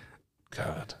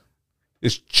 God,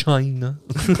 it's China.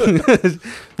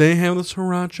 They have the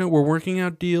sriracha. We're working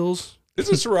out deals.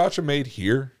 Isn't sriracha made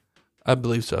here? I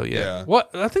believe so, yeah. What?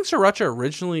 I think sriracha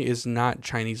originally is not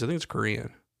Chinese. I think it's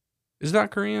Korean. Is that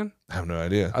Korean? I have no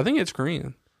idea. I think it's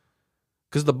Korean.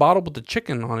 Because the bottle with the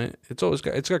chicken on it, it's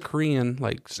got Korean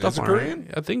stuff on Korean?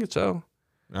 it. I think it's so.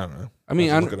 I don't know. I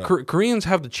mean, Koreans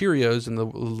have the Cheerios and the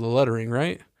lettering,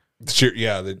 right?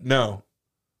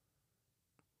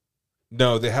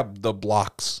 No, they have the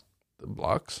blocks. The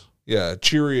blocks? Yeah,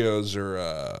 Cheerios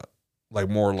are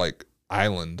more like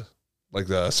island. Like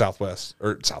the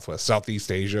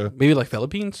Southeast Asia. Maybe like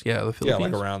Philippines? Yeah, the Philippines. Yeah,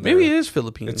 like around there. Maybe it is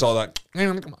Philippines. It's all that.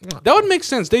 That would make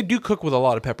sense. They do cook with a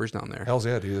lot of peppers down there. Hells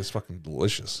yeah, dude. It's fucking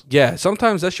delicious. Yeah,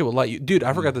 sometimes that shit will light you. Dude,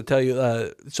 I forgot to tell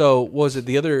you. So, was it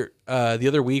the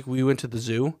other week we went to the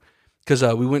zoo? Because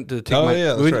we went to take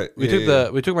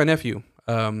we took my nephew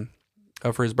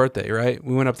for his birthday, right?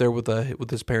 We went up there with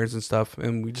his parents and stuff,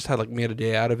 and we just made a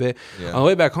day out of it. Yeah. On the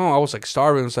way back home, I was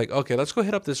starving. I was like, okay, let's go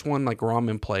hit up this one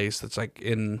ramen place that's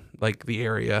in the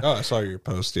area. Oh, I saw your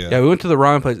post. Yeah, we went to the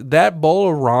ramen place. That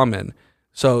bowl of ramen.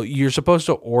 So you're supposed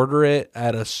to order it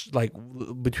at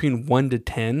between 1 to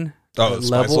 10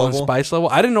 spice level.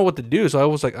 I didn't know what to do, so I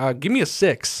was like, give me a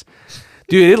 6.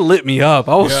 Dude, it lit me up.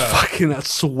 I was fucking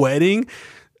sweating.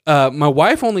 My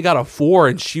wife only got a 4,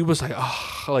 and she was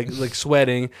like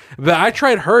sweating. But I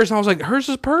tried hers, and I was like, hers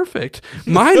is perfect.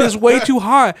 Mine is way too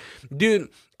hot, dude.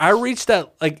 I reached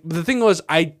that. The thing was,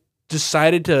 I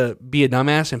decided to be a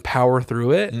dumbass and power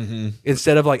through it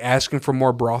instead of asking for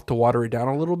more broth to water it down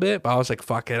a little bit. But I was like,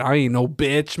 fuck it, I ain't no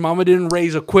bitch. Mama didn't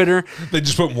raise a quitter. They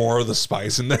just put more of the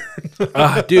spice in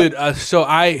there, dude. So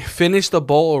I finished the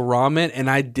bowl of ramen, and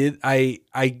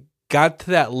I got to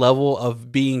that level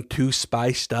of being too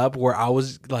spiced up where I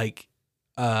was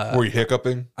were you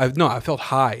hiccuping? I felt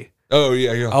high. Oh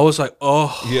yeah. I was like,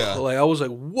 oh yeah. I was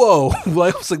like, whoa. I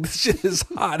was like, this shit is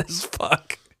hot as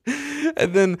fuck.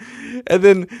 And then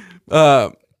I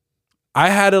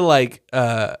had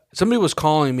to somebody was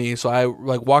calling me, so I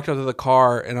walked out to the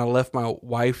car and I left my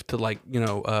wife to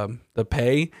the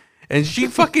pay. And she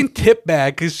fucking tipped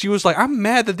back because she was like, I'm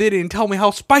mad that they didn't tell me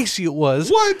how spicy it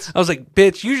was. What? I was like,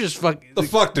 bitch, you just fucking... The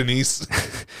fuck, Denise?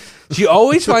 She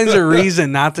always finds a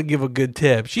reason not to give a good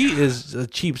tip. She is a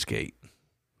cheapskate.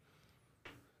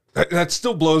 That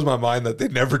still blows my mind that they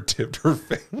never tipped her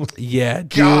family. Yeah,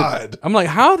 dude. God. I'm like,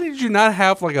 how did you not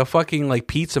have a fucking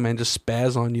pizza man just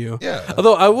spaz on you? Yeah.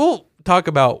 Although I will talk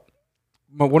about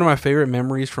one of my favorite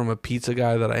memories from a pizza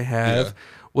guy that I have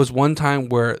was one time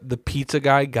where the pizza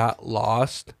guy got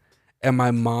lost and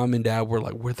my mom and dad were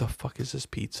like, where the fuck is this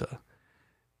pizza?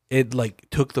 It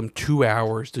took them 2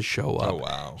 hours to show up. Oh,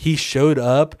 wow. He showed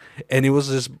up and it was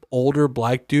this older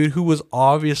black dude who was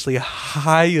obviously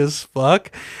high as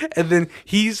fuck. And then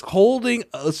he's holding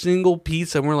a single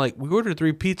pizza and we're like, we ordered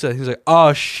 3 pizzas. He's like,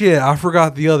 oh shit, I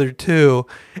forgot the other 2.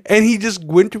 And he just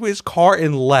went to his car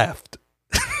and left.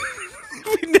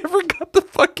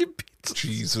 fucking pizzas.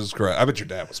 Jesus Christ. I bet your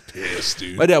dad was pissed,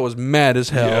 dude. My dad was mad as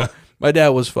hell. Yeah. My dad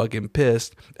was fucking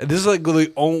pissed. And this is like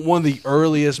one of the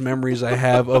earliest memories I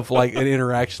have of like an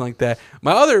interaction like that.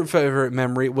 My other favorite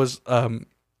memory was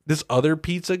this other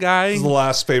pizza guy. This is the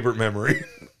last favorite memory.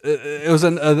 It was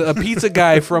a pizza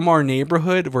guy from our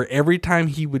neighborhood where every time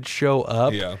he would show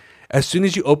up, as soon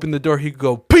as you open the door, he'd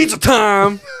go, "Pizza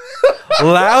time!"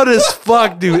 Loud as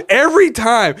fuck, dude. Every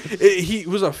time. He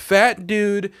was a fat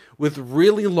dude with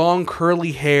really long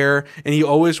curly hair, and he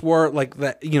always wore like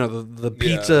that, the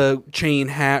pizza chain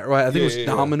hat, right? I think it was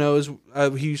Domino's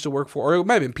he used to work for, or it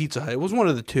might have been Pizza Hut. It was one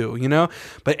of the two,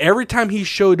 But every time he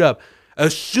showed up,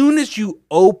 as soon as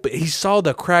he saw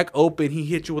the crack open, he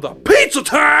hit you with a "Pizza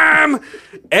time!"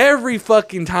 Every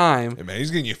fucking time. Hey man, he's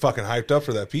getting you fucking hyped up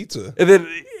for that pizza. And then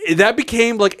that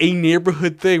became like a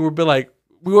neighborhood thing. We'd be like,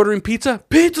 "We ordering pizza?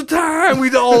 Pizza time!"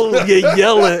 We'd all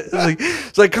yell it.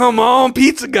 It's like, come on,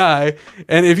 pizza guy.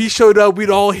 And if he showed up, we'd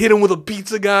all hit him with a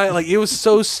pizza guy. Like, it was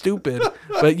so stupid.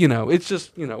 But, it's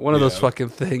just, one of those fucking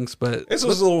things. But it's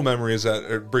those little memories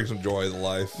that bring some joy to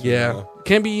life. Yeah.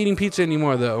 Can't be eating pizza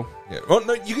anymore, though. Yeah. Well,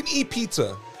 no, you can eat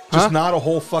pizza. Just not a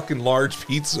whole fucking large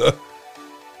pizza.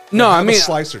 No, I mean, a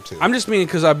slice or two. I'm just meaning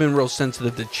because I've been real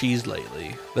sensitive to cheese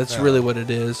lately. That's really what it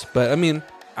is. But, I mean,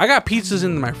 I got pizzas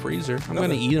in my freezer. I'm going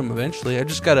to eat them eventually. I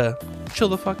just got to chill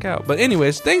the fuck out. But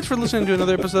anyways, thanks for listening to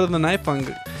another episode of The Night Funk,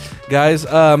 guys.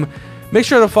 Make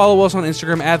sure to follow us on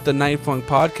Instagram at The Night Funk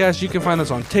Podcast. You can find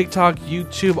us on TikTok,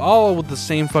 YouTube, all with the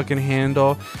same fucking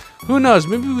handle. Who knows?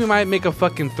 Maybe we might make a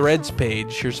fucking Threads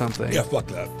page or something. Yeah, fuck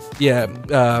that. Yeah,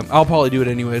 I'll probably do it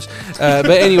anyways. But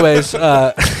anyways,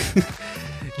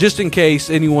 just in case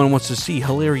anyone wants to see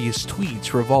hilarious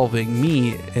tweets revolving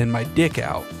me and my dick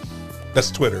out. That's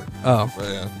Twitter. Oh.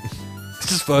 Yeah. It's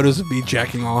just photos of me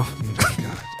jacking off.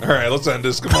 All right, let's end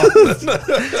this. Come on.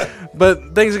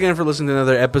 But thanks again for listening to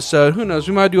another episode. Who knows?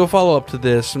 We might do a follow-up to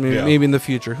this. Maybe in the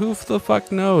future. Who the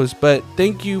fuck knows? But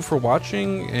thank you for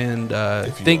watching, and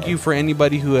thank you for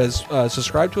anybody who has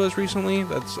subscribed to us recently.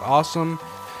 That's awesome.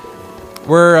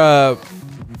 We're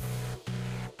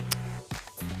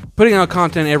putting out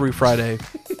content every Friday.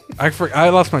 I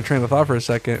lost my train of thought for a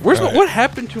second. What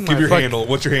happened to my... Give your handle.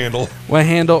 What's your handle? My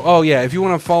handle? Oh, yeah. If you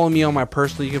want to follow me on my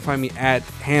personal, you can find me at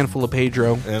Handful of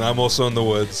Pedro. And I'm also in the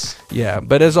woods. Yeah.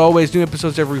 But as always, new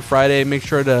episodes every Friday. Make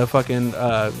sure to fucking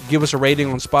give us a rating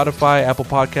on Spotify, Apple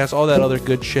Podcasts, all that other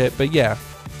good shit. But yeah,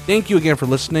 thank you again for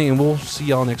listening, and we'll see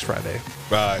y'all next Friday.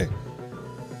 Bye.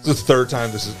 It's the third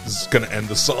time this is going to end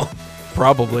the song.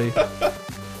 Probably.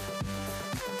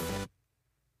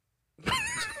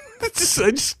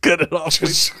 I just cut it off.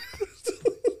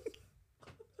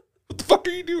 What the fuck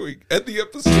are you doing? End the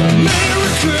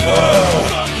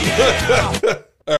episode.